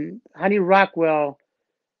because Honey Rockwell,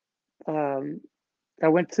 um, I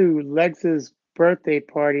went to Lex's birthday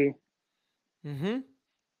party. Hmm.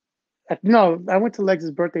 No, I went to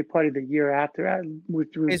Lex's birthday party the year after,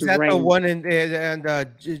 which was Is the that the rain. one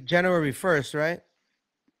in January 1st, right?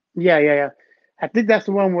 Yeah, yeah, yeah. I think that's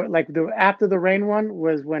the one where, like, the after the rain one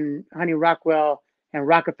was when Honey Rockwell and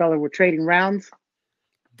Rockefeller were trading rounds.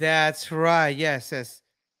 That's right. Yes, yes.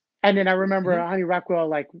 And then I remember Mhm. Honey Rockwell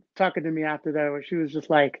like talking to me after that, where she was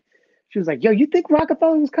like, "Yo, you think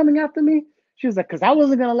Rockefeller was coming after me?" She was like, "Cause I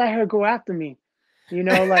wasn't gonna let her go after me."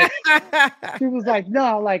 Like she was like,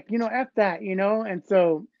 "No, like f that," And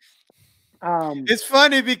so, um, It's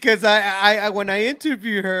funny because I when I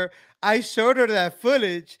interviewed her, I showed her that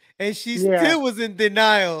footage, and she yeah, still was in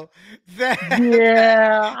denial that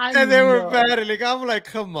yeah, I that they were know. battling. I'm like,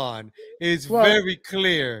 come on, it's Well, very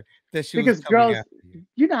clear that she was because coming girls, after you.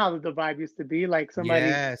 you know how the vibe used to be. Like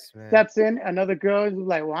somebody Yes, man. steps in, another girl is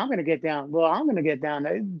like, "Well, I'm gonna get down." Well, I'm gonna get down.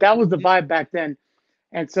 That was the Mhm. vibe back then,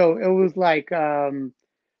 and so it was like it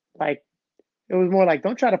was more like,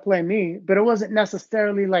 "Don't try to play me," but it wasn't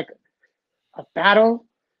necessarily like a battle.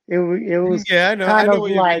 It was Yeah, I kind know of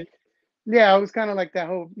what you mean. like, yeah, it was kind of like that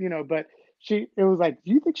whole. But it was like,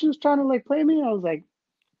 "Do you think she was trying to like play me?" I was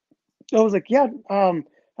like, "Yeah."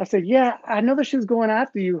 I said, "Yeah, I know that she was going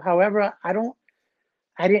after you. However, I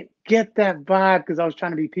didn't get that vibe because I was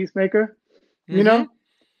trying to be peacemaker, you Hmm. know?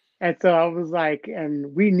 And so I was like,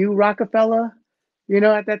 and we knew Rockefeller,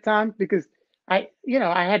 at that time because I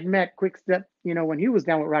had met Quickstep, when he was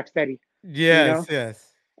down with Rocksteady, you Yes, know?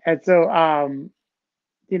 yes. And so,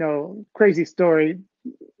 crazy story,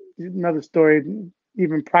 another story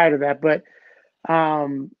even prior to that. But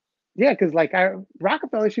um, yeah, because like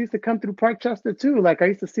Rockefeller, she used to come through Park Chester too. Like I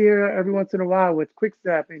used to see her every once in a while with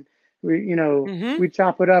Quickstep, and Hmm. we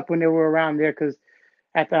chop it up when they were around there because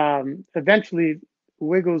at eventually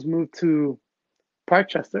Wiggles moved to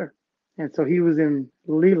Parkchester, and so he was in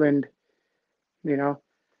Leland, you know,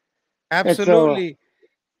 and so Absolutely.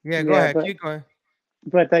 Yeah, go yeah, ahead. but Keep going.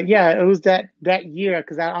 yeah, it was that year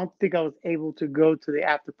because I don't think I was able to go to the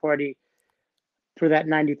after party for that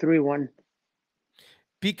 '93 one.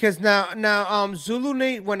 Because now Zulu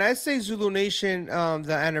Nation, when I say Zulu Nation,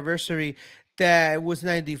 the anniversary that was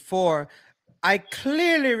 94, I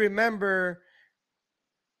clearly remember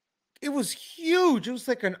it was huge. It was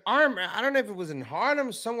like an arm. I don't know if it was in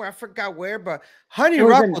Harlem somewhere. I forgot where, but Honey It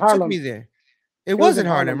was in Rockwell took me Harlem. there. It It was was in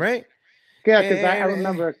in Harlem, Harlem. right? Yeah, because I And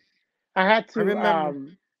remember I had I to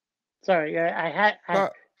remember. sorry, I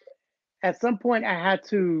But at some point I had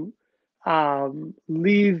to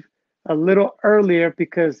leave a little earlier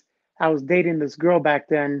because I was dating this girl back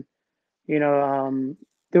then. You know,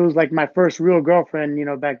 it was like my first real girlfriend, you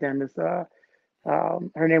know, back then. This her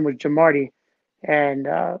name was Jamarty, and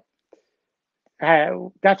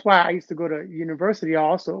that's why I used to go to university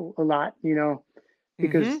also a lot, you know,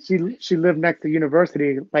 because mm-hmm. she lived next to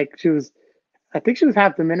university. Like she was, I think she was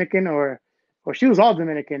half Dominican or she was all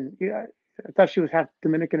Dominican. Yeah, I thought she was half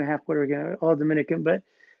Dominican and half Puerto Rican, all Dominican. But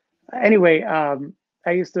anyway,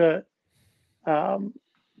 I used to um,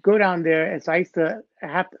 go down there, and so I used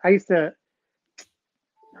to.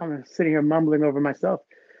 I'm sitting here mumbling over myself.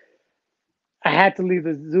 I had to leave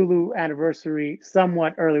the Zulu anniversary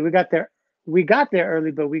somewhat early. We got there early,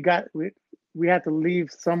 but we had to leave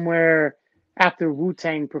somewhere after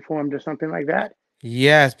Wu-Tang performed or something like that.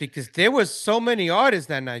 Yes, because there was so many artists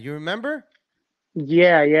that night. You remember?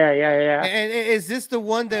 Yeah. And is this the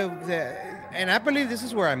one that? And I believe this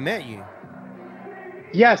is where I met you.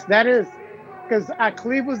 Yes, that is because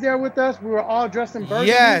Cleve was there with us. We were all dressed in burgundy.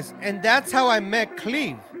 Yes, and that's how I met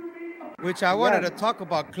Cleve, which I wanted to Yes. talk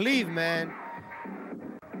about Cleve, man.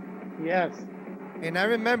 Yes. And I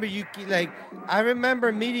remember I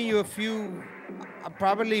remember meeting you a few,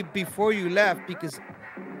 probably before you left, because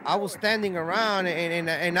I was standing around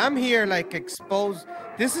and I'm here like exposed.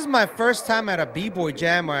 This is my first time at a B-boy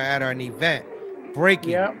jam or at an event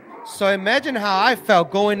breaking. Yep. So imagine how I felt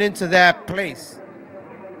going into that place.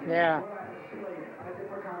 Yeah.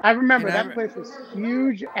 I remember that place was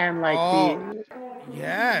huge and like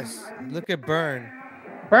yes. Look at Burn.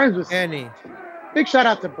 Burns was Annie. big shout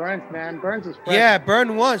out to Burns, man. Burns was fresh. Yeah,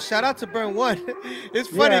 Burn One. Shout out to Burn One. It's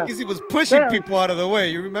funny because he was pushing people out of the way.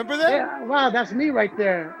 You remember that? Yeah, wow, that's me right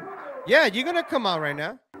there. Yeah, you're gonna come out right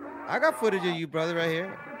now. I got footage of you, brother, right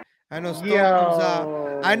here. I know Stone comes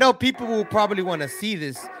out. I know people will probably want to see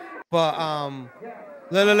this, but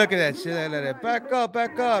look at that shit. Back up,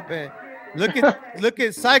 and look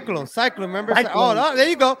at Cyclone. Remember? Cyclone. Oh, there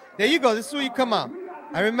you go. This is where you come out.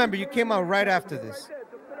 I remember you came out right after this.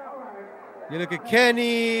 You look at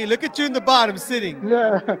Kenny. Look at you in the bottom sitting.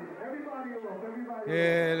 Yeah.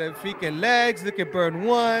 Yeah, the freaking legs. Look at Burn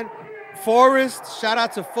One. Forrest. Shout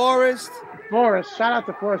out to Forrest. Shout out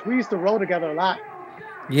to Forrest. We used to roll together a lot.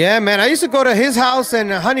 Yeah, man. I used to go to his house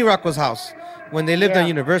and Honey Rockwell's house when they lived on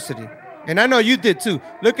university. And I know you did too.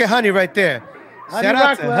 Look at Honey right there. Shout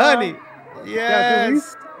out to Honey. Yes. Yeah, dude,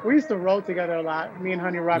 we used to roll together a lot. Me and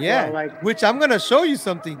Honey Rockwell. Yeah, like which I'm gonna show you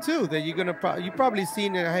something too that you're gonna you probably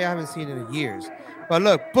seen it. I haven't seen it in years. But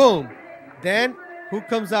look, boom. Then who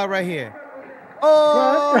comes out right here?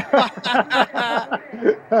 Oh.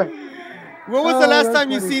 When was the last time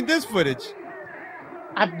you seen this footage?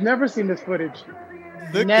 I've never seen this footage.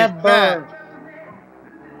 Look never. At that.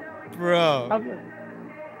 Bro.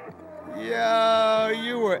 Yo,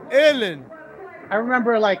 you were illin'. I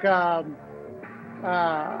remember like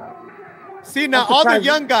see, now all the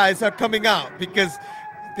young guys are coming out because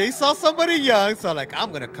they saw somebody young, so like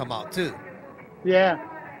I'm gonna come out too. Yeah.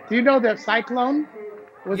 Do you know that Cyclone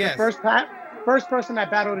was the first person I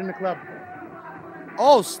battled in the club?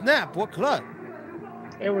 Oh snap! What club?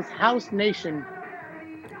 It was House Nation.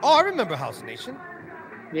 Oh, I remember House Nation.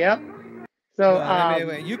 Yep. So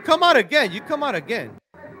wait. You come out again. You come out a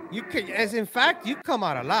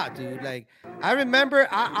lot, dude. Like I remember,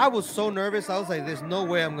 I was so nervous. I was like, "There's no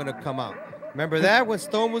way I'm gonna come out." Remember that when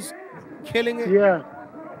Storm was killing it? Yeah.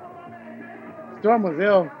 Storm was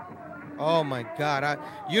ill. Oh my God!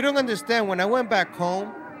 You don't understand. When I went back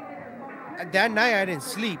home that night, I didn't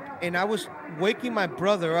sleep, and I was waking my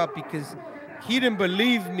brother up because he didn't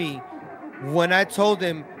believe me when I told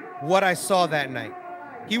him what I saw that night.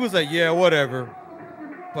 He was like, "Yeah, whatever."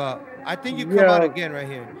 But I think you come out again right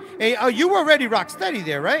here. Hey, you were already rock steady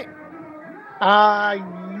there, right?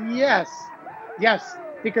 Yes,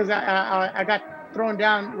 because I got thrown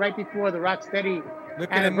down right before the rock steady.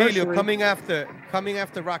 Look at Emilio coming after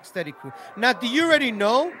Rocksteady crew. Now, do you already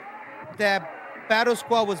know that Battle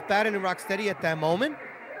Squad was battling Rocksteady at that moment?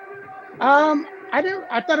 I didn't.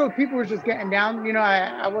 I thought people were just getting down. You know,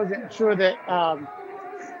 I wasn't sure that.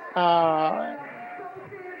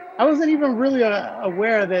 I wasn't even really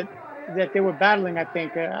aware that they were battling. I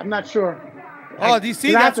think I'm not sure. Oh, do you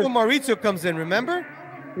see? That's when Maurizio comes in. Remember?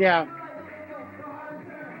 Yeah.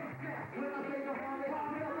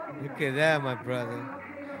 Look at that, my brother.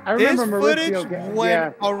 I remember this footage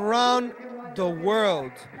went around the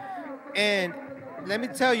world. And let me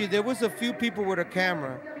tell you, there was a few people with a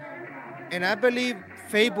camera, and I believe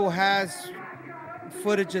Fable has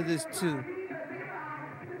footage of this too.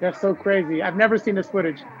 That's so crazy. I've never seen this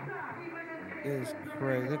footage. It's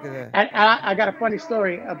crazy. Look at that. And I got a funny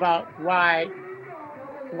story about why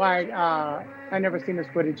I never seen this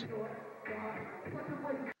footage.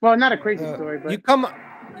 Well, not a crazy story, but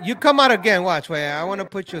you come out again. Watch, wait. I want to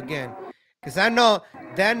put you again, because I know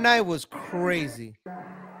that night was crazy.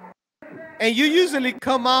 And you usually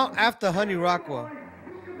come out after Honey Rockwell.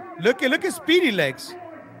 Look at Speedy Legs.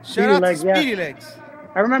 Shout out to Speedy Legs.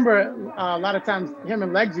 I remember a lot of times him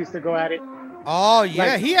and Legs used to go at it. Oh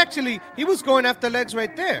yeah, like, he was going after Legs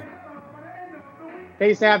right there. They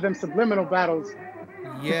used to have them subliminal battles.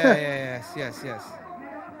 Yeah, yes.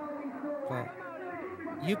 But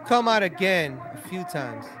you come out again a few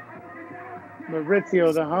times.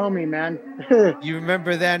 Maurizio, the homie, man. You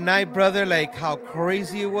remember that night, brother? Like how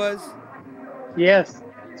crazy it was. Yes,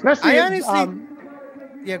 especially. I honestly,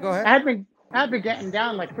 yeah, go ahead. I've been getting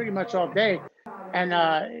down like pretty much all day, and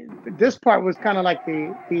this part was kind of like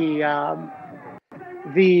the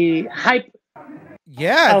hype.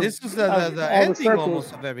 Yeah, this was the ending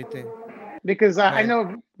almost of everything. Because I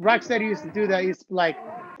know Rocksteady used to do that. Used to, like,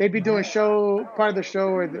 they'd be doing part of the show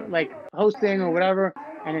or like hosting or whatever,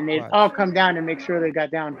 and then they'd all come down and make sure they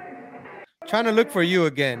got down. Trying to look for you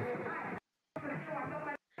again.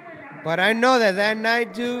 But I know that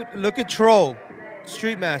night, dude, look at Troll,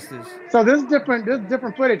 Street Masters. So this is different. This is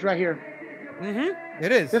different footage right here.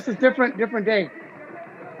 It is. This is different day.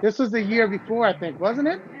 This was the year before, I think, wasn't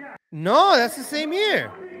it? No, that's the same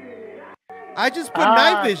year. I just put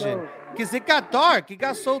night vision because it got dark. It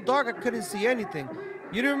got so dark I couldn't see anything.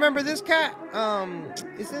 You don't remember this cat?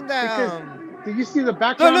 Isn't that? Did you see the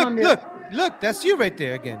background? Look, that's you right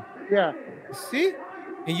there again. Yeah. See?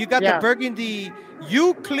 And you got the burgundy.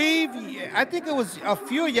 You, Cleve, I think it was a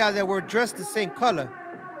few of y'all that were dressed the same color.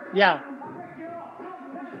 Yeah.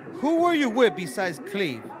 Who were you with besides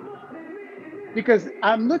Cleve? Because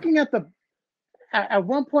I'm looking at at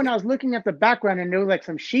one point I was looking at the background and there were like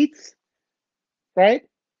some sheets, right?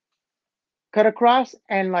 Cut across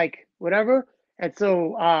and like whatever. And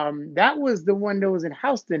so that was the one that was in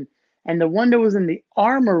Houston, and the one that was in the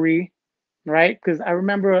Armory, right? Because I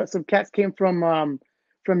remember some cats came from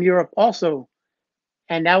Europe also.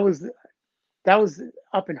 And that was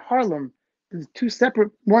up in Harlem. There's two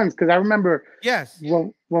separate ones, because I remember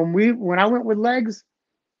when I went with Legs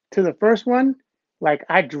to the first one, like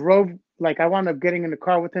I wound up getting in the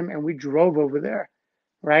car with him and we drove over there,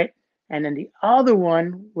 right? And then the other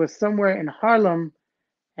one was somewhere in Harlem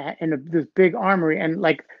in this big Armory. And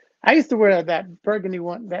like I used to wear that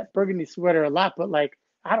burgundy sweater a lot, but like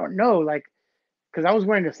I don't know, like because I was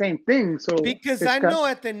wearing the same thing. So because I know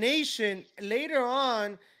at the Nation later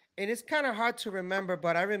on, and it's kind of hard to remember,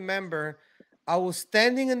 but I remember I was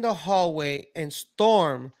standing in the hallway and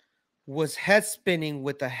Storm was head spinning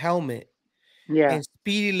with a helmet. Yeah. And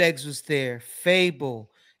Speedy Legs was there,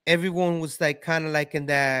 Fable. Everyone was like kind of like in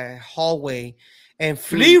that hallway. And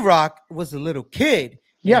Flea Rock was a little kid.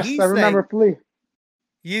 Yes, I remember Flea.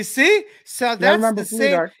 You see? So that's the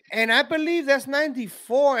same. Dark. And I believe that's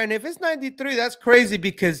 94. And if it's 93, that's crazy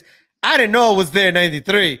because I didn't know it was there in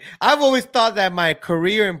 93. I've always thought that my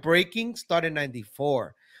career in breaking started in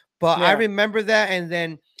 94. But I remember that. And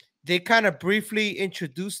then they kind of briefly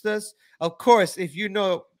introduced us. Of course, if you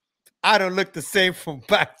know, I don't look the same from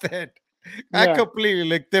back then. I completely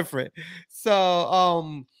look different.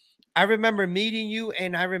 So I remember meeting you,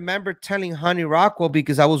 and I remember telling Honey Rockwell,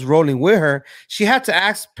 because I was rolling with her, she had to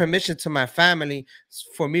ask permission to my family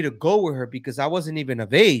for me to go with her because I wasn't even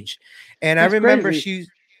of age. And I remember she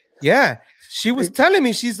was telling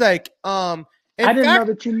me, she's like, I didn't know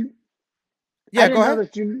that you. Yeah, go ahead.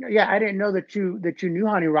 I didn't know that you knew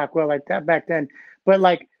Honey Rockwell like that back then. But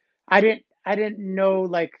like, I didn't know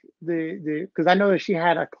like because I know that she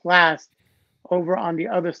had a class over on the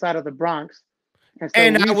other side of the Bronx.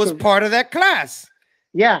 And I was part of that class.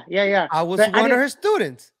 Yeah. I was one of her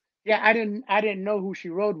students. Yeah, I didn't know who she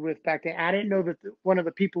rode with back then. I didn't know that one of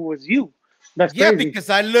the people was you. That's crazy. Because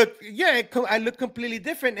I look completely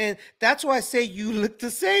different, and that's why I say you look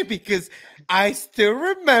the same, because I still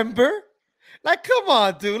remember. Like, come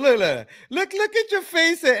on, dude, look at your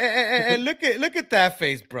face and look at that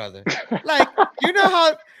face, brother. Like, you know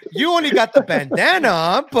how you only got the bandana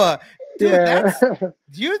on, but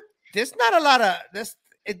dude, there's not a lot of this.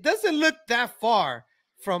 It doesn't look that far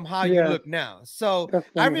from how you look now. So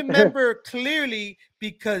I remember clearly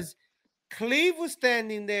because Cleve was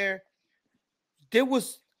standing there. There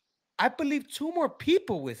was, I believe, 2 more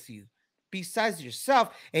people with you besides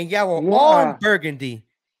yourself, and y'all were all in burgundy.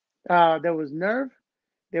 There was Nerve,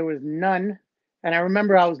 there was None, and I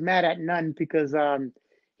remember I was mad at None because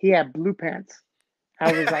he had blue pants.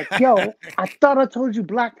 I was like, "Yo, I thought I told you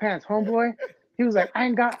black pants, homeboy." He was like, I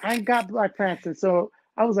ain't got black pants," and so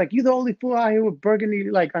I was like, "You the only fool out here with burgundy,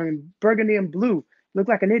 burgundy and blue. Look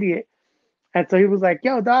like an idiot." And so he was like,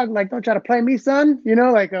 "Yo, dog, like, don't try to play me, son."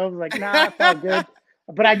 Like I was like, "Nah, it's all good."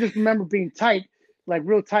 But I just remember being tight, like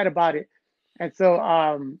real tight about it. And so,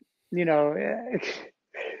 you know,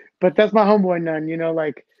 but that's my homeboy None.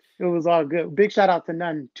 Like it was all good. Big shout out to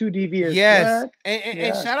None. Too devious. Yes. What?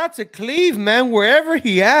 And shout out to Cleve, man, wherever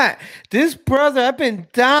he at. This brother, I've been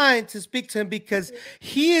dying to speak to him because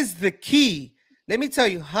he is the key. Let me tell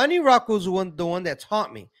you, Honey Rock was the one that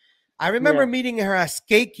taught me. I remember meeting her at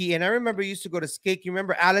Skakey, and I remember used to go to Skakey.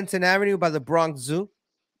 Remember Allenton Avenue by the Bronx Zoo?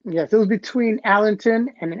 Yes, it was between Allenton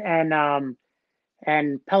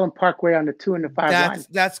and Pelham Parkway on the 2 and the 5 line.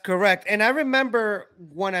 That's correct. And I remember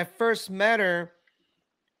when I first met her,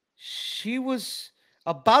 she was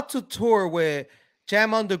about to tour with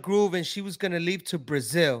Jam on the Groove, and she was gonna leave to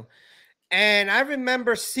Brazil. And I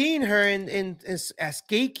remember seeing her in at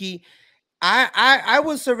Skakey. I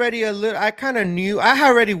was already a little. I kind of knew. I had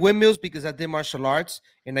already windmills because I did martial arts,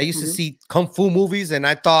 and I used to see kung fu movies, and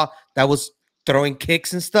I thought that was throwing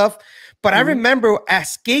kicks and stuff. But I remember at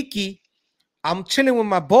Skakey, I'm chilling with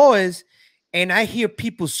my boys, and I hear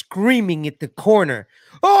people screaming at the corner.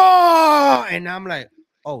 Oh, and I'm like,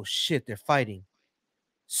 oh shit, they're fighting.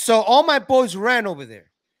 So all my boys ran over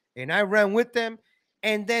there, and I ran with them.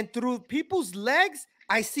 And then through people's legs,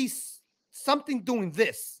 I see something doing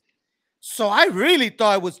this. So I really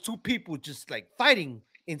thought it was two people just like fighting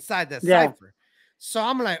inside that cipher. So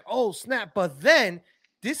I'm like, oh snap. But then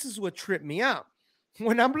this is what tripped me out.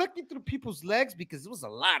 When I'm looking through people's legs, because it was a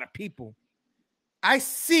lot of people, I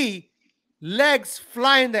see legs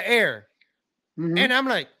fly in the air. And I'm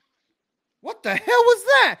like, what the hell was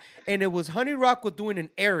that? And it was Honey Rockwell doing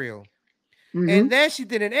an aerial. And then she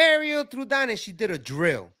did an aerial, threw down, and she did a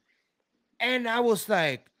drill. And I was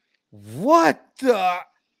like, what the?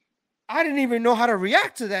 I didn't even know how to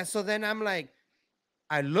react to that. So then I'm like,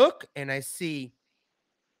 I look and I see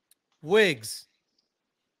Wiggs,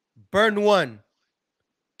 Burn One,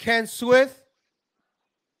 Ken Swift,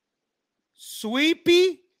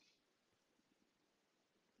 Sweepy,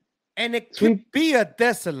 and it could be a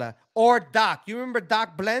Desola or Doc. You remember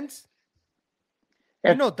Doc Blends?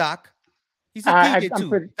 You know Doc. He's a DJ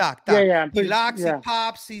too. Doc. Yeah. He locks, he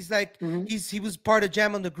pops. He's like, he was part of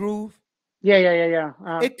Jam on the Groove. Yeah.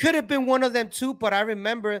 It could have been one of them too, but I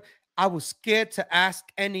remember I was scared to ask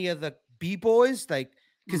any of the B-boys, like,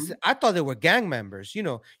 because I thought they were gang members. You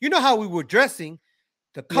know how we were dressing,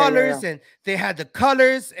 the colors, and they had the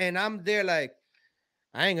colors, and I'm there like,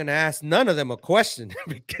 I ain't gonna ask none of them a question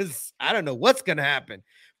because I don't know what's gonna happen.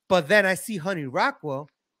 But then I see Honey Rockwell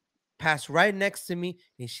pass right next to me,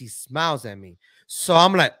 and she smiles at me. So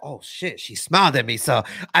I'm like, oh shit, she smiled at me. So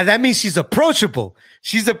that means she's approachable.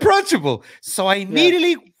 She's approachable. So I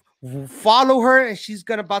immediately follow her, and she's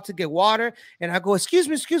about to get water. And I go, excuse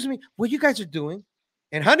me, what you guys are doing?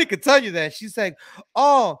 And Honey could tell you that. She's like,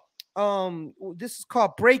 oh, this is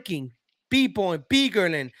called breaking, b-boying,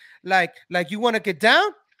 b-girling. Like you want to get down?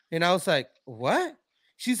 And I was like, what?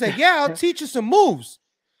 She's like, yeah, I'll teach you some moves.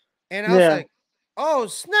 And I was like, oh,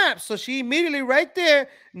 snap. So she immediately right there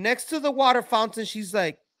next to the water fountain, she's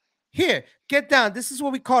like, here, get down. This is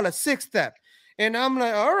what we call a 6-step. And I'm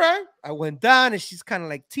like, all right. I went down, and she's kind of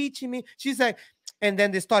like teaching me. She's like, and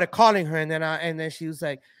then they started calling her. And then she was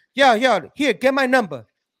like, yo, here, get my number.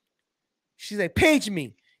 She's like, page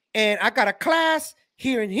me. And I got a class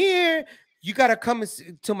here and here. You got to come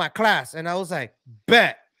to my class. And I was like,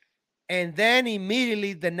 bet. And then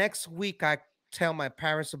immediately the next week, I tell my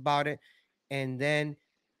parents about it. And then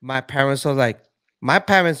my parents are like, my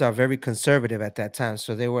parents are very conservative at that time.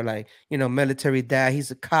 So they were like, military dad.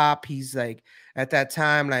 He's a cop. He's like, at that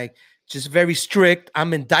time, like, just very strict.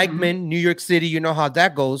 I'm in Dykeman, New York City. You know how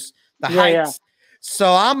that goes. The Heights. Yeah.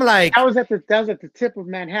 So I'm like, that was at the tip of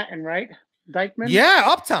Manhattan, right? Dykeman. Yeah,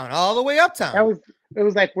 uptown, all the way uptown. It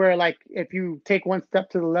was like where, like, if you take one step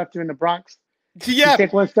to the left, you're in the Bronx. Yeah, you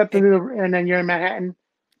take one step to and then you're in Manhattan.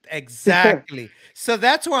 Exactly. So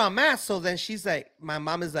that's where I'm at. So then she's like, my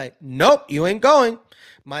mom is like, nope, you ain't going.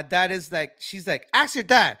 My dad is like, she's like, ask your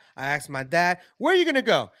dad. I asked my dad, where are you gonna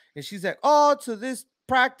go? And she's like, oh, to this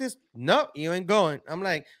practice. Nope, you ain't going. I'm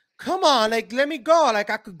like, come on, like, let me go. Like,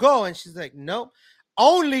 I could go. And she's like, nope,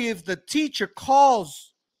 only if the teacher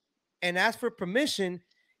calls and asks for permission.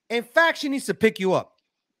 In fact, she needs to pick you up.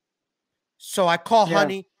 So I call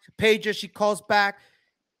Honey, pager, she calls back.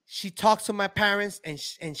 She talks to my parents,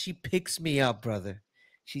 and she picks me up, brother.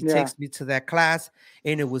 She Yeah. takes me to that class,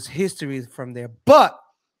 and it was history from there. But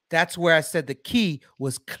that's where I said the key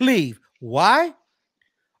was Cleve. Why?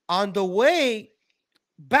 On the way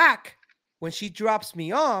back, when she drops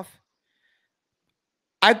me off,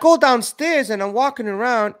 I go downstairs and I'm walking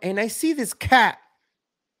around and I see this cat.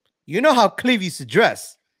 You know how Cleve used to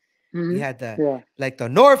dress. He had like the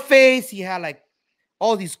North Face. He had like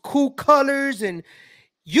all these cool colors, and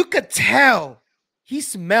you could tell he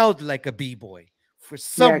smelled like a b-boy for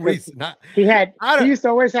some reason. He used to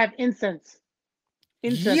always have incense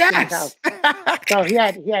in his house. So he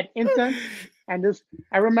had incense, and this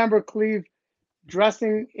I remember Cleve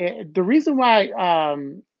dressing. The reason why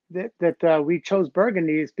we chose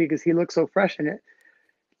burgundy is because he looked so fresh in it.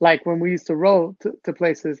 Like when we used to roll to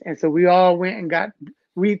places, and so we all went and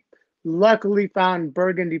we luckily found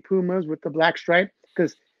burgundy Pumas with the black stripe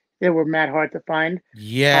because they were mad hard to find.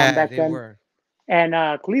 Yeah, back they then. were. And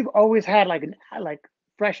Cleve always had like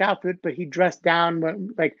fresh outfit, but he dressed down. When,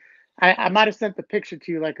 like I might have sent the picture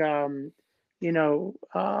to you, like when we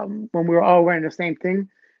were all wearing the same thing.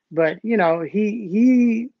 But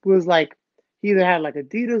he was like he either had like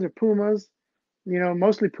Adidas or Pumas.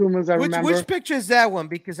 Mostly Pumas. I remember. Which picture is that one?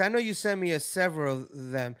 Because I know you sent me several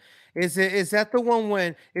of them. Is that the one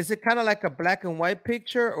when is it kind of like a black and white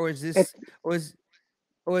picture, or is this or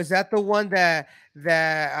is that the one that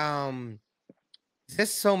there's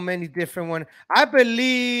so many different ones. I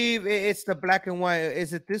believe it's the black and white.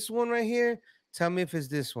 Is it this one right here? Tell me if it's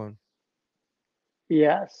this one.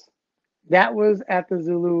 Yes, that was at the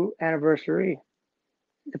Zulu anniversary.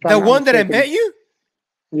 The one that I met you?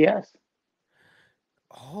 Yes.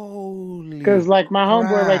 Holy. Because like my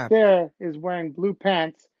homeboy right there is wearing blue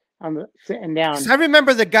pants on the sitting down. I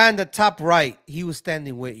remember the guy in the top right. He was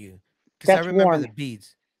standing with you. Because I remember the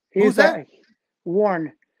beads. Who's that?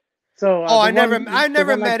 Warren. So I never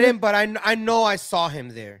met him, but I know I saw him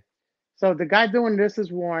there. So the guy doing this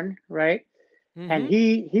is Warren, right? Mm-hmm. And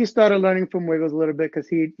he started learning from Wiggles a little bit because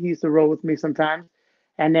he used to roll with me sometimes.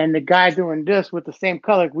 And then the guy doing this with the same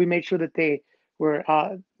color, we made sure that they were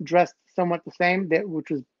dressed somewhat the same, which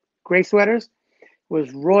was gray sweaters,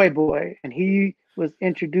 was Roy Boy, and he was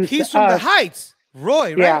introduced. He's from the Heights, Roy,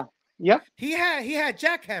 right? Yeah, yep. He had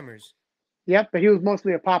jackhammers. Yep, but he was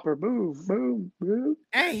mostly a popper. Boo, boo, boo.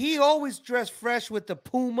 And he always dressed fresh with the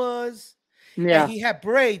Pumas. Yeah. And he had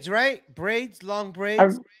braids, right? Braids, long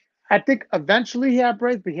braids. I think eventually he had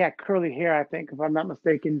braids, but he had curly hair, I think, if I'm not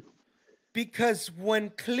mistaken. Because when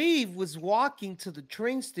Cleve was walking to the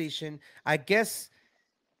train station, I guess,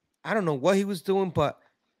 I don't know what he was doing, but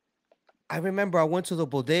I remember I went to the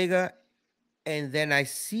bodega and then I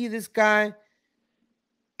see this guy.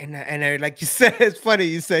 And I, like you said, it's funny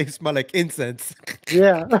you say he smell like incense.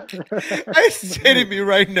 Yeah. It's hitting me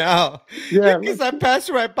right now. Yeah. Because I passed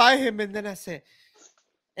right by him and then I said,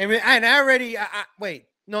 and I already, wait,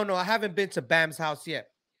 no, I haven't been to Bam's house yet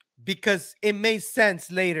because it made sense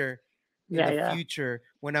later in the future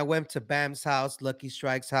when I went to Bam's house, Lucky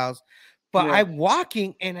Strike's house. But I'm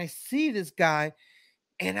walking and I see this guy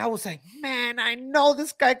and I was like, man, I know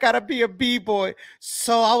this guy got to be a B-boy.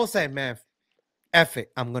 So I was like, man, F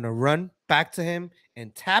it. I'm going to run back to him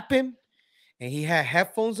and tap him. And he had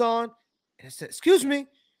headphones on. And I said, excuse me.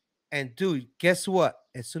 And dude, guess what?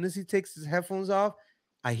 As soon as he takes his headphones off,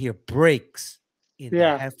 I hear breaks in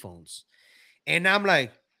the headphones. And I'm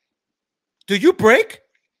like, do you break?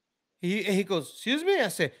 He goes, excuse me? I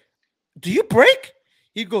said, do you break?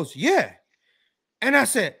 He goes, yeah. And I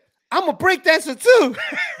said, I'm a break dancer too.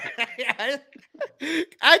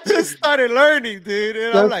 I just started learning, dude.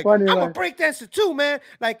 And I'm like, I'm a break dancer too, man.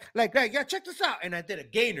 Like, yeah, check this out. And I did a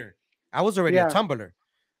gainer. I was already a tumbler.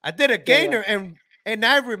 I did a gainer, and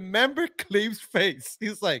I remember Cleve's face. He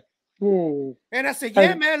was like, ooh. And I said,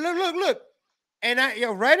 yeah, man, look. And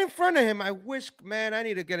right in front of him, I wish, man, I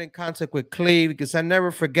need to get in contact with Cleve because I never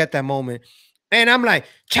forget that moment. And I'm like,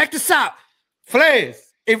 check this out. Flares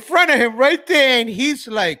in front of him right there. And he's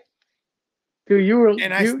like, dude,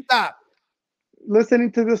 I stopped.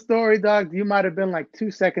 Listening to the story, dog, you might have been like 2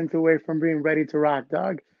 seconds away from being ready to rock,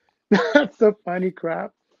 dog. That's the funny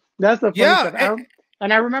crap. That's the funny stuff.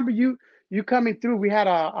 And I remember you coming through. We had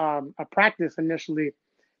a practice initially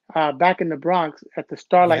back in the Bronx at the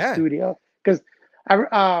Starlight Studio. Because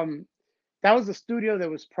that was the studio that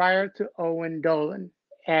was prior to Owen Dolan.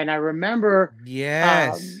 And I remember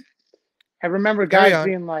I remember guys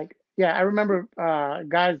being like, I remember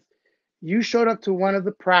guys, you showed up to one of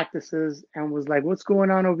the practices and was like, what's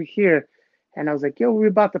going on over here? And I was like, yo, we're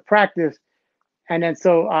about to practice. And then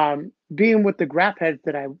so being with the graph heads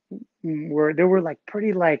that they were like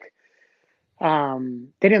pretty like,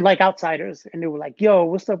 they didn't like outsiders. And they were like, yo,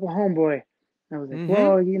 what's up with homeboy? And I was like,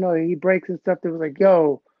 well, you know, he breaks and stuff. They was like,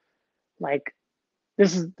 yo, like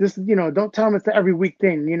this is you know, don't tell him it's the every week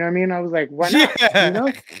thing. You know what I mean? I was like, why not? You Yeah.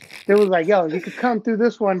 know, they was like, yo, you could come through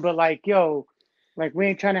this one, but like, yo, like we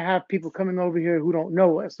ain't trying to have people coming over here who don't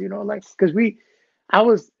know us. You know, like because I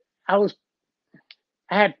was I was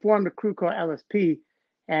I had formed a crew called LSP,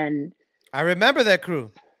 and I remember that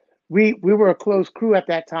crew. we were a close crew at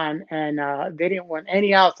that time, and they didn't want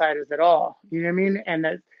any outsiders at all. You know what I mean?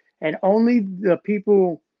 And only the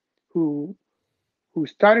people who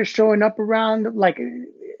started showing up around, like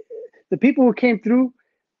the people who came through,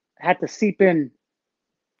 had to seep in.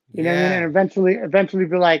 You know what I mean? And Yeah. eventually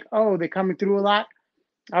be like, oh, they're coming through a lot.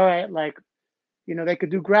 All right, like you know they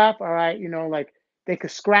could do graph. All right, you know like they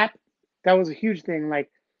could scrap. That was a huge thing. Like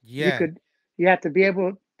Yeah. you had to be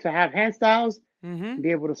able to have hand styles and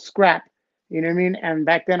be able to scrap. You know what I mean? And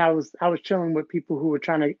back then I was chilling with people who were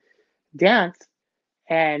trying to dance,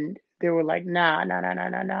 and they were like, nah, nah, nah, nah,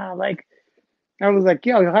 nah, nah. Like I was like,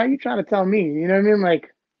 yo, how are you trying to tell me? You know what I mean?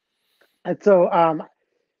 Like, and so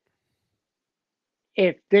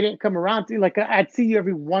if they didn't come around to like I'd see you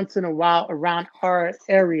every once in a while around our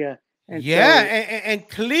area. And Yeah, so and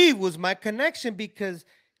Cleve was my connection because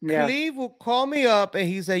yeah, Cleve would call me up and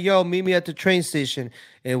he said, "Yo, meet me at the train station,"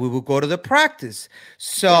 and we would go to the practice.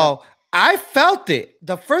 yeah, So I felt it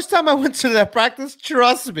the first time I went to that practice.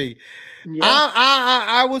 Trust me, yeah,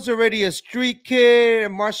 I was already a street kid, a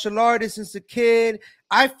martial artist since a kid.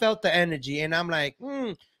 I felt the energy, and I'm like,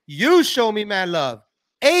 "You show me mad love."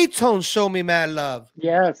 A-Tone showed me mad love,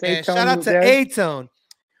 yeah. Say and shout Tone out was to there. A-Tone.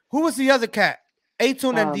 Who was the other cat?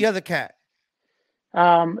 A-Tone and the Um, other cat.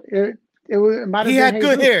 it might He have been had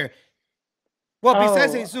good Jesus. hair. Well,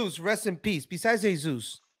 besides Oh, Jesus, rest in peace. Besides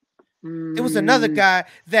Jesus, it was another mm, guy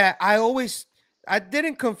that I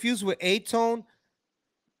didn't confuse with A-Tone.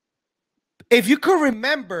 If you could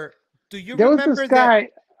remember, do you there was this remember that? guy.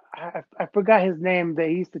 I forgot his name. That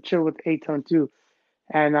he used to chill with A-Tone too,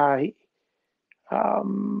 and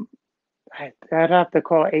um, I'd have to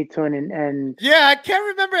call A-Tone and Yeah, I can't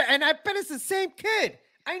remember, and I bet it's the same kid.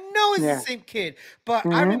 I know it's the yeah. same kid, but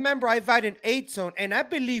I Hmm. remember I invited A-Tone, and I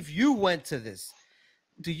believe you went to this.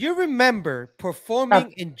 Do you remember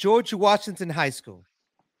performing in George Washington High School,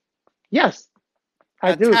 Yes,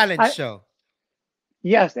 I a do. talent show?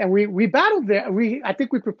 Yes, and we battled there. I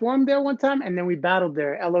think we performed there one time, and then we battled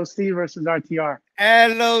there. LOC versus RTR.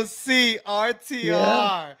 LOC, Yeah.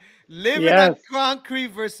 RTR. Living on Yes. concrete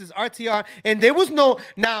versus RTR. And there was no,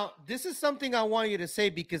 now, this is something I want you to say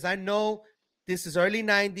because I know this is early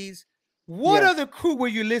 90s. What Yeah. other crew were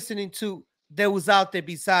you listening to that was out there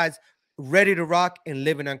besides Ready to Rock and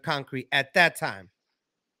Living on Concrete at that time?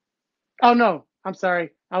 Oh no, I'm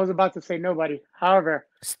sorry. I was about to say nobody. However,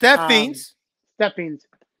 Steph um, Fiends. Steppings,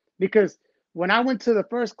 because when I went to the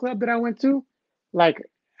first club that I went to, like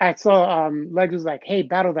I saw Leg was like, "Hey,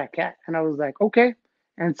 battle that cat," and I was like, "Okay,"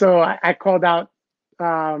 and so I called out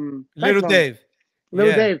Little Cyclone, Dave.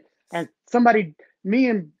 Little Yeah. Dave, and somebody, me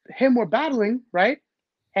and him were battling, right?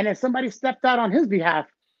 And then somebody stepped out on his behalf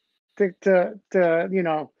to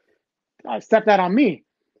stepped out on me,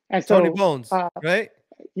 and Tony so Bones, right?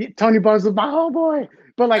 Tony Bones was my homeboy.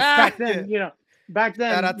 But like Ah, back yeah. then,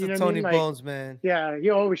 Shout out you to know what I mean? Tony Like, Bones, man. yeah, he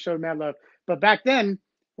always showed mad love. But back then,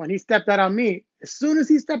 when he stepped out on me, as soon as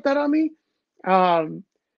he stepped out on me, um,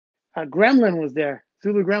 Gremlin was there,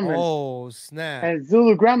 Zulu Gremlin, Oh, snap. and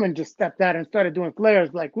Zulu Gremlin just stepped out and started doing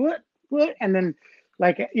flares, like what, and then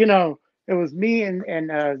like it was me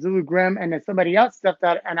and Zulu Grem, and then somebody else stepped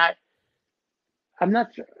out, and I'm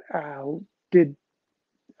not sure. Did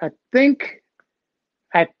I think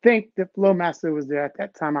I think the Flow Master was there at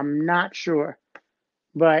that time. I'm not sure.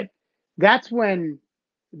 But that's when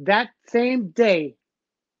that same day,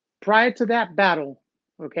 prior to that battle,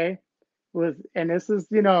 okay, and this is,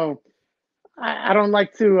 I don't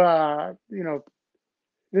like to,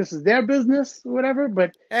 this is their business or whatever,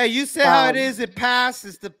 but, Hey, you say how it um, is. It passed.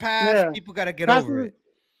 It's the past. yeah, People got to get over passes, it.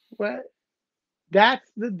 well,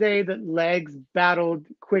 that's the day that Legs battled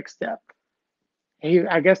Quickstep.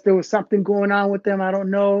 I guess there was something going on with them. I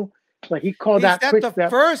don't know, but he called Is out that the Quickstep.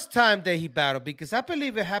 first time that he battled? Because I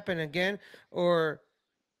believe it happened again. Or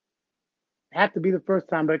Had to be the first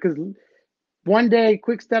time, but because one day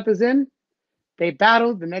Quickstep is in, they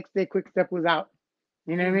battled. The next day Quickstep was out.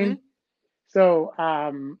 You know what I mm-hmm. mean? So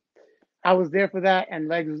I was there for that, and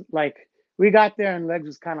Legs was like, we got there, and Legs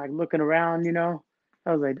was kind of like looking around.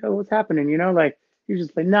 I was like, oh, what's happening? Like he was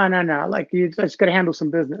just like, no, no, no, like you just gotta handle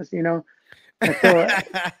some business. And so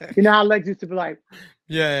how Legs used to be like,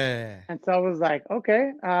 Yeah. and so I was like,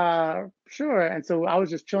 okay, sure. And so I was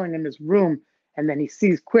just chilling in this room, and then he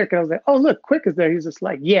sees Quick, and I was like, oh, look, Quick is there. He's just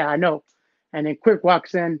like, yeah, I know. And then Quick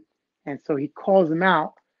walks in, and so he calls him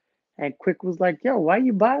out. And Quick was like, "Yo, why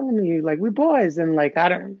you bothering me? Like, we boys." And like, I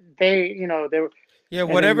don't, they were, Yeah, and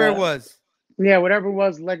then whatever it was. yeah, whatever it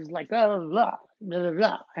was, Legs was like, blah blah blah blah blah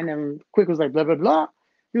blah. And then Quick was like, blah blah blah.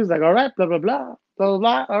 He was like, all right, blah blah blah blah blah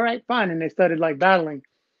blah. All right, fine. And they started like battling,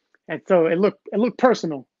 and so it looked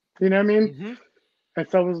personal. You know what I mean? Mm-hmm. And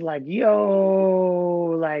so it was like,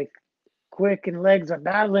 yo, like Quick and Legs are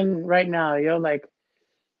battling right now, yo, like,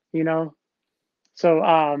 you know. So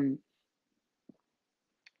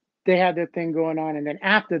they had their thing going on, and then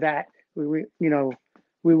after that, we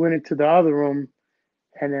went into the other room,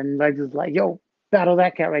 and then Legs was like, yo, battle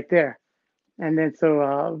that cat right there. And then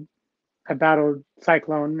so I battled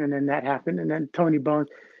Cyclone, and then that happened, and then Tony Bones,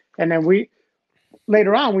 and then we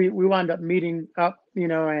later on we wound up meeting up,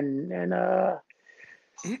 and I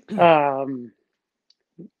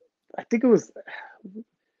think it was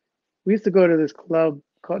we used to go to this club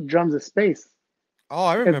called Drums of Space. Oh,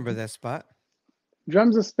 I remember that spot.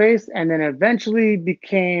 Drums of Space, and then eventually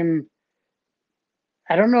became,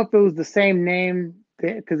 I don't know if it was the same name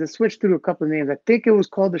because it switched through a couple of names. I think it was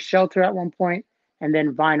called The Shelter at one point, and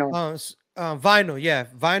then Vinyl. Vinyl, yeah,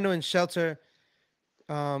 Vinyl and Shelter.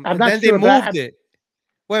 I'm And not then sure they moved it.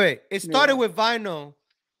 Wait. It started with Vinyl.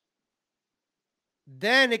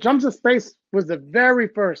 Then Drums of Space was the very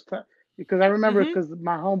first, because I remember because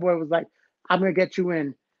my homeboy was like, "I'm gonna get you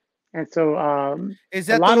in," and so is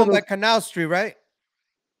that the one by Canal Street, right?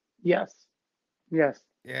 Yes.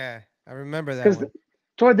 Yeah, I remember that one.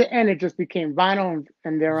 Toward the end, it just became Vinyl,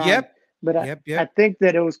 and they're on. But I think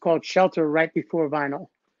that it was called Shelter right before Vinyl.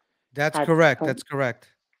 That's correct. That's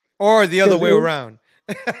correct. Or the other way around.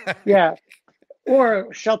 Yeah.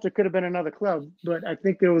 Or Shelter could have been another club, but I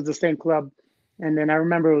think it was the same club. And then I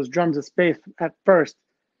remember it was Drums of Space at first.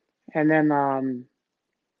 And then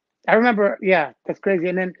I remember, yeah, that's crazy.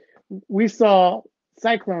 And then we saw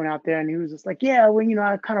Cyclone out there, and he was just like, yeah, well,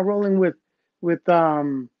 I kind of rolling with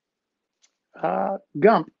Gump,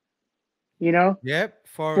 Yep.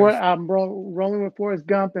 I'm rolling with Forrest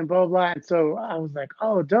Gump and blah, blah. And so I was like,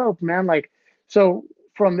 oh, dope, man. Like, so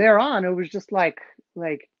from there on, it was just like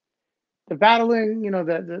the battling,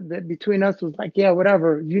 the between us was like, yeah,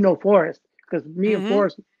 whatever, Forrest, because me and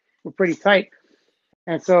Forrest were pretty tight.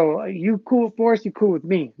 And so you cool with Forrest, you cool with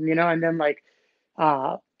me, and then like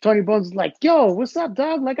Tony Bones was like, yo, what's up,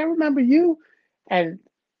 dog? Like, I remember you. And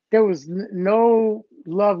there was no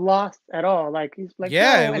love lost at all. Like, he's like,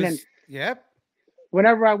 yeah, yo. And then yep.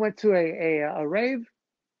 Whenever I went to a rave,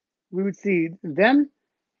 we would see them,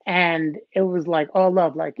 and it was like all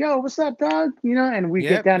love, like, yo, what's up, dog? And we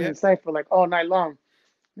get down in the cypher like all night long.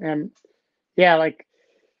 And yeah, like,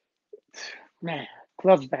 man,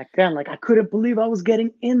 clubs back then, like, I couldn't believe I was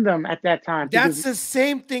getting in them at that time. That's the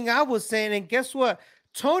same thing I was saying. And guess what?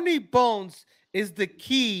 Tony Bones is the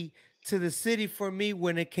key to the city for me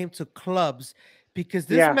when it came to clubs, because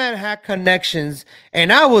this man had connections,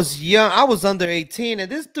 and I was young. I was under 18,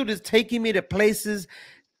 and this dude is taking me to places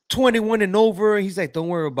 21 and over. He's like, don't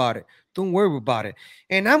worry about it. Don't worry about it.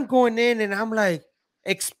 And I'm going in, and I'm like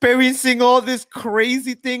experiencing all this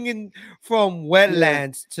crazy thing from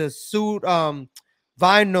Wetlands to Suit,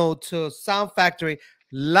 Vinyl to Sound Factory,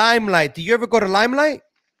 Limelight. Do you ever go to Limelight?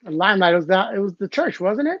 Limelight was it was the church,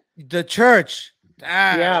 wasn't it? The church.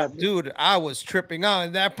 Yeah, dude, I was tripping out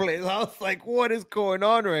in that place. I was like, what is going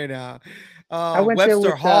on right now? I went Webster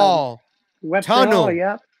there with, Hall. Webster Tunnel. Hall,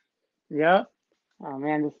 yep. Oh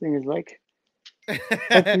man, this thing is like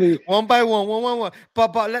one by one.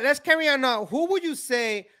 But let's carry on now. Who would you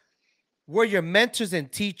say were your mentors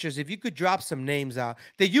and teachers? If you could drop some names out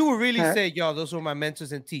that you would really say, yo, those were my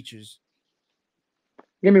mentors and teachers.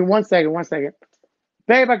 Give me 1 second.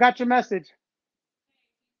 Babe, I got your message.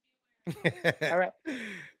 All right.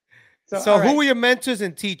 So who were your mentors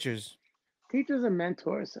and teachers? Teachers and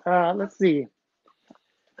mentors. Let's see.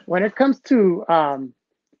 When it comes to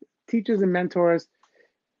teachers and mentors,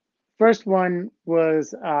 first one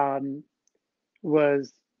was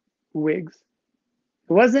Wiggs.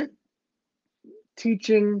 It wasn't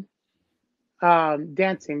teaching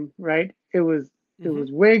dancing, right? It was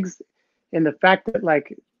Wiggs, in the fact that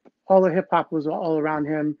like all the hip hop was all around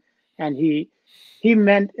him, and he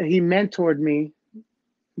mentored me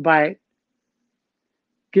by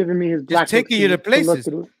giving me his black, taking you to places.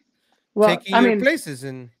 Well, taking you to places,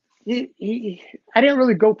 and I didn't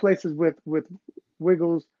really go places with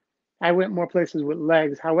Wiggles. I went more places with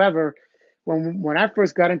Legs. However, when I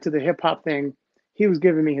first got into the hip hop thing, he was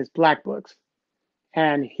giving me his black books,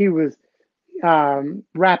 and he was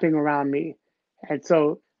rapping around me, and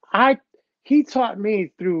so he taught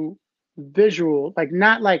me through visual, like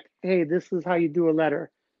not like, hey, this is how you do a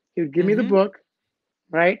letter. He would give me the book,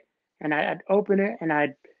 right? And I'd open it and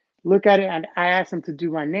I'd look at it and I asked him to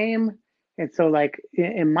do my name. And so like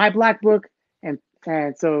in my black book,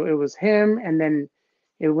 and so it was him, and then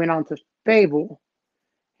it went on to Fable.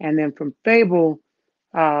 And then from Fable,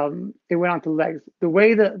 it went on to Legs. The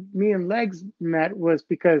way that me and Legs met was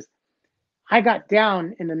because I got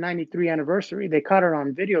down in the 93 anniversary. They caught it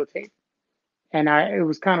on videotape. And it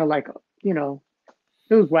was kind of like, you know,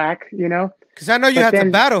 it was whack, you know. Because I know you But had to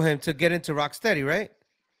then, battle him to get into Rocksteady, right?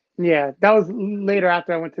 yeah, that was later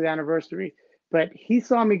after I went to the anniversary. But he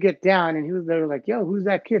saw me get down and he was there like, yo, who's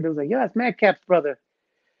that kid? I was like, yo, that's Madcap's brother.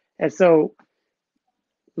 And so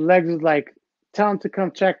Legs was like, tell him to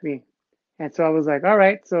come check me. And so I was like, all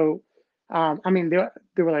right. So, I mean, they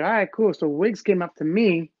were like, all right, cool. So Wiggs came up to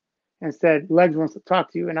me and said, Legs wants to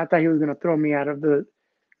talk to you. And I thought he was going to throw me out of the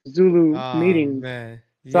Zulu Oh, meeting. man.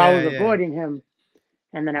 So I was Yeah. avoiding him.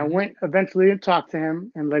 And then I went eventually and talked to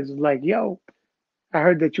him. And Legs was like, yo, I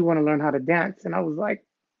heard that you want to learn how to dance. And I was like,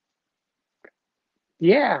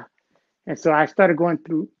 yeah. And so I started going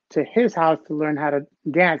through to his house to learn how to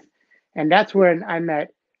dance. And that's when I met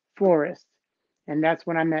Forrest. And that's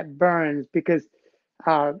when I met Burns, because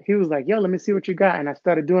he was like, yo, let me see what you got. And I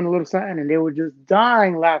started doing a little something and they were just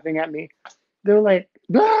dying laughing at me. They were like,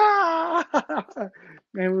 ah!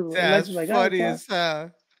 And it was, That's like, funny oh, as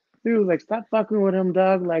hell. he was like, stop fucking with him,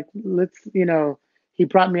 dog. Like, let's, you know, he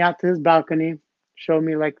brought me out to his balcony, showed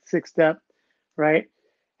me like 6-step, right?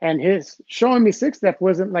 And his showing me 6-step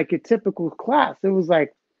wasn't like a typical class. It was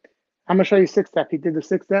like, I'm gonna show you 6-step. He did the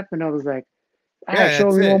 6-step, and I was like, all right, Yeah, show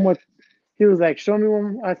that's me one it. more. He was like, show me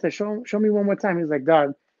one. I said, show me one more time. He was like,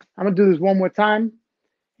 dog, I'm gonna do this one more time,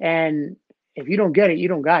 and if you don't get it, you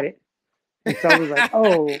don't got it. And so I was like,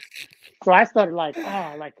 oh. So I started like,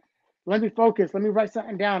 like, let me focus. Let me write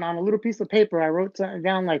something down on a little piece of paper. I wrote something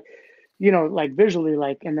down, like, you know, like visually,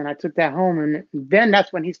 like, and then I took that home. And then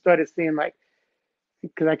that's when he started seeing, like,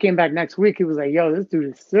 because I came back next week, he was like, yo, this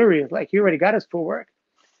dude is serious. Like, he already got his footwork.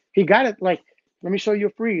 He got it. Like, let me show you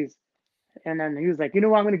a freeze. And then he was like, you know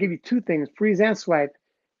what? I'm going to give you 2 things, freeze and swipe.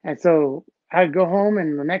 And so I'd go home,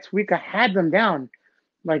 and the next week I had them down.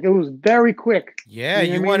 Like, it was very quick. Yeah, You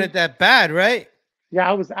know you what I mean? wanted that bad, right? Yeah,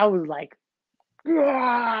 I was like, you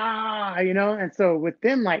know. And so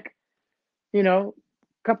within like, you know,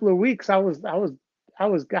 a couple of weeks, I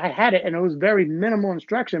had it, and it was very minimal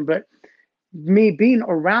instruction. But me being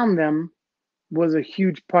around them was a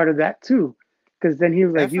huge part of that too. Because then he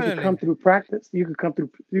was like, you could come Definitely. through practice. You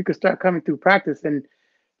could start coming through practice. And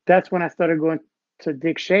that's when I started going to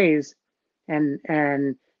Dick Shays.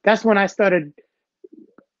 And that's when I started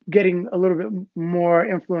getting a little bit more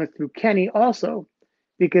influence through Kenny also,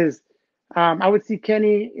 because I would see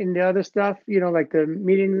Kenny in the other stuff, you know, like the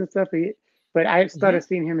meetings and stuff. But I started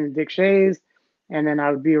seeing him in Dick Shays, and then I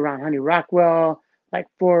would be around Honey Rockwell, like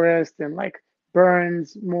Forrest, and like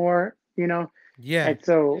Burns more, you know. Yeah. And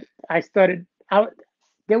so I started out.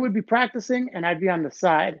 They would be practicing, and I'd be on the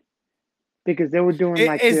side because they were doing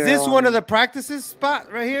like Is their. this one of the practices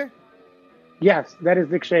spot right here? Yes, that is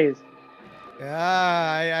Dick Shays.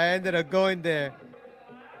 Ah, I ended up going there.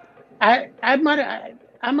 I might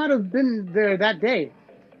have been there that day,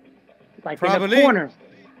 like in a Probably. corner.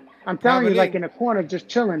 I'm telling you, like Probably. in a corner, just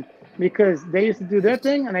chilling, because they used to do their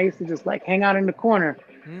thing, and I used to just like hang out in the corner.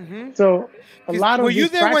 So a lot Were of you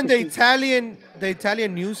these there when practices. the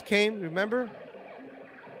Italian news came? Remember?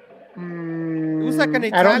 It was like an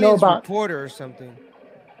I don't know Italian's about reporter or something.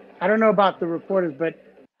 the reporters, but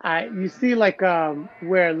you see like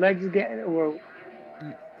where legs get or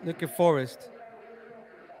Look at Forrest.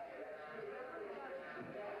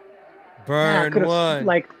 man, I Burn could have one.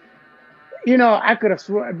 like, you know, I could have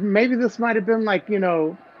swore maybe this might have been like, you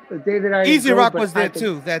know, the day that I didn't Easy go, Rock but was there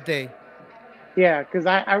too that day. yeah, because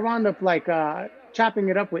I wound up like chopping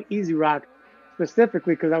it up with Easy Rock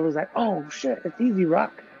specifically because I was like, oh shit, it's Easy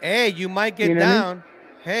Rock. Hey, you might You get know what I mean? down.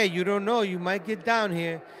 Hey, you don't know. You might get down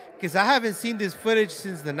here. Because I haven't seen this footage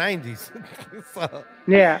since the 90s. So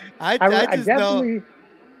Yeah, I I just know definitely,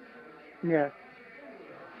 yeah,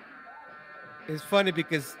 it's funny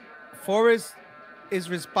because Forrest is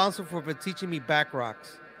responsible for teaching me back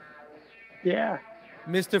rocks. yeah.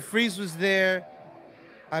 Mr. Freeze was there.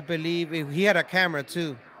 I believe he had a camera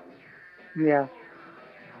too. Yeah.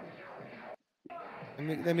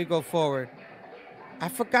 Let me go forward. I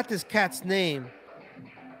forgot this cat's name,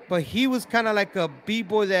 but he was kind of like a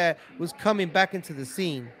b-boy that was coming back into the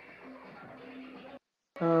scene.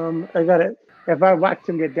 I got it. If I watched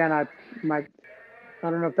him get down, I might. I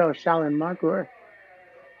don't know if that was Shaolin Monk or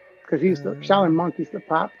because Shaolin Monk used to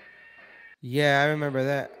pop. Yeah, I remember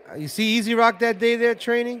that. You see Easy Rock that day there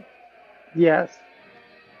training? Yes.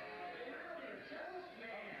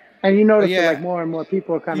 And you But notice that like yeah, more and more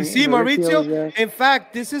people are you coming. see Mauricio was Maurizio. there. In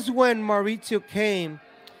fact, this is when Maurizio came.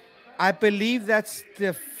 I believe that's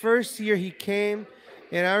the first year he came.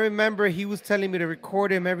 And I remember he was telling me to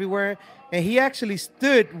record him everywhere. And he actually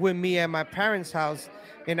stood with me at my parents' house.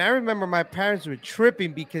 And I remember my parents were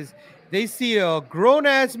tripping because they see a grown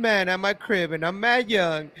ass man at my crib and I'm mad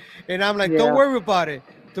young. And I'm like, don't Yeah, worry about it.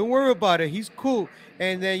 Don't worry about it. He's cool.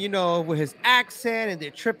 And then, with his accent and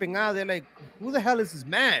they're tripping out, they're like, who the hell is this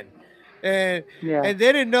man? And yeah, and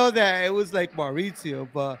they didn't know that it was like Maurizio.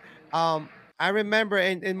 But I remember,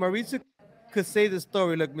 and Maurizio could say the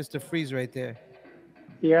story. Look, Mr. Freeze right there.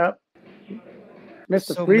 yeah.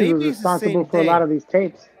 Mr. So Freeze was maybe it's the responsible same for a lot day. of these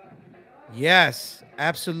tapes. Yes,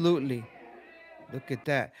 absolutely. Look at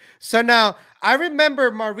that. So now I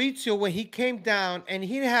remember Maurizio when he came down and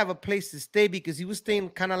he didn't have a place to stay because he was staying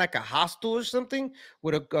kind of like a hostel or something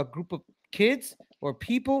with a group of kids or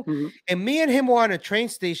people. Hmm. And me and him were on a train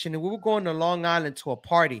station and we were going to Long Island to a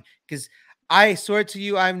party because I swear to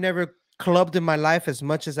you, I've never clubbed in my life as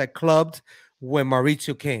much as I clubbed when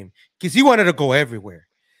Maurizio came because he wanted to go everywhere.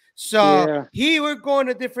 So Yeah. he were going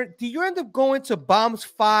to different. Do you end up going to Bombs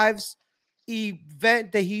Five's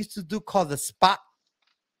event that he used to do called the Spot?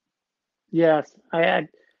 Yes. I had.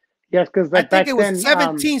 Yes, because I like think back it was then,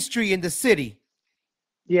 17th Street in the city.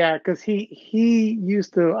 yeah, because he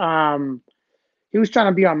used to he was trying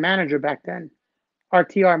to be our manager back then, our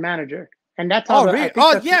TR manager, and that's how Oh, the I really? think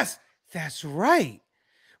Oh, yes, that's right.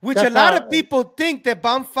 Which a that's lot how of people think that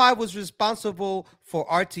Bomb 5 was responsible for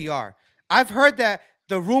RTR. I've heard that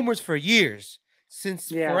the rumors for years,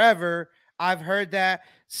 since yeah forever. I've heard that.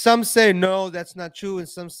 Some say no, that's not true, and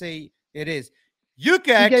some say it is. You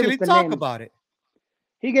can he gave us actually the talk name. about it.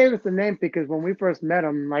 He gave us the name because when we first met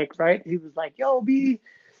him, like right, he was like, "Yo, B,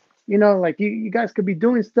 like you guys could be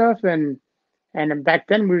doing stuff," and then back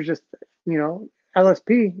then we were just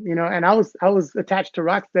LSP, and I was attached to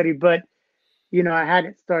Rocksteady, but I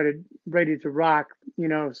hadn't started Ready to Rock,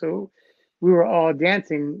 so we were all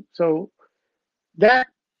dancing. So that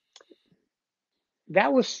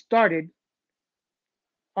that was started.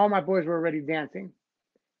 All my boys were already dancing.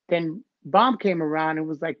 Then Bomb came around and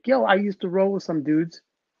was like, "Yo, I used to roll with some dudes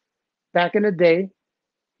back in the day.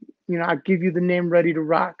 I'll give you the name Ready to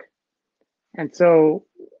Rock." And so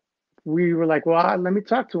we were like, "Well, let me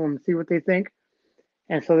talk to them, see what they think."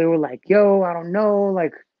 And so they were like, "Yo, I don't know,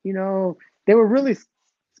 like, they were really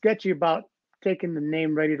sketchy about taking the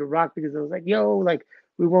name Ready to Rock because it was like, yo, like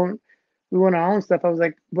we won't we want our own stuff." I was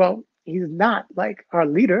like, "Well, he's not like our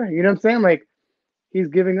leader, you know what I'm saying? Like he's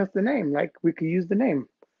giving us the name, like we could use the name."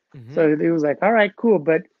 Mhm. So he was like, "All right, cool."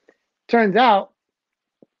 But turns out,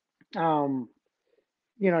 um,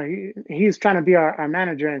 he's trying to be our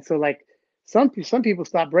manager, and so like some people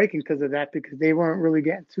stopped breaking because of that because they weren't really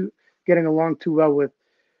getting along too well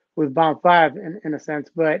with Bomb Five in a sense.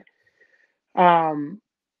 But um,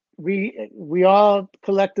 we all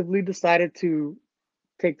collectively decided to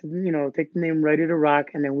take the name Ready to Rock,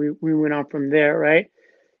 and then we went on from there, right?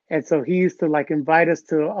 And so he used to like invite us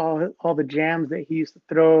to all the jams that he used to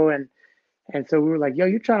throw, and so we were like, "Yo,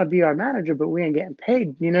 you're trying to be our manager, but we ain't getting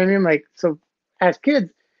paid." You know what I mean? Like, so as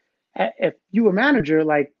kids, if you a manager,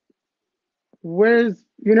 like, where's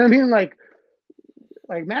what I mean? Like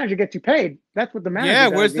manager gets you paid. That's what the manager Yeah,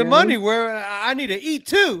 does. where's You the know what I money? mean? Where I need to eat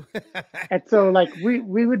too. And so like we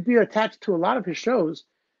would be attached to a lot of his shows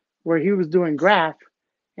where he was doing graph,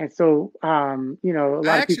 and so a I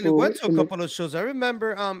lot of actually people went to a in the couple of shows. I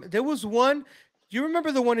remember there was one. Do you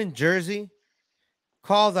remember the one in Jersey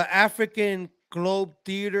called the African Globe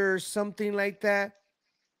Theater or something like that?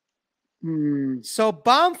 hmm, So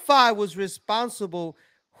Bomb Five was responsible.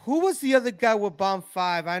 Who was the other guy with Bomb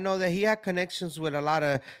Five? I know that he had connections with a lot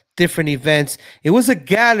of different events. It was a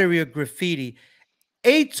gallery of graffiti.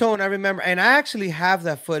 A-Tone, I remember, and I actually have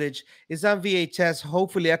that footage. It's on VHS.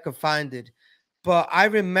 Hopefully, I can find it. But I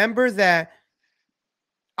remember that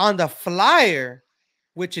on the flyer,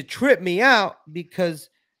 which it tripped me out because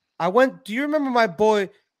I went. Do you remember my boy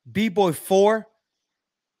Bboy 4,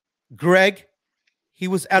 Greg? He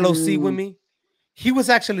was LOC with hmm, me. He was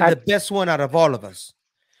actually I the best one out of all of us.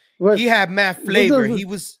 He was had mad was flavor. He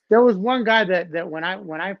was there was one guy that when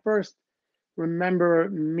I first remember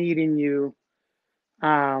meeting you,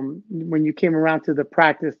 when you came around to the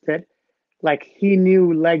practice, that like he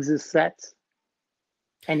knew Legs' sets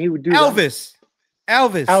and he would do them. Elvis.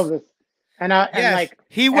 Elvis. Elvis. And Yes, like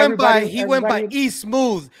he went by everybody he went everybody by would, E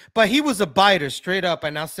Smooth, but he was a biter straight up.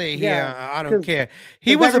 And I'll say here, yeah, I don't because care.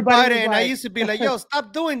 He was a everybody biter, was and I like, used to be like, "Yo,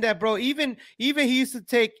 stop doing that, bro." Even he used to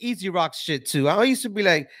take Easy Rock shit too. I used to be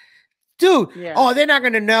like, dude, Yeah. oh, they're not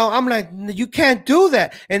gonna know. I'm like, you can't do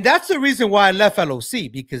that. And that's the reason why I left LOC,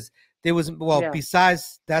 because there was, well, Yeah.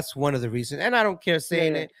 besides that's one of the reasons, and I don't care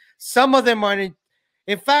saying Yeah. it. Some of them aren't.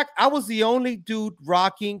 In fact, I was the only dude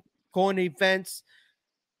rocking, going to events,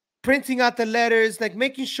 printing out the letters, like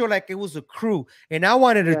making sure like it was a crew, and I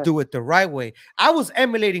wanted to Yes. do it the right way. I was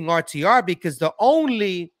emulating RTR because the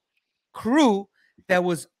only crew that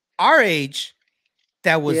was our age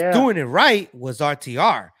that was Yeah. doing it right was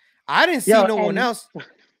RTR. I didn't see Yo, no one and else.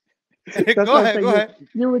 that's Go what I'm ahead, saying. go ahead.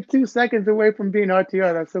 You were 2 seconds away from being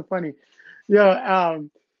RTR. That's so funny. Yo,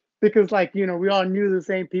 because like, you know, we all knew the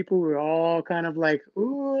same people. We were all kind of like,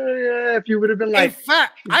 ooh, yeah, if you would have been In like,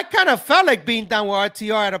 fact, I kind of felt like being down with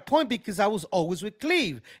RTR at a point because I was always with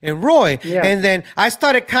Cleve and Roy. Yeah. And then I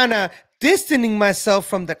started kind of distancing myself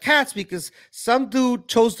from the cats because some dude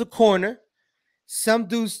chose the corner. Some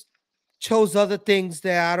dudes chose other things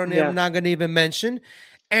that I'm yeah, not gonna even mention.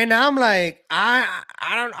 And I'm like,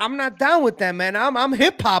 I'm not down with that, man. I'm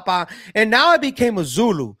hip hop, and now I became a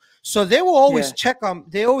Zulu. So they will always yeah,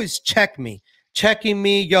 they always checking me.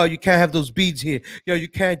 Yo, you can't have those beads here. Yo, you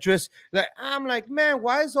can't dress. Like, I'm like, man,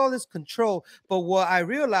 why is all this control? But what I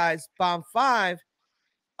realized, Bomb 5,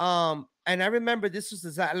 and I remember this was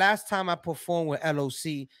the last time I performed with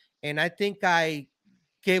LOC, and I think I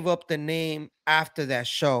gave up the name after that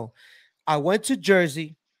show. I went to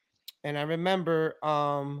Jersey, and I remember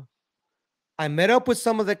I met up with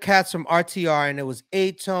some of the cats from RTR, and it was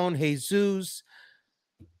A-Tone, Jesus,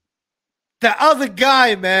 the other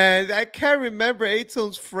guy, man. I can't remember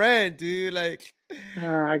A-Tone's friend, dude. Like,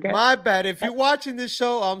 I got, my bad. If you're watching this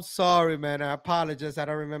show, I'm sorry, man. I apologize. I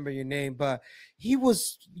don't remember your name, but he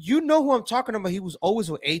was, you know who I'm talking about. He was always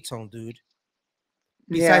with A-Tone, dude.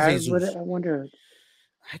 Besides yeah. Jesus. I wonder,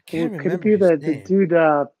 I can't could it remember be his the name.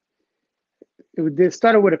 dude? It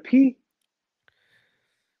started with a P,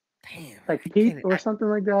 Damn, like I Pete can't. or something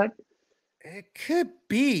like that. It could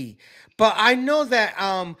be, but I know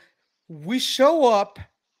that we show up,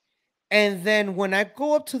 and then when I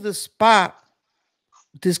go up to the spot,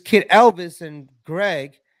 this kid Elvis and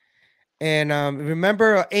Greg, and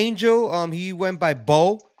remember Angel, he went by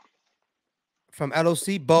Bo from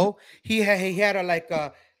LOC. Bo, he had a like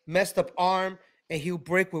a messed up arm, and he would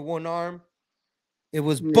break with one arm. It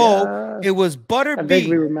was Bo. Yeah, It was Butter I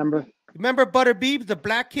vaguely B. remember. Remember Butter B, the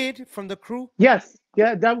black kid from the crew? Yes,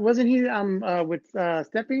 yeah, that wasn't he. With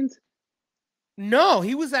Steppings. No,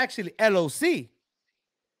 he was actually LOC.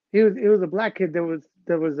 It was a black kid that was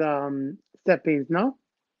Steppings. No.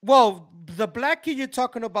 Well, the black kid you're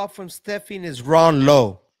talking about from Stephen is Ron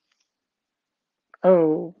Lowe.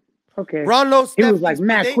 Oh, okay. Ron Lowe, He was like Stephen's,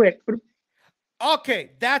 mad quick.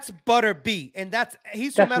 okay, that's Butter B, and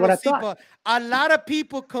he's from That's what I LOC, thought. but a lot of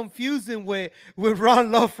people confuse him with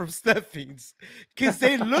Ron Lowe from Stephen's because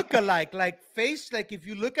they look alike, like face, like if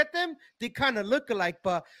you look at them, they kind of look alike.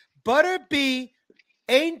 But Butter B,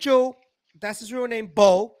 Angel, that's his real name,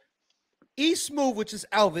 Bo, E Smooth, which is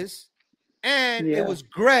Elvis, and Yeah. it was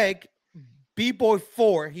Greg, Bboy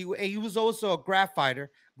 4. He was also a graph writer,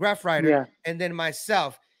 Yeah. and then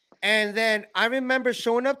myself. And then I remember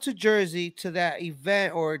showing up to Jersey to that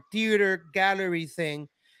event or theater gallery thing.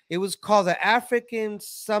 It was called the African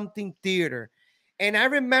something theater. And I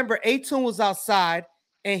remember A-Tone was outside,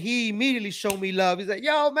 and he immediately showed me love. He's like,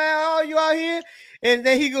 yo, man, oh, you out here? And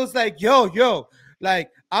then he goes like, yo,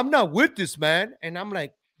 like, I'm not with this, man. And I'm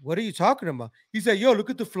like, what are you talking about? He said, yo,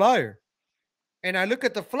 look at the flyer. And I look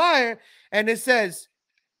at the flyer, and it says,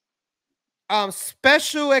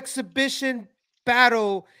 special exhibition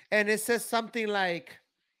battle, and it says something like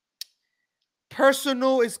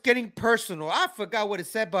personal. It's getting personal. I forgot what it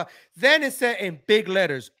said, but then it said in big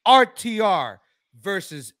letters, RTR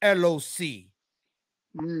versus LOC.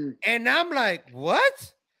 And I'm like,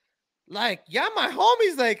 what? Like, yeah, my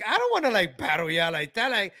homies, like, I don't want to like battle y'all like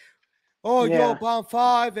that. Like, oh, yo, Bomb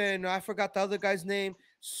 5, and I forgot the other guy's name.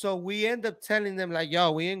 So we end up telling them, like,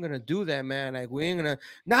 yo, we ain't gonna do that, man. Like, we ain't gonna,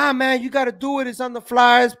 nah, man, you gotta do it. It's on the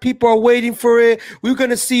flyers. People are waiting for it. We're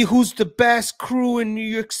gonna see who's the best crew in New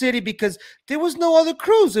York City, because there was no other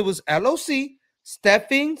crews. It was LOC,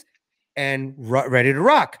 Steffings, and Ready to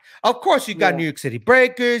Rock. Of course, you got New York City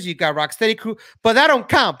Breakers, you got Rocksteady Crew, but that don't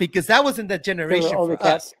count because that wasn't the generation for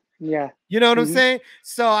us. Yeah. You know what I'm saying?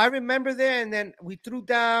 So I remember there, and then we threw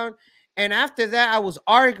down. And after that, I was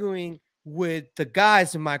arguing with the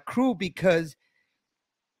guys in my crew because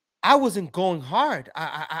I wasn't going hard.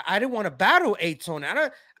 I didn't want to battle A-Tone.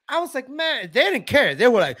 I was like, man, they didn't care. They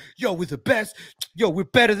were like, yo, we're the best. Yo, we're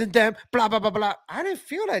better than them. Blah, blah, blah, blah. I didn't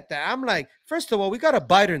feel like that. I'm like, first of all, we got a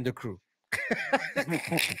biter in the crew.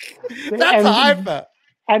 That's how I felt.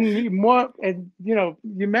 and more, and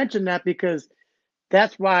you mentioned that because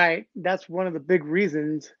that's one of the big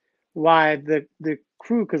reasons why the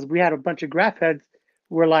crew, because we had a bunch of graph heads,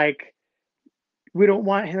 were like, we don't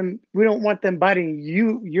want them biting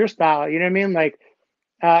your style. You know what I mean? Like,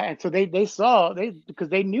 and so they saw, because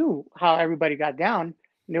they knew how everybody got down,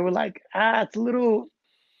 and they were like, that's a little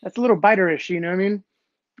biterish. You know what I mean?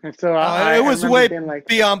 And so It I was remember way being like,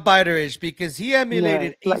 beyond biterish because he yeah,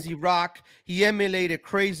 emulated like, Easy Rock, he emulated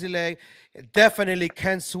Crazy Leg, definitely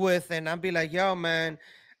Ken Swift, and I'd be like, yo, man,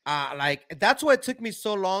 like that's why it took me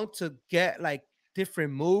so long to get like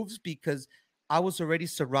different moves because I was already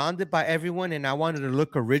surrounded by everyone and I wanted to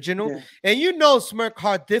look original. yeah, And you know, Smirk,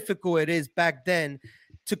 how difficult it is back then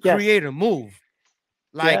to yes, create a move.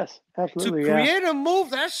 Like yes, to absolutely, yeah, create a move,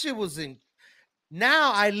 that shit was in.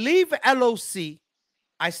 Now I leave LOC.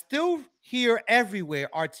 I still hear everywhere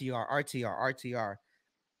RTR, RTR, RTR.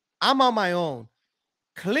 I'm on my own.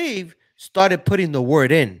 Cleve started putting the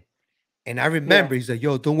word in. And I yeah. remember he's like,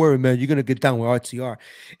 yo, don't worry, man. You're going to get down with RTR.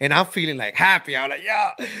 And I'm feeling like happy. I'm like, yo.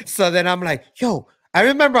 So then I'm like, yo, I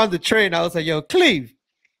remember on the train, I was like, yo, Cleve,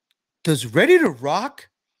 does ready to rock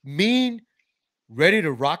mean ready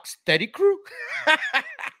to rock steady crew?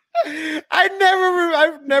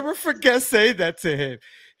 I never forget saying that to him.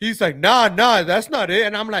 He's like, nah, that's not it.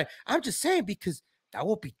 And I'm like, I'm just saying because that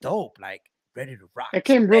would be dope. Like, ready to rock It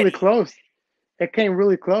came really steady. close. It came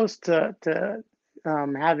really close to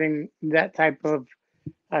having that type of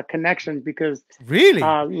connection because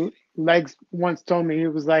Really? Legs once told me, he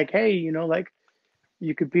was like, hey, like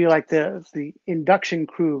you could be like the induction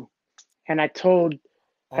crew, and I told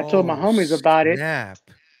my Oh, homies about it, snap.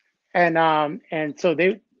 and so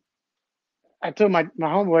I told my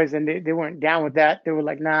homeboys, and they weren't down with that. They were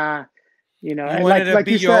like, nah, You and wanted to like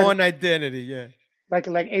be you your said, own identity. Yeah. like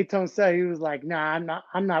Atone said, he was like, nah,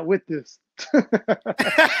 I'm not with this. But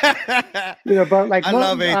like I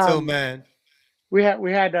love one Ato, man. we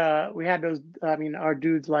had those, I mean, our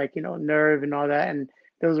dudes, like, Nerve and all that, and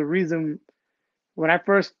there was a reason when I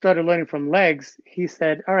first started learning from Legs, he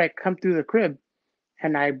said, all right, come through the crib,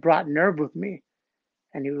 and I brought Nerve with me,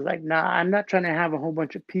 and he was like, nah, I'm not trying to have a whole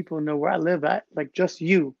bunch of people know where I live at, like just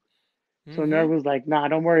you. So Mm-hmm. Nerve was like, nah,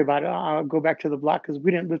 don't worry about it, I'll go back to the block, because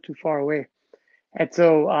we didn't live too far away. And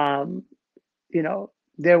so you know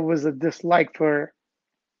there was a dislike for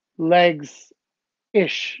Legs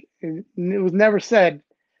ish. It was never said,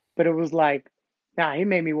 but it was like, nah, he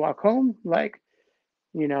made me walk home. Like,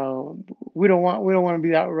 you know, we don't want to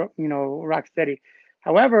be that, rock steady.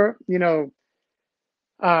 However,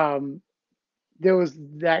 um, there was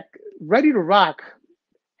that Ready to Rock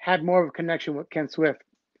had more of a connection with Ken Swift,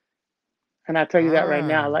 and I tell you that right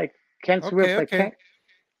now. Ah, Like Ken Swift, okay, like okay.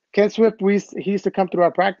 Ken Swift, he used to come through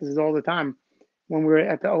our practices all the time when we were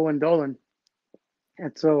at the Owen Dolan,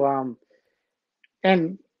 and so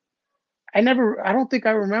and I don't think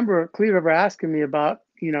I remember Cleve ever asking me about,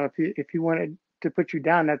 if he wanted to put you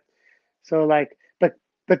down. That so like, but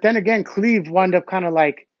then again, Cleve wound up kind of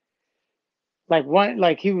like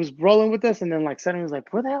he was rolling with us, and then like suddenly he was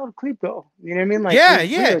like, where the hell did Cleve go? You know what I mean? Like it Yeah, was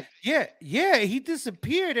yeah, weird. yeah. He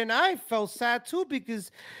disappeared, and I felt sad too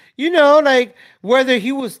because, like whether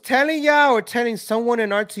he was telling y'all or telling someone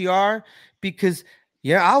in RTR, because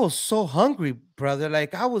yeah, I was so hungry, brother.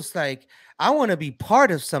 Like I was like, I want to be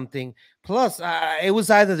part of something. Plus, it was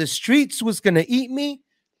either the streets was gonna eat me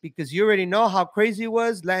because you already know how crazy it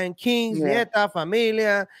was, Latin Kings, Yeah, Nieta,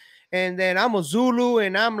 Familia. And then I'm a Zulu,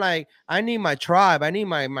 and I'm like, I need my tribe, I need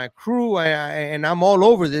my crew, and I'm all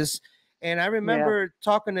over this. And I yeah. remember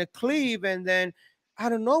talking to Cleve, and then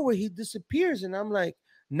out of nowhere he disappears, and I'm like,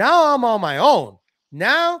 now I'm on my own.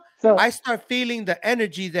 Now So I start feeling the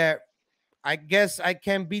energy that I guess I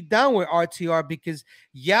can be down with RTR because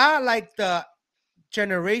yeah, like the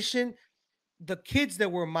generation, the kids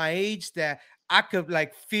that were my age that I could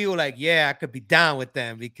like feel like yeah, I could be down with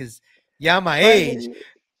them because yeah, my but age.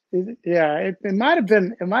 yeah, it might have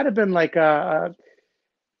been like because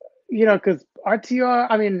RTR,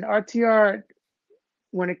 I mean RTR,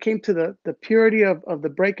 when it came to the purity of the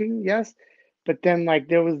breaking, yes, but then like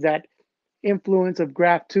there was that influence of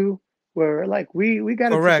graph too, where like we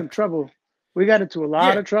got into some Correct. trouble. We got into a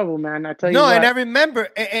lot Yeah. of trouble, man. I tell you No, and I what. remember,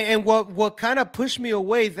 and what kind of pushed me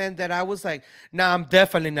away then that I was like, nah, I'm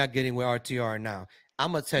definitely not getting with RTR now.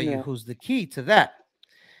 I'm gonna tell you Yeah. who's the key to that,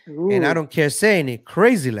 and I Ooh. don't care saying it.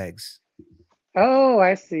 Crazy Legs. Oh,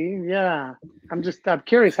 I see. Yeah. I'm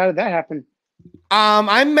curious. How did that happen?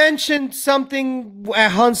 I mentioned something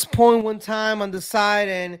at Hunt's Point one time on the side,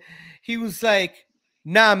 and he was like,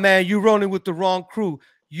 "Nah, man, you rolling with the wrong crew.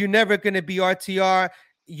 You're never gonna be RTR.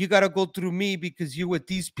 You gotta go through me because you with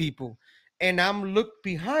these people." and I'm look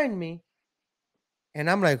behind me, and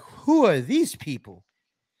I'm like, who are these people?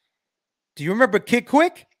 Do you remember Kid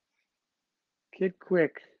Quick? Kid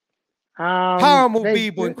Quick. Power Move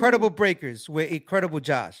Vague, B-Boy, Incredible Breakers with Incredible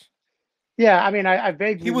Josh. yeah, I mean, I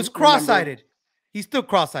vaguely He was remember. cross-eyed. He's still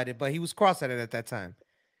cross-eyed, but he was cross-eyed at that time.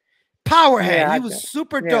 Powerhead. Yeah, he was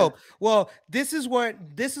super dope. Well, this is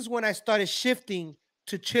when I started shifting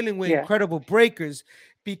to chilling with Incredible Breakers,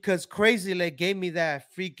 because Crazy Leg gave me that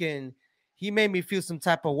freaking. He made me feel some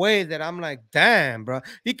type of way that I'm like, damn, bro.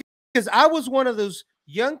 Because I was one of those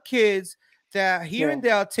young kids that here and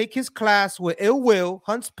there I'll take his class with Ill Will,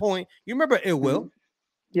 Hunts Point. You remember Ill Will?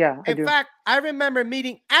 Yeah, I do. In fact, I remember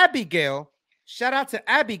meeting Abigail. Shout out to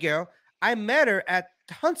Abigail. I met her at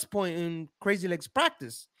Hunts Point in Crazy Leg's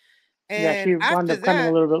practice. And she wound up coming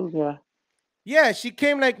a little bit, yeah, she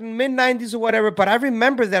came like mid-90s or whatever. But I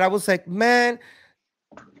remember that I was like, man,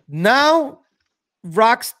 now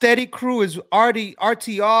Rocksteady crew is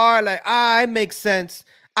RTR. Like, it makes sense.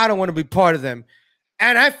 I don't want to be part of them.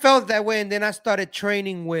 And I felt that way. And then I started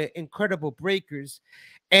training with Incredible Breakers.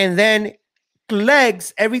 And then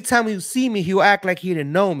Legs, every time he would see me, he would act like he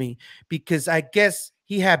didn't know me, because I guess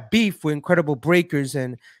he had beef with Incredible Breakers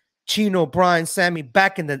and Chino, Brian, Sammy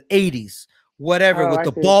back in the 80s, whatever, with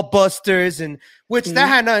the Ball Busters, and which that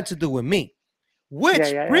had nothing to do with me.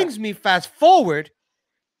 Which brings me fast forward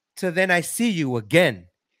to then I see you again.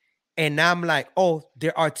 And I'm like, oh,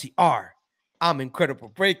 they're RTR. I'm Incredible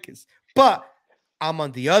Breakers. But I'm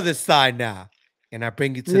on the other side now. And I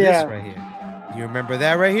bring you to this right here. You remember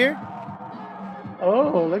that right here?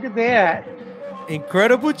 Oh, look at that.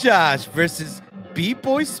 Incredible Josh versus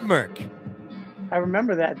Bboy Smerk. I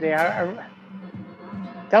remember that day.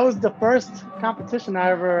 That was the first competition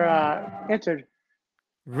I ever entered.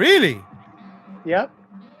 Really? Yep.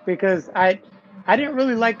 Because I didn't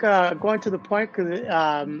really like going to the point, because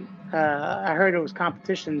I heard it was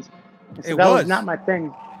competitions. So that was not my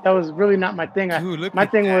thing. That was really not my thing. Dude, my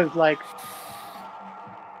thing was like.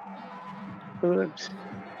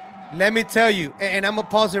 Let me tell you, and I'm gonna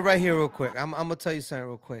pause it right here real quick. I'm gonna tell you something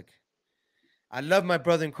real quick. I love my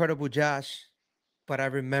brother Incredible Josh, but I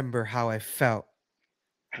remember how I felt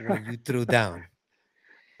when you threw down.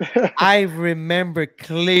 I remember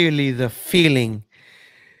clearly the feeling.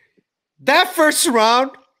 That first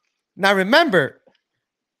round, now remember,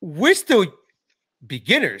 we're still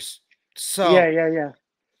beginners. So yeah.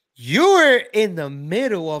 You were in the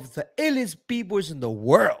middle of the illest b-boys in the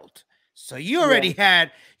world. So you already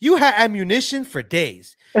had ammunition for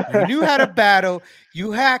days. You knew how to battle.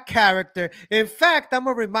 You had character. In fact, I'm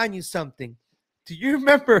going to remind you something. Do you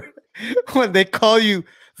remember when they call you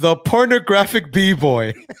the pornographic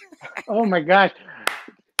b-boy? Oh, my gosh.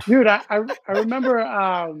 Dude, I remember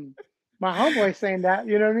my homeboy saying that,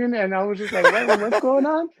 you know what I mean? And I was just like, what's going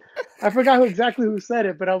on? I forgot exactly who said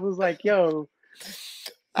it, but I was like, yo.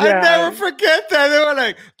 I never forget that. They were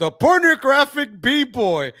like, the pornographic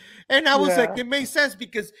b-boy. And I was like, it makes sense,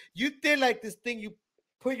 because you did like this thing. You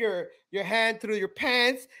put your hand through your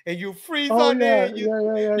pants and you freeze on there. You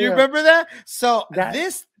remember that? So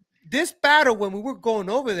this battle, when we were going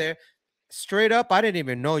over there, straight up, I didn't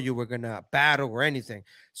even know you were going to battle or anything.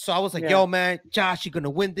 So I was like, yo, man, Josh, you're going to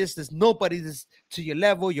win this. There's nobody that's to your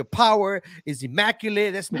level. Your power is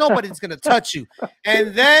immaculate. There's nobody that's going to touch you.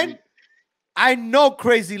 And then I know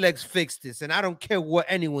Crazy Legs fixed this, and I don't care what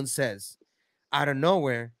anyone says. Out of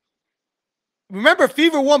nowhere. Remember,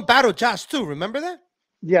 Fever 1 battled Josh too. Remember that?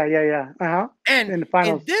 Yeah. And in the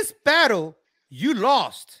finals. In this battle, you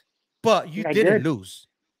lost, but you didn't lose.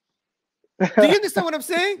 Do you understand what I'm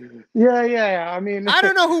saying? Yeah. I mean, I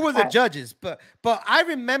don't know who were the judges, but I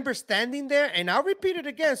remember standing there, and I'll repeat it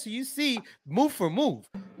again so you see move for move.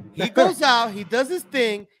 He goes out, he does his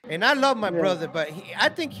thing, and I love my brother, but I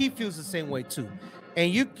think he feels the same way too.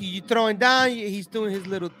 And you throwing down, he's doing his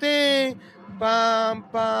little thing, bam.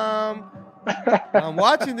 I'm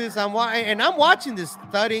watching this, I'm watching this,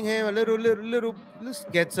 studying him a little,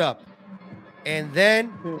 gets up. And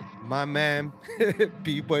then my man,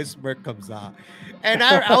 Bboy Smerk comes out. And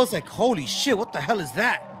I was like, holy shit, what the hell is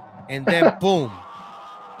that? And then boom.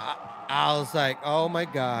 I was like, oh my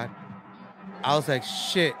God. I was like,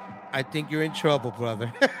 shit, I think you're in trouble,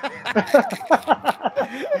 brother.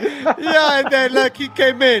 And then look, he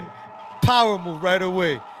came in, power move right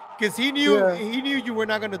away. Because he knew you were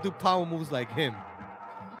not gonna do power moves like him.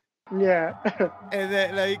 Yeah. And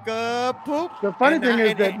then like poop. The funny thing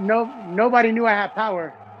is that nobody knew I had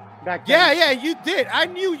power back then. Yeah, you did. I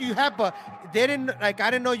knew you had, but they didn't I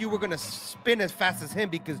didn't know you were gonna spin as fast as him,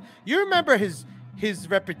 because you remember his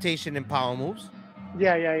reputation in power moves.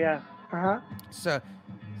 Yeah.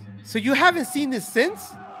 So you haven't seen this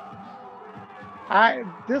since?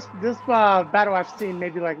 This battle I've seen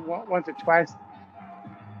maybe like once or twice,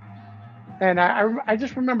 and I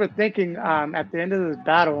just remember thinking at the end of this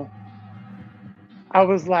battle, I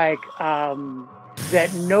was like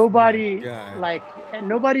that nobody God. like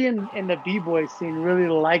nobody in the b-boy scene really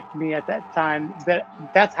liked me at that time.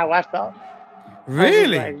 That's how I felt. I was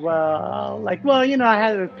Really? like, well, I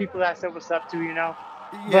had those people that I said what's up to.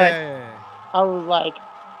 But Yeah. I was like,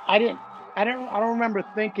 I didn't, I don't remember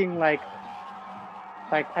thinking like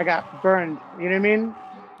I got burned. You know what I mean?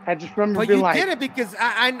 I just remember But being you like, did it because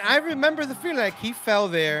I remember the feeling like he fell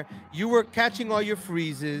there. You were catching all your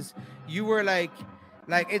freezes. You were like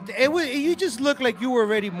it was you just looked like you were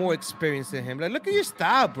already more experienced than him. Like look at your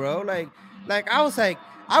style, bro. Like I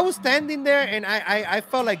was standing there and I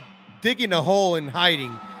felt like digging a hole and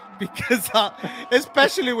hiding because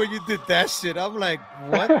especially when you did that shit. I'm like,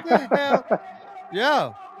 what the hell?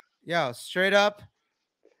 Yo, yo, straight up.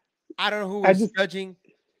 I don't know who I was just, judging,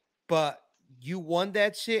 but you won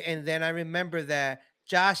that shit. And then I remember that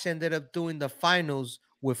Josh ended up doing the finals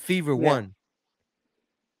with Fever yeah, One.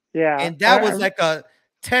 yeah, And that was like a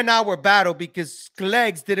 10-hour battle because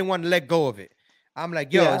Legs didn't want to let go of it. I'm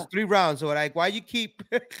like, yo, it's yeah, 3 rounds. So like, why you keep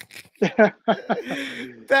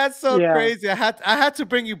that's so yeah. crazy. I had to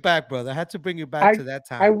bring you back, brother. I had to bring you back I to that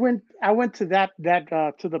I time. went I went to that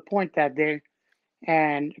to the point that day,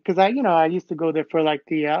 and because I used to go there for like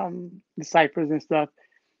the ciphers and stuff,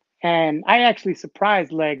 and I actually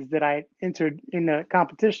surprised Legs that I entered in the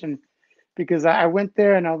competition because I went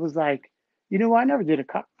there and I was like, you know what, I never did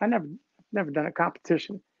I never done a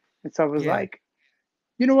competition, and so I was Yeah. like,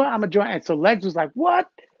 you know what, I'm gonna join. And so Legs was like, what?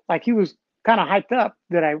 Like he was kind of hyped up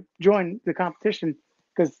that I joined the competition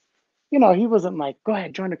because he wasn't like, go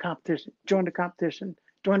ahead, join the competition,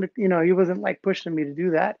 he wasn't like pushing me to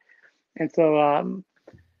do that. And so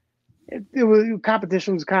it was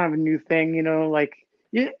competition was kind of a new thing, like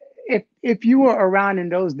if you were around in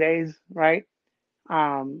those days, right?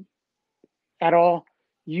 Um, at all,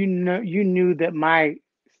 you knew that my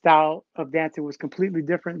style of dancing was completely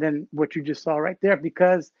different than what you just saw right there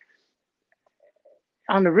because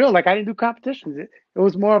on the real, like I didn't do competitions. It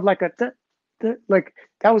was more of like like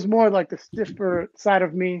that was more like the stiffer side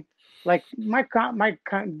of me. Like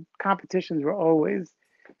competitions were always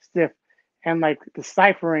stiff, and like the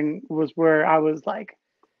ciphering was where I was like,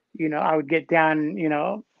 I would get down,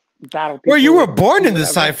 battle Well, people you were or born do in the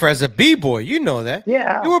whatever. cipher as a b-boy. You know that. You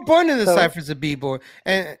Yeah. were born in the So cipher as a b-boy.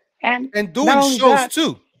 And and and not doing only shows that,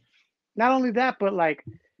 too. but like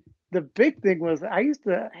the big thing was I used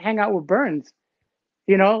to hang out with Burns.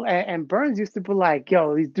 And Burns used to be like,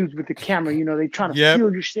 yo, these dudes with the camera, they trying to Yep.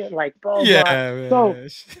 steal your shit, like blah Yeah, blah. So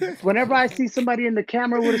man. whenever I see somebody in the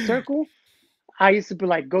camera with a circle, I used to be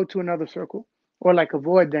like, go to another circle or like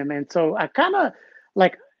avoid them. And so I kind of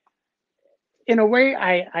like, in a way,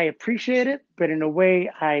 I appreciate it, but in a way,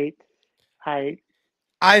 I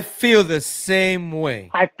I feel the same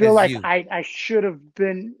way I feel as like you. I should have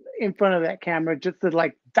been in front of that camera just to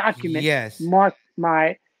like document, Yes. mark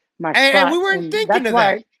my And we spot, weren't and thinking of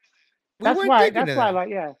that. We weren't thinking that's of why that. like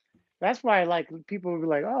yeah, that's why like people would be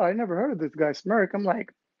like, oh, I never heard of this guy Smirk. I'm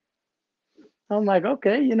like,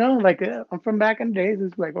 okay, like I'm from back in the days.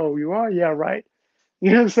 It's like, oh, you are, yeah, right.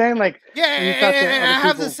 You know what I'm saying? Like Yeah, when you talk to and other I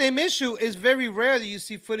have the people, same issue. It's very rare that you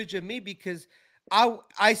see footage of me because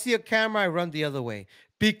I see a camera, I run the other way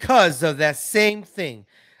because of that same thing.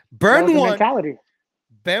 that was Burn the one, mentality.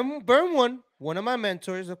 Burn one of my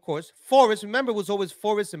mentors, of course. Forrest, remember, it was always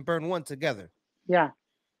Forrest and Burn one together. Yeah.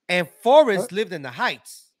 And Uh, Forrest lived in the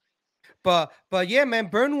Heights. But yeah, man,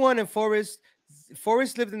 Burn one and Forrest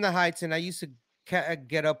lived in the Heights, and I used to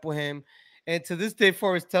get up with him. And to this day,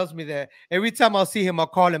 Forrest tells me that every time I'll see him, I'll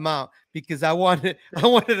call him out because I wanted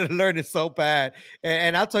to learn it so bad.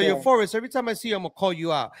 And I'll tell you, yeah. Forrest, every time I see you, I'm gonna call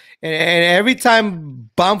you out. And every time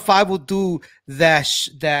Bomb Five will do that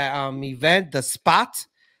event, the spot,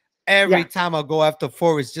 every Yeah. time I go after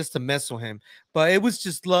Forrest just to mess with him. But it was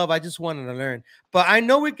just love. I just wanted to learn. But I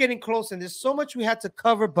know we're getting close and there's so much we had to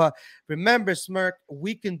cover. But remember, Smirk,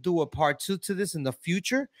 we can do a part 2 to this in the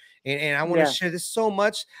future. And I want to Yeah. share this so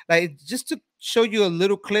much. Like just to show you a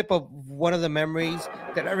little clip of one of the memories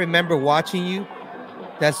that I remember watching you.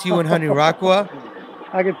 That's you and Honey Rockwell.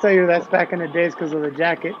 I can tell you that's back in the days because of the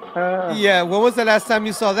jacket. Yeah. When was the last time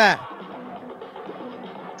you saw that?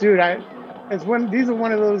 Dude, these are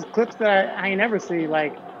one of those clips that I ain't never see.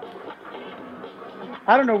 Like,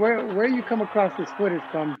 I don't know where you come across this footage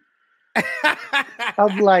from.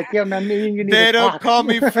 I'm like, yeah, man, me and you need to They don't talk. call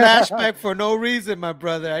me flashback for no reason, my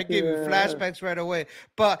brother. I give you Yeah. flashbacks right away.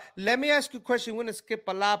 But let me ask you a question. We're gonna skip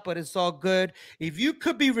a lot, but it's all good. If you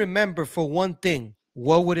could be remembered for one thing,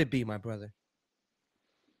 what would it be, my brother?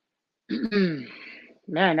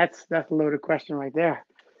 Man, that's a loaded question right there.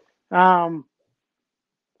 Um,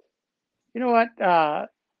 you know what?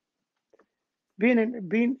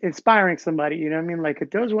 Being inspiring somebody, you know what I mean? Like if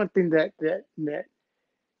there was one thing that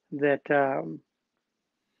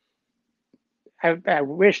I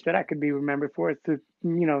wish that I could be remembered for, is to,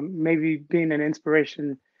 maybe being an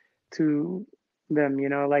inspiration to them,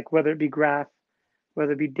 like whether it be graph,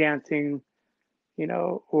 whether it be dancing,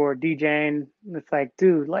 or DJing. It's like,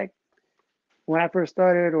 dude, like when I first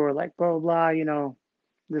started, or like blah blah blah,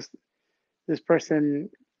 this this person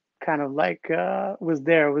kind of like was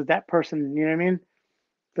that person, you know what I mean?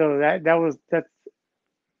 So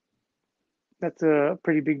that's a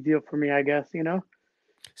pretty big deal for me, I guess.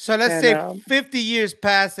 So let's And say 50 years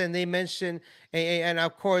pass and they mention, and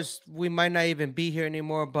of course, we might not even be here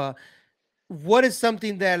anymore, but what is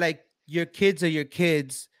something that like your kids or your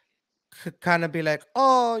kids could kind of be like,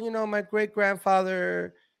 oh, my great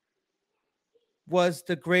grandfather was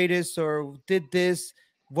the greatest or did this?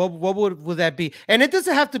 What would that be? And it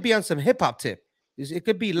doesn't have to be on some hip hop tip. It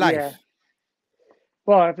could be yeah, life.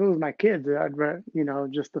 well, if it was my kids,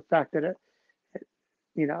 just the fact that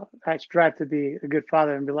I strive to be a good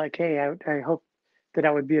father and be like, hey, I hope that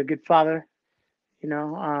I would be a good father, you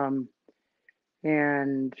know, um,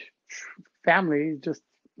 and family, just,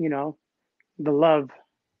 you know, the love,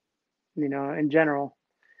 in general.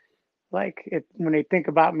 Like when they think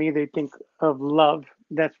about me, they think of love.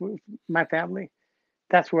 That's my family.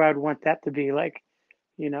 That's where I'd want that to be. Like,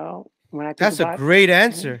 when I think That's a about, great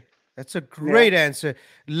answer. That's a yeah, great answer.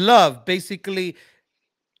 Love, basically,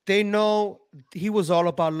 they know he was all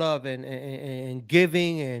about love and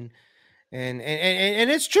giving and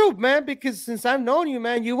it's true, man. Because since I've known you,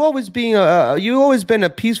 man, you always been a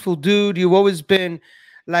peaceful dude. You've always been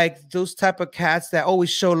like those type of cats that always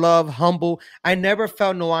show love, humble. I never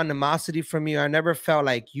felt no animosity from you. I never felt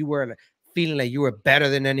like you were feeling like you were better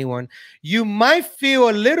than anyone. You might feel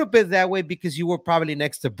a little bit that way because you were probably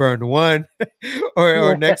next to Burn One or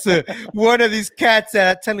yeah, next to one of these cats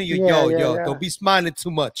that are telling you, yeah, yo, yeah, yo, yeah, don't be smiling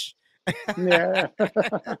too much. yeah,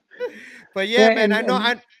 But yeah, yeah, man, I know.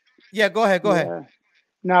 and Yeah, go ahead, go ahead. yeah.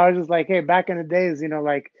 No, I was just like, hey, back in the days,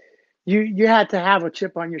 like you had to have a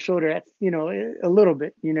chip on your shoulder, a little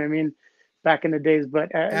bit, you know what I mean, back in the days.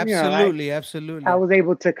 But Absolutely, I absolutely. was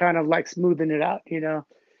able to kind of like smoothen it out,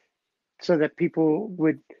 so that people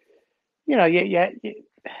would, yeah, yeah.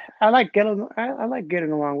 I like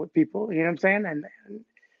getting along with people, you know what I'm saying, and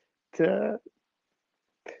to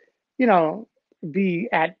you know be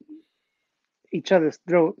at each other's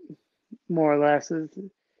throat more or less is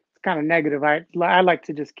it's kind of negative. I like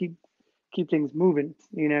to just keep things moving,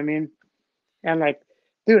 you know what I mean? And like,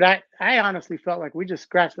 dude, I honestly felt like we just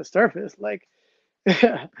scratched the surface. Like,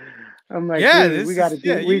 I'm like, Yeah, dude, this is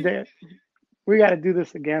yeah. You we got to do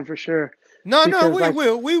this again for sure. no, no, Because we like,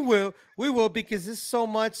 will, we will, because there's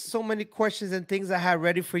so many questions and things I had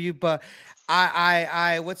ready for you. But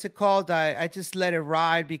what's it called? I just let it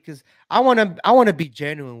ride because I want to be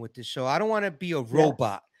genuine with this show. I don't want to be a yeah,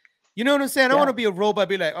 robot. You know what I'm saying? I don't want yeah, to be a robot.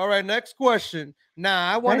 Be like, all right, next question.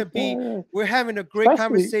 Nah, I want to next, be. We're having a great especially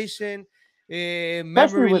conversation. especially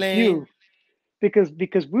Memory with lane. you,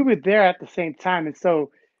 because we were there at the same time, and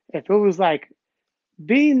so if it was like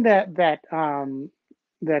being that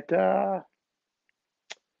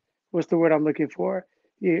what's the word I'm looking for?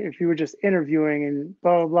 If you were just interviewing and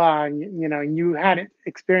blah blah blah, and and you hadn't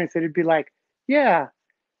experienced it, it'd be like, yeah,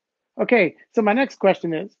 okay. So my next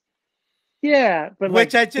question is, yeah, but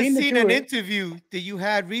Which like I just being seen into an it, interview that you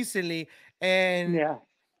had recently, and yeah.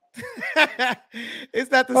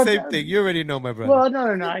 it's not the Oh, same thing. You already know, my brother. well,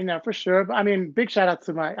 no, for sure. But I mean, big shout out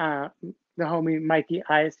to my the homie Mikey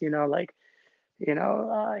Ice. Like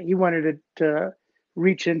he wanted to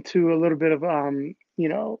reach into a little bit of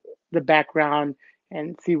the background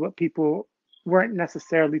and see what people weren't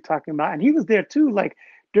necessarily talking about, and he was there too, like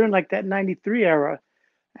during like that '93 era,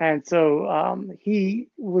 and so he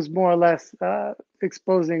was more or less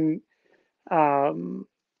exposing um,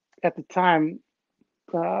 at the time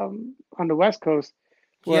on the West Coast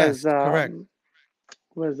was Yes, correct. um,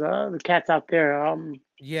 the cats out there,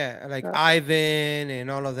 Yeah, like uh, Ivan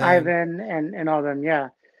and all of them. Ivan and all them, yeah.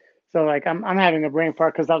 So like I'm having a brain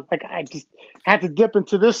fart because I just had to dip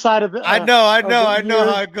into this side of the I know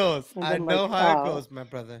years, how it goes. and I then know like how it goes, my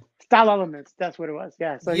brother. style elements. That's what it was.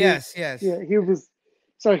 Yeah. So Yes, yes. he was.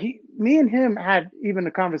 So me and him had even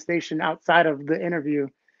a conversation outside of the interview,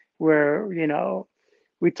 where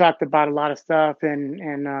we talked about a lot of stuff,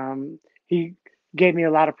 and he gave me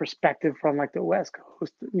a lot of perspective from like the West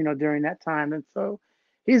Coast, during that time, and so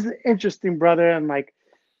he's an interesting brother, and like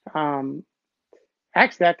um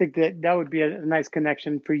Actually, I think that would be a nice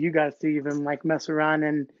connection for you guys to even like mess around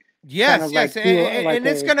and kind Yes, of yes, like do like and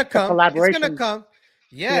it's gonna a come. It's gonna collaboration. come.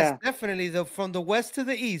 Yes, Yeah, definitely. The from the west to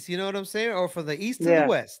the east, you know what I'm saying, or from the east to the yeah,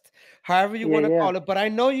 west, however you yeah, want to yeah, call it. But I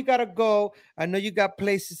know you gotta go. I know you got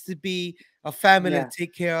places to be, a family to yeah,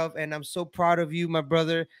 take care of, and I'm so proud of you, my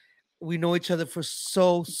brother. We know each other for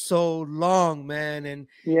so long, man,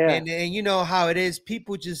 yeah. and you know how it is.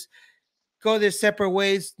 People just go their separate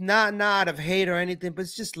ways, not out of hate or anything, but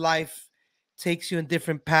it's just life takes you in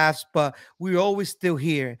different paths. But we're always still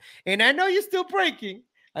here, and I know you're still breaking.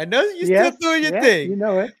 I know you're still Yes, doing your yes, thing. you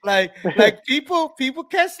know it. Like people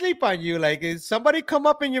can't sleep on you. Like if somebody come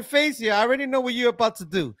up in your face, yeah, I already know what you're about to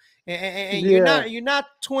do. And Yeah, you're not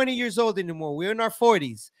 20 years old anymore. We're in our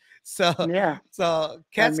 40s. So yeah. so I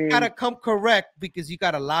cats gotta mean, come correct because you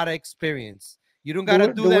got a lot of experience. You don't the gotta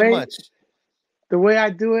w- do that much. the way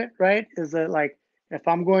I do it, right, is that like if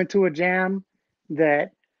I'm going to a jam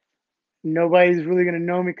that nobody's really gonna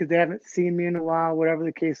know me because they haven't seen me in a while, whatever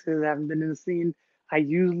the case is, I haven't been in the scene. I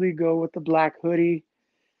usually go with the black hoodie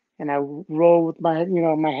and I roll with my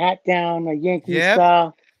my hat down, a Yankee Yep.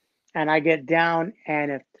 style, and I get down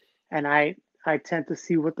and I tend to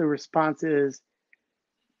see what the response is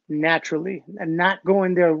naturally and not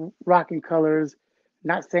going there rocking colors,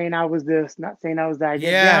 not saying I was this, not saying I was that. I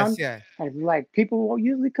get Yes, down yeah. and like people will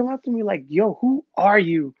usually come up to me like, yo, who are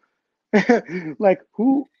you? Like,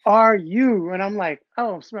 who are you? And I'm like,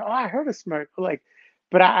 oh, Smirk. Oh, I heard a Smirk. Like,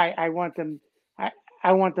 but I want them, I,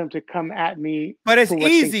 I want them to come at me But it's for what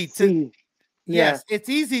they easy to, see. Yeah. yes, it's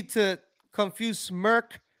easy to confuse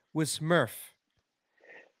smirk with smurf.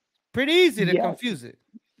 Pretty easy to Yes. confuse it.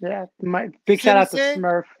 Yeah. My You big see shout what I'm out to saying?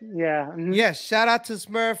 Smurf. Yeah. Yes, shout out to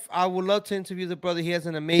Smurf. I would love to interview the brother. He has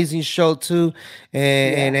an amazing show too, Yeah.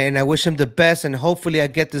 and I wish him the best. And hopefully, I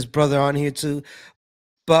get this brother on here too.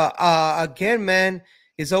 But again, man,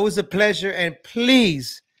 it's always a pleasure. And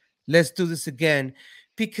please, let's do this again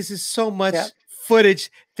because it's so Yeah. much footage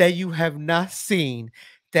that you have not seen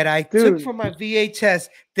that I took Dude. from my VHS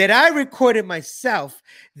that I recorded myself.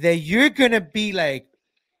 That you're gonna be like,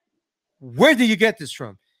 where did you get this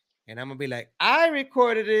from? And I'm gonna be like, I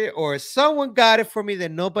recorded it, or someone got it for me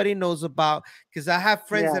that nobody knows about. Because I have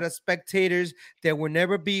friends Yeah. that are spectators that were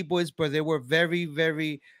never b-boys, but they were very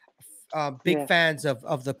big Yeah. fans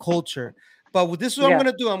of the culture. But this is what I'm Yeah.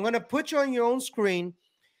 gonna do. I'm gonna put you on your own screen,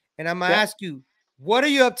 and I'm gonna Yep. ask you, what are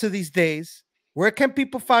you up to these days? Where can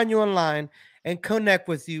people find you online and connect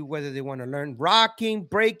with you, whether they want to learn rocking,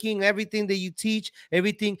 breaking, everything that you teach,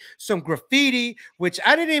 everything, some graffiti, which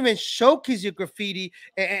I didn't even showcase your graffiti.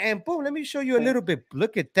 And boom, let me show you a Yeah. little bit.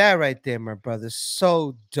 Look at that right there, my brother.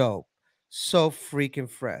 So dope. So freaking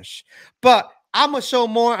fresh. But I'm gonna show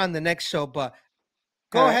more on the next show. But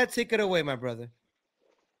All go right. ahead, take it away, my brother.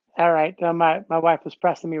 All right. My wife is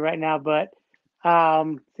pressing me right now, but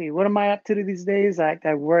see, what am I up to these days? I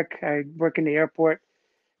work in the airport.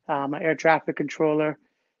 I'm an air traffic controller,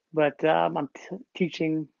 but I'm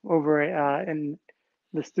teaching over in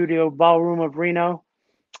the studio ballroom of Reno.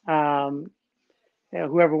 Um,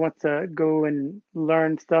 Whoever wants to go and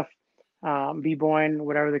learn stuff, b-boying,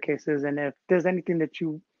 whatever the case is, and if there's anything that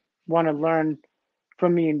you want to learn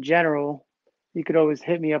from me in general, you could always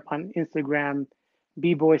hit me up on Instagram,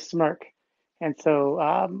 Bboy Smerk. And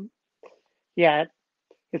so, yeah,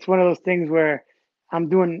 it's one of those things where I'm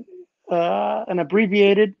doing an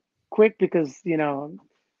abbreviated quick because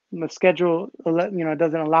my schedule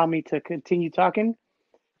doesn't allow me to continue talking.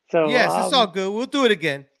 So, Yes, it's all good. We'll do it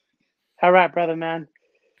again. all right, brother, man.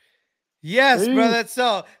 Yes, brother. Peace.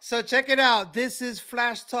 So check it out. This is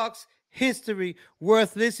Flash Talks history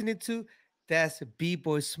worth listening to. That's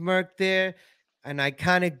B-Boy Smirk there, an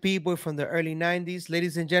iconic B-boy from the early 90s.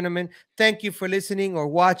 Ladies and gentlemen, thank you for listening or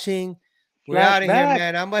watching. We're out of here, Flashback.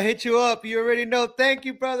 man. I'm gonna hit you up. You already know. Thank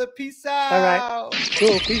you, brother. Peace All right. out.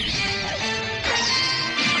 Cool. Peace.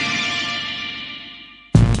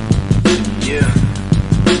 Yeah.